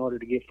takes in order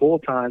to get full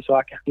time so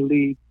I can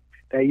leave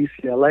that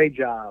UCLA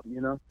job,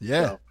 you know.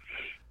 Yeah. So.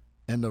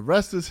 And the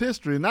rest is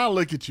history. Now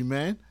look at you,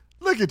 man.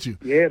 Look at you.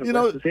 Yeah, the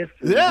rest is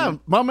history. Yeah, man.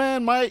 my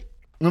man Mike.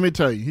 Let me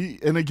tell you,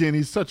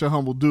 he's such a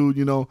humble dude.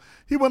 You know,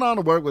 he went on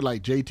to work with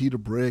like JT the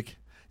Brick.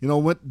 You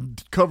know,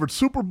 covered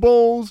Super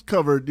Bowls,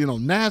 covered, you know,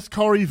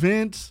 NASCAR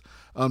events,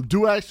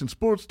 Do Action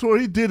Sports Tour.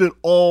 He did it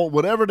all.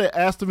 Whatever they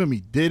asked of him, he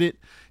did it.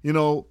 You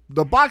know,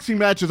 the boxing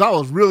matches I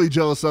was really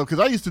jealous of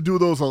because I used to do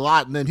those a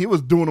lot, and then he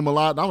was doing them a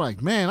lot. And I'm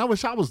like, man, I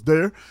wish I was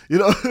there. You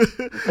know,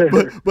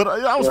 but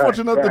I was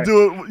fortunate enough to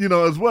do it, you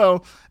know, as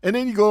well. And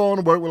then you go on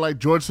to work with like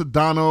George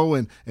Sedano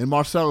and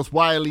Marcellus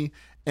Wiley,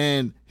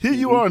 and here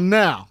you are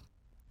now.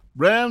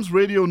 Rams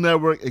Radio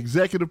Network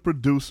executive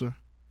producer,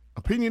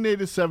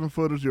 opinionated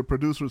 7-footers, your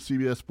producer at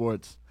CBS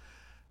Sports.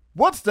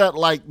 What's that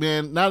like,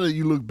 man, now that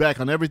you look back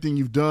on everything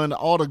you've done,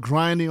 all the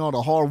grinding, all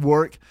the hard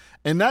work,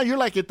 and now you're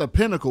like at the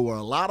pinnacle where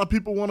a lot of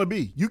people want to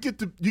be. You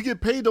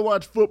get paid to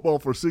watch football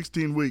for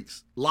 16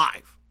 weeks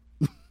live.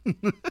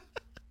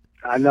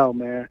 I know,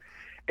 man.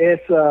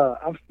 It's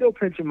I'm still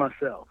pinching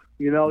myself,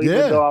 even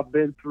though I've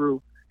been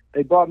through.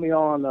 They brought me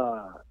on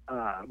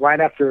right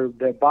after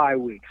their bye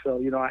week,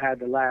 so I had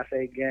the last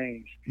 8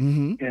 games,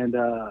 and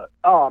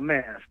oh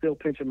man, still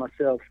pinching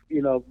myself.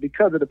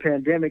 Because of the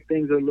pandemic,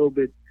 things are a little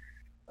bit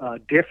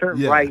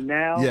different right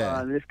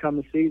now in this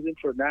coming season.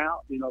 For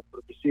now, for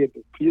the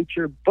foreseeable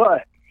future.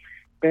 But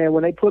man,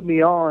 when they put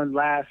me on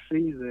last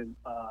season,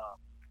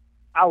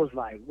 I was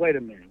like, wait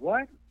a minute,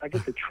 what? I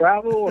get to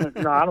travel?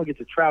 No, I don't get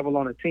to travel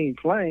on a team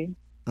plane.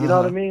 You know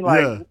what I mean?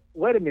 Like,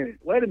 wait a minute.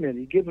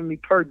 You're giving me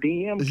per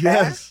diem cash?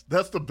 Yes,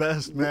 that's the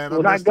best, man.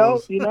 When I go,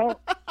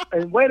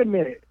 and wait a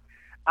minute.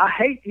 I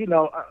hate,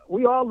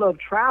 we all love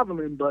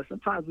traveling, but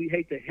sometimes we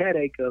hate the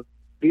headache of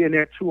being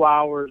there 2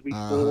 hours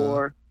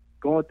before,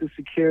 going through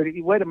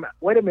security. Wait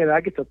a minute.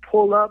 I get to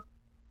pull up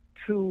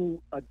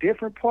to a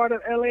different part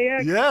of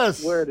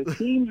LAX where the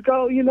teams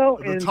go, the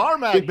and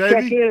tarmac,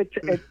 baby.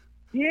 Check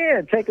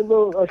in take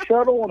a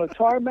shuttle on a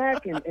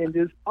tarmac and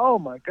just, oh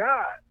my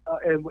God.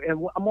 And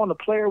I'm on the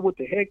plane with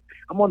the head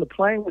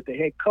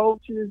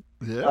coaches,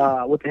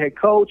 with the head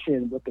coach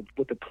and with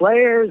the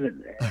players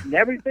and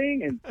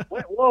everything. And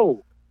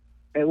whoa.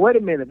 And wait a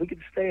minute, we could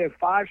stay at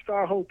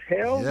 5-star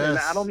hotels, and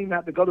I don't even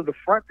have to go to the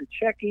front to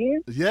check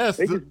in. Yes,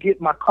 they just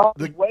get my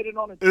coffee waiting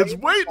on the table. It's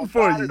waiting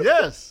for you.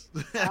 Yes.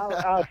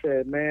 I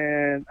said,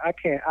 man, I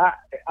can't.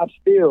 I'm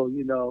still,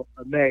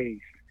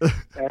 amazed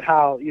at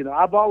how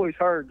I've always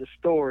heard the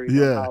story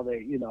of how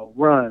they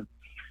run,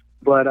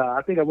 but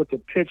I think I went to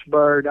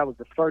Pittsburgh. That was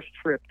the first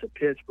trip to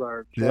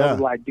Pittsburgh. So it was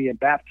like being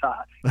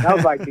baptized. That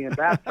was like being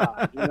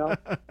baptized.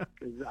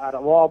 'Cause out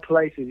of all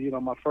places,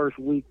 my first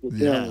week with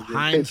them was in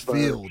Heinz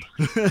Pittsburgh.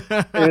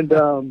 Field.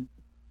 And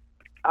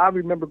I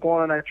remember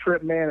going on that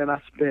trip, man, and I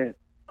spent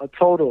a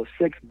total of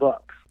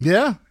 $6.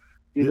 Yeah.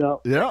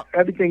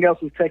 Everything else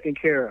was taken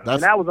care of.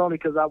 And that was only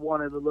because I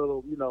wanted a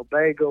little,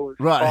 bagel and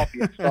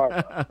coffee at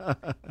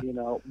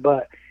Starbucks.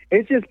 But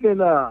it's just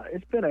been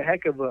a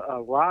heck of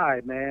a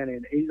ride, man.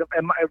 And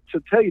to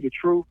tell you the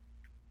truth,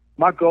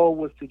 my goal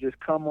was to just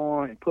come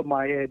on and put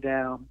my head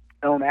down.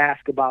 Don't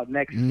ask about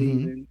next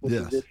season, which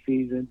is this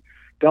season.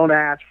 Don't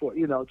ask for,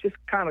 just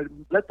kind of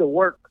let the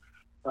work,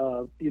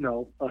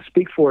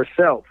 speak for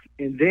itself.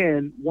 And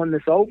then when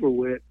it's over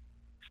with,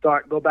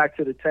 go back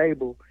to the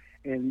table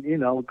and,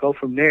 go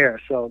from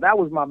there. So that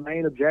was my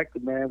main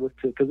objective, man,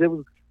 because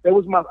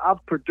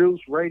I've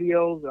produced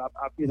radios,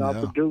 I've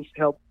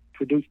helped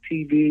produce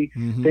TV,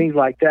 things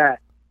like that.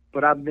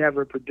 But I've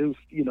never produced,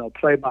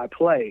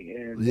 play-by-play.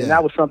 And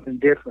that was something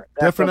different.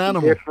 That's different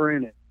animal.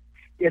 Different.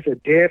 It's a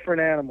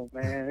different animal,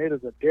 man. It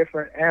is a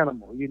different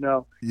animal,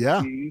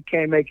 Yeah. You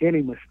can't make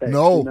any mistakes,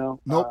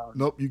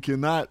 Nope, you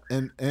cannot.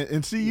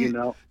 And see,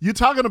 you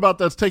talking about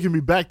that's taking me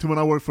back to when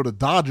I worked for the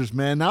Dodgers,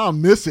 man. Now I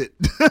miss it.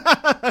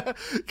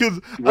 Because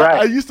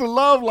I used to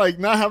love,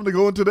 not having to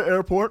go into the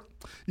airport.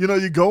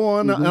 You go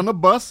on a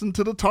bus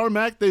into the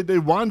tarmac. They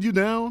wind you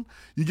down.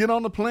 You get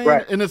on the plane,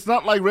 and it's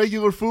not like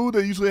regular food.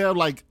 They usually have,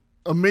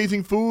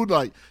 amazing food.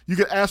 Like, you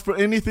can ask for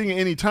anything at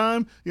any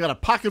time. You got a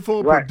pocket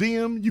full per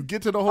diem. You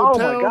get to the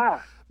hotel. Oh, my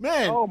God.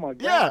 Man. Oh, my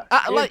God.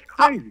 Yeah.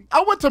 Crazy.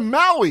 I went to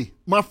Maui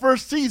my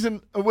first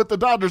season with the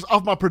Dodgers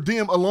off my per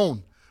diem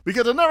alone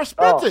because I never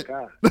spent it.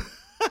 God.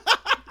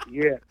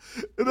 Yeah.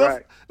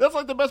 That's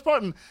like the best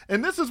part.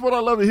 And this is what I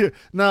love to hear.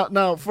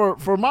 Now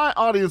for my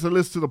audience that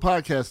listens to the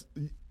podcast,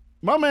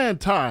 my man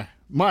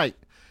Mike,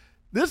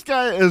 this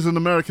guy is an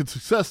American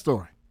success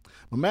story.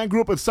 My man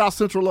grew up in South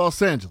Central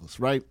Los Angeles,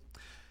 right?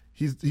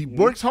 He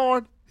works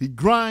hard. He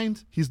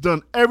grinds. He's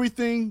done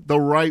everything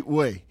the right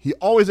way. He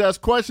always asks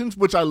questions,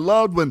 which I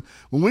loved when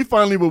we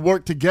finally would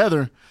work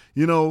together.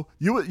 You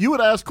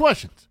would ask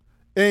questions,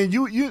 and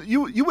you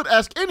would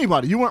ask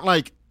anybody. You weren't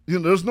like,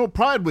 there's no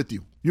pride with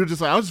you. You're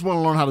just like, I just want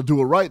to learn how to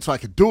do it right so I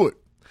could do it,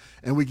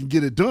 and we can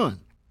get it done.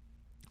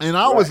 And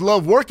I always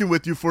loved working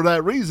with you for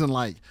that reason.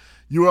 Like,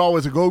 you were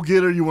always a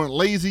go-getter. You weren't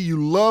lazy. You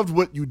loved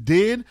what you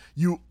did.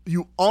 You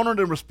honored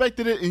and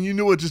respected it, and you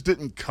knew it just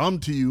didn't come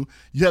to you.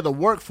 You had to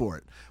work for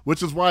it,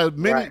 which is why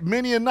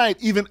many a night,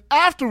 even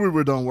after we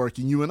were done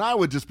working, you and I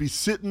would just be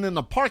sitting in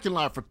the parking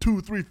lot for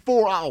 2, 3,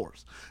 4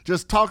 hours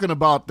just talking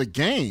about the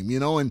game,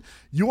 and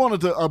you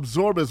wanted to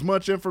absorb as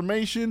much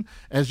information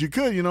as you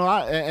could, and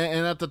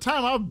at the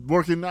time I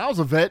was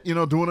a vet,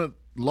 doing it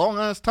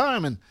long-ass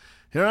time, and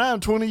here I am,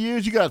 20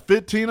 years, you got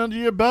 15 under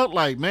your belt.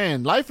 Like,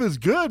 man, life is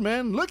good,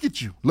 man. Look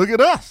at you. Look at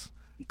us.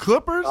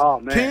 Clippers,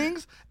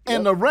 Kings,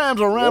 and the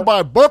Rams are ran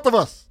by both of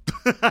us.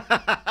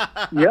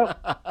 Yep.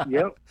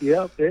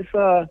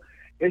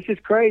 It's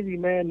just crazy,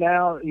 man.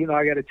 Now,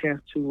 I got a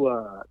chance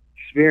to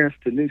experience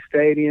the new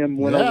stadium.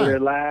 Went over there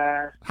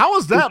last. How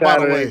was that, by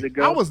the way?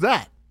 How was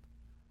that?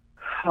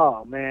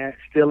 Oh, man,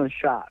 still in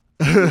shock.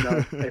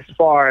 As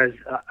far as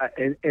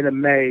and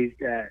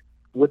amazed at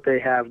what they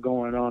have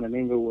going on in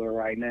Inglewood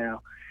right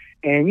now.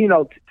 And,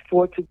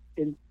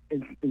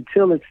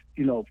 until it's,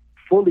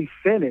 fully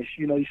finished,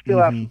 you still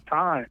have some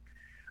time.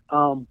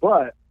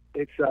 But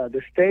it's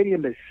the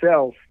stadium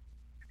itself.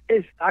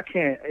 It's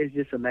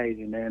just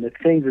amazing, man. The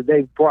things that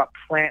they've brought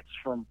plants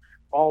from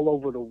all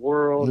over the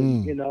world,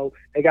 and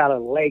they got a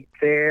lake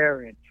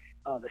there, and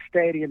the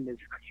stadium is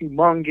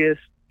humongous.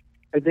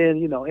 And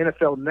then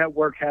NFL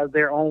Network has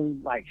their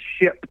own like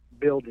ship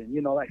building,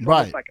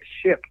 almost like a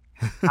ship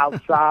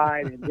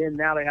outside. And then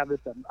now they have this,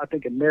 I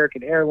think,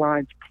 American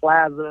Airlines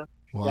Plaza.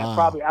 Wow. That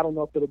probably, I don't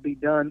know if it'll be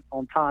done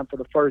on time for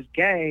the first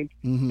game,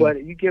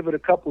 but you give it a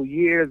couple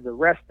years, the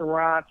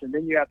restaurants, and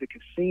then you have the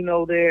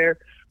casino there.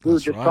 We were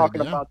just talking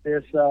about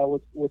this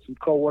with some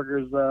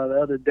coworkers the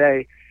other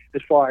day.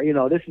 As far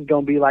this is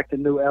going to be like the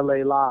new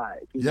LA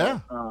Live,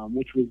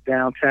 which was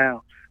downtown,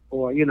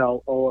 or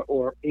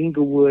or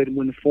Inglewood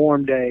when the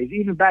Forum days.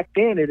 Even back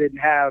then, it didn't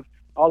have.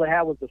 All they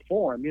had was the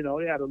Forum. They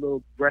had a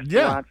little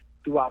restaurant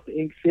throughout the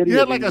Ink City. You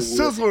had like a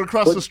Sizzler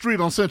across the street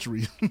on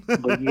Century.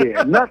 But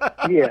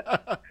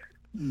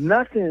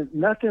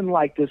nothing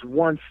like this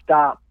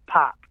one-stop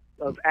pop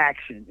of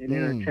action and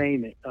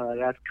entertainment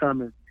that's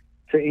coming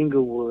to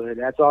Inglewood.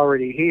 That's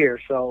already here.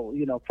 So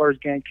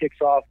first game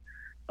kicks off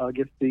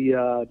against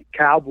the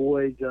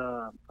Cowboys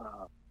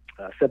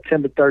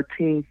September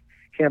 13th.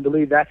 Can't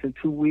believe that's in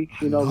 2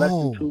 weeks. Less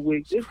than 2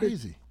 weeks. It's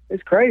crazy.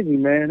 It's crazy,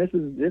 man. This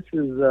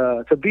is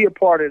to be a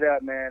part of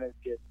that, man.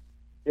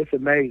 It's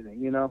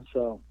amazing,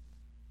 So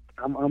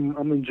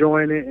I'm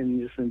enjoying it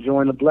and just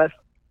enjoying the blessing.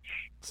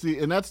 See,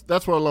 and that's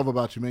what I love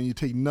about you, man. You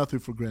take nothing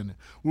for granted.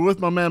 We're with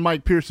my man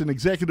Mike Pearson,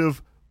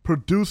 executive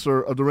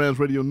producer of the Rams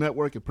Radio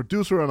Network and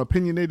producer on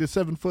Opinionated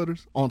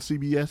 7-Footers on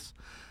CBS.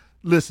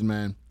 Listen,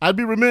 man, I'd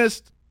be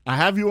remiss. I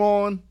have you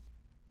on.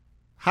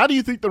 How do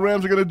you think the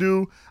Rams are going to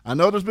do? I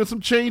know there's been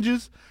some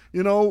changes,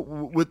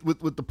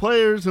 with the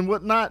players and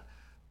whatnot.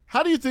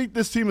 How do you think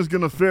this team is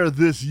going to fare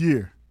this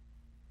year?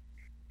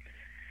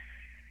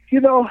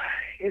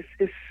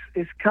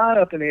 It's kind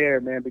of up in the air,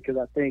 man, because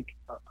I think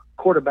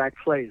quarterback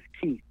play is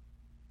key.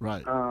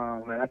 Right.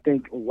 And I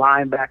think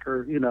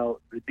linebacker,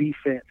 the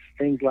defense,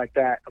 things like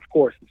that, of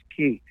course, is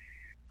key.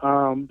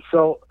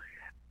 The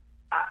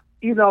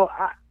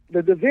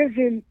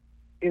division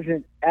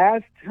isn't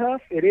as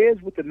tough. It is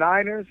with the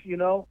Niners,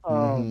 You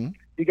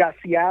got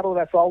Seattle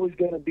that's always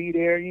going to be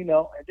there, and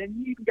then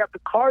you even got the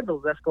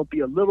Cardinals that's going to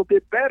be a little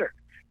bit better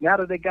now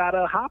that they got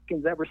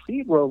Hopkins, that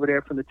receiver over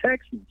there from the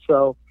Texans.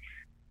 So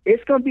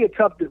it's going to be a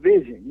tough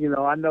division.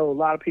 I know a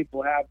lot of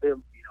people have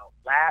them,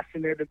 last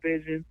in their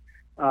division.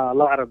 A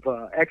lot of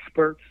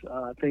experts,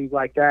 things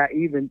like that,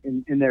 even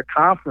in their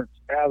conference,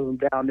 have them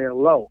down there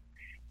low.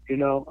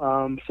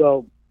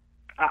 So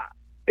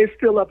it's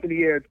still up in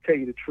the air, to tell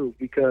you the truth,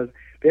 because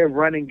their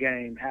running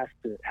game has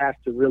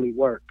to really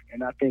work.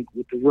 And I think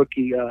with the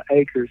rookie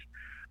Akers,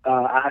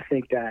 I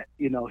think that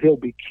he'll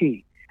be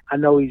key. I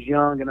know he's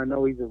young and I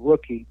know he's a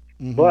rookie,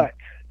 but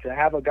to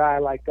have a guy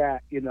like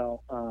that,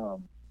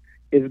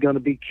 is going to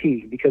be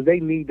key because they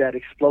need that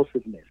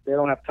explosiveness. They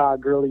don't have Todd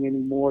Gurley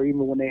anymore.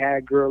 Even when they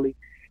had Gurley,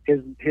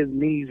 his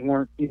knees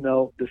weren't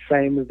the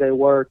same as they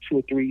were 2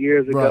 or 3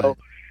 years ago.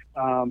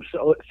 Right.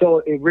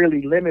 So it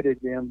really limited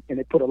them, and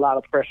it put a lot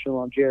of pressure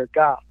on Jared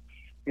Goff.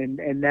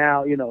 And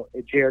now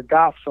Jared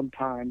Goff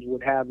sometimes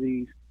would have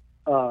these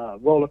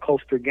roller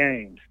coaster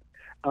games.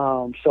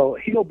 So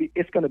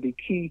it's going to be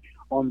key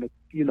on the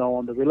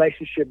on the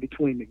relationship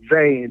between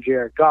McVay and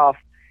Jared Goff,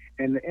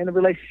 and the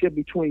relationship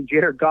between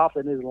Jared Goff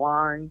and his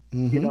line,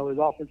 his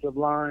offensive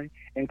line,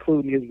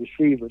 including his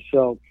receivers.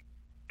 So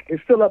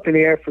it's still up in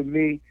the air for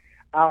me.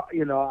 I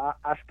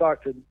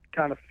start to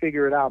kind of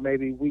figure it out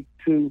maybe week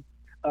 2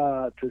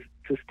 to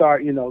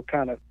start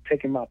kind of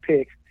taking my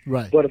picks.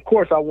 Right. But of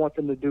course I want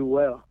them to do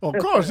well. Of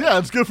course, yeah,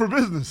 it's good for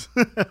business.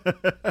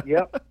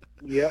 Yep.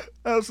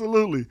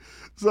 Absolutely.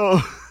 So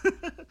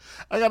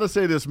I got to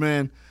say this,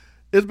 man.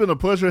 It's been a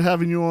pleasure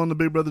having you on the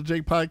Big Brother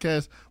Jake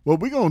podcast. What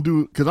we're going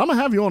to do, because I'm going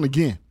to have you on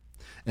again.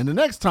 And the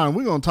next time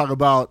we're going to talk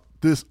about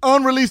this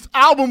unreleased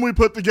album we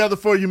put together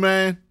for you,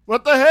 man.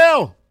 What the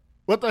hell?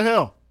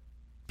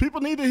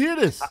 People need to hear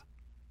this.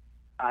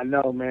 I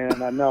know,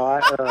 man. I know.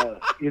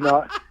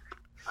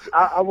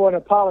 I want to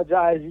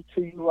apologize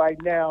to you right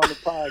now on the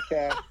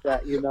podcast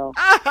that,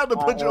 I had to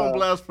put you on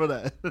blast for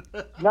that.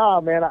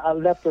 Nah, man, I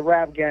left the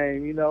rap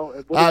game, What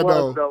it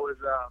was, though, is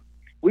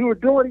we were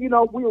doing, we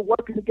were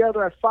working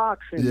together at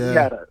Fox, and we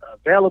had an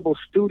available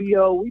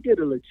studio. We did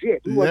it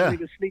legit. We wasn't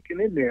even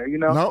sneaking in there,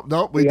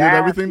 Nope. We did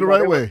everything the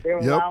right way. They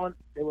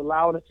were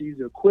allowing us to use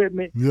the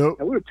equipment, and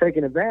we were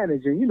taking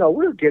advantage. And, we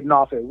were getting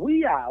off at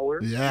wee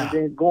hours and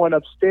then going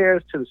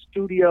upstairs to the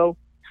studio,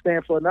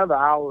 staying for another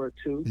hour or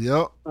two.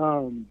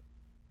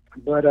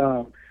 But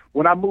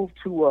when I moved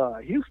to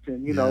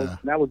Houston,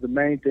 that was the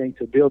main thing,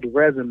 to build a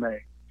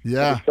resume. I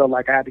just felt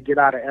like I had to get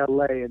out of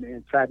LA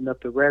and tighten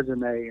up the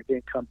resume and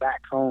then come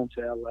back home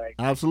to LA.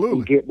 Absolutely.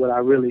 And get what I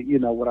really,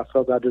 what I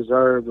felt I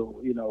deserved, or,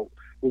 what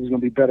was going to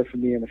be better for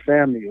me and the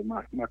family or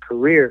my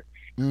career.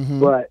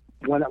 But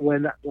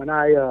when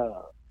I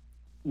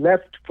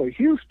left for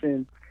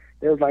Houston,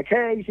 It was like,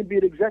 hey, you can be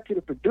the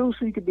executive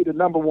producer. You can be the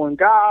number one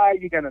guy.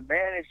 You're going to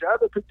manage the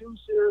other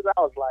producers.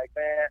 I was like,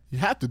 man, you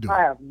have to do it.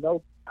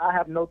 I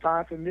have no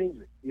time for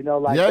music. You know,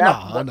 like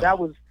that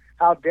was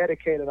how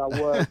dedicated I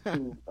was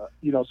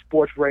to,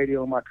 sports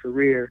radio in my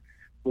career.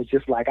 Was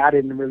just like, I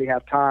didn't really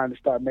have time to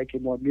start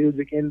making more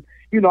music. And,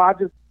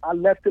 I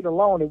left it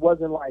alone. It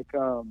wasn't like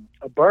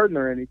a burden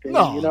or anything.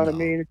 What I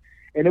mean?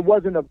 And it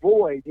wasn't a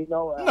void,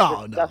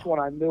 That's when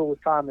I knew it was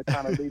time to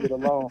kind of leave it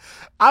alone.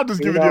 I'm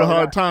just giving you a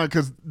hard time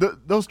because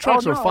those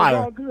tracks are fire. It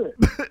was all good.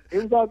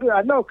 It was all good.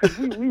 I know, because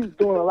we was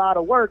doing a lot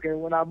of work,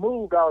 and when I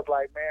moved, I was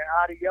like, man,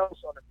 adios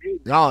on the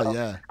music. Oh,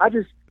 yeah.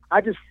 I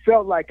just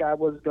felt like I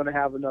wasn't going to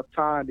have enough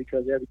time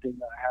because everything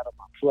that I had on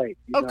my plate.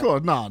 Of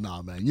course. No,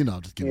 man.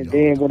 Just give me a hard time. And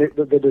then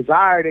when the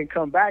desire didn't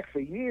come back for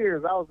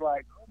years, I was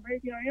like,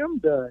 maybe I am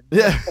done.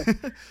 Yeah.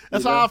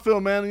 That's how I feel,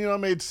 man. I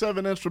made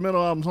 7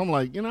 instrumental albums. I'm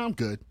like, I'm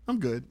good.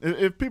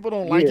 If people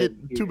don't like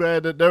it, too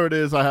bad. There it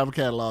is. I have a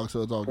catalog,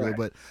 so it's all good.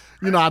 But,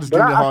 I just give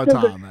you a hard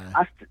time, man.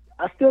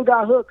 I still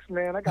got hooks,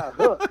 man. I got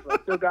hooks. I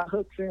still got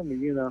hooks in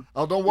me,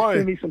 Oh, don't worry.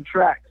 Send me some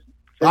tracks.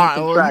 All right,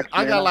 well,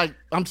 I got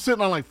I'm sitting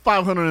on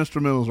 500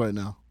 instrumentals right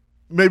now.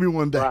 Maybe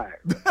one day. Right.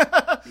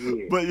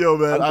 Yeah. But yo,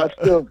 man,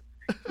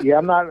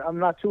 I'm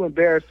not too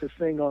embarrassed to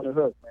sing on the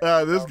hook.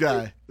 Man. This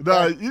guy,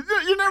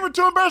 you're never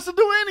too embarrassed to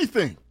do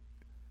anything.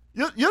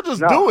 You'll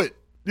just do it.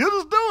 You'll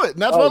just do it,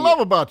 and that's what I love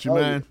about you,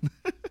 man.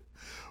 Yeah.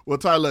 Well,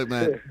 Ty, look,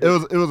 man, it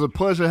was a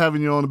pleasure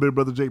having you on the Big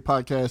Brother Jake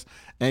podcast,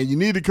 and you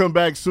need to come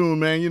back soon,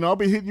 man. I'll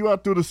be hitting you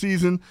out through the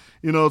season,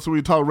 so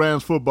we talk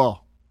Rams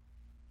football.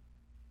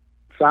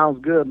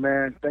 Sounds good,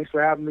 man. Thanks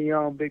for having me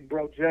on, Big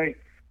Bro Jake.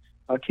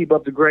 Keep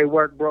up the great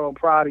work, bro. I'm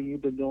proud of you.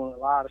 You've been doing a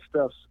lot of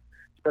stuff,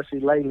 especially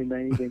lately,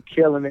 man. You've been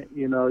killing it.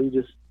 You're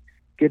just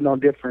getting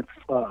on different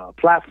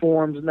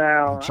platforms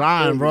now. I'm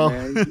trying, bro.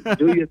 Man.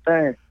 Do your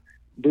thing.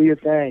 Do your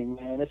thing,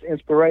 man. It's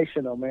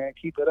inspirational, man.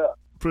 Keep it up.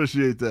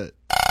 Appreciate that.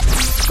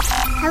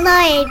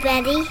 Hello,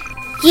 everybody.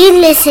 You're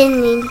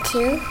listening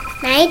to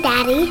my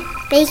daddy,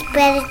 Big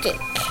Brother Jake.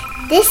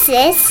 This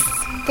is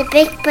the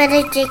Big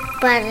Brother Jake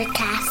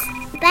podcast.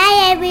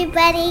 Bye,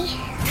 everybody.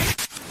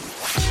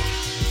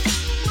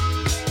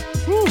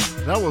 Whew,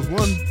 that was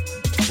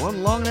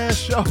one long ass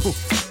show,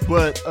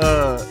 but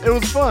it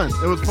was fun.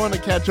 It was fun to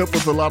catch up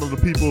with a lot of the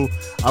people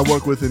I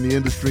work with in the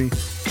industry. It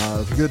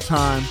was a good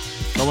time.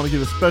 I want to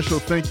give a special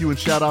thank you and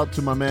shout out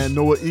to my man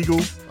Noah Eagle,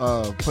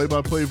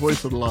 play-by-play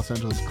voice of the Los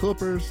Angeles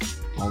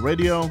Clippers on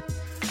radio.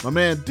 My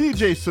man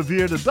DJ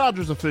Severe, the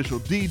Dodgers official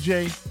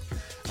DJ.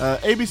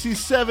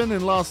 ABC-7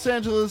 in Los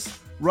Angeles,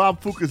 Rob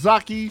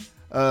Fukuzaki,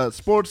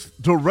 sports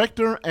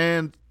director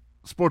and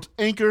sports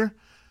anchor.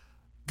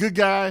 Good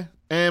guy.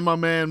 And my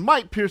man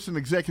Mike Pearson,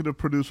 executive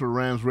producer of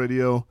Rams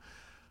Radio.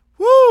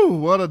 Woo,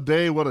 what a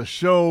day, what a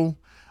show.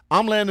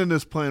 I'm landing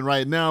this plane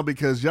right now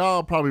because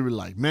y'all probably be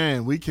like,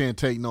 man, we can't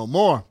take no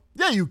more.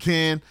 Yeah, you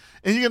can.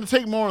 And you're going to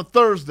take more on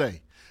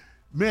Thursday.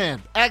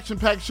 Man,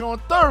 action-packed show on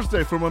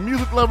Thursday. For my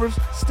music lovers,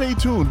 stay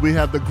tuned. We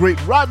have the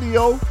great Rodney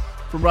O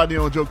from Rodney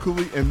O and Joe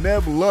Cooley and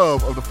Neb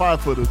Love of the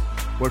 5-Footers.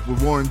 Worked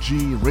with Warren G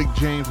and Rick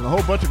James and a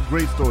whole bunch of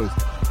great stories.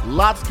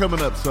 Lots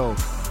coming up. So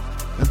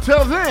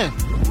until then,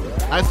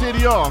 I say to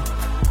y'all,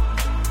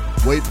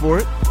 wait for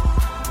it.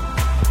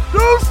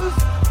 Deuces.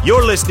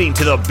 You're listening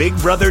to the Big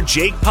Brother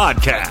Jake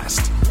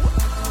podcast.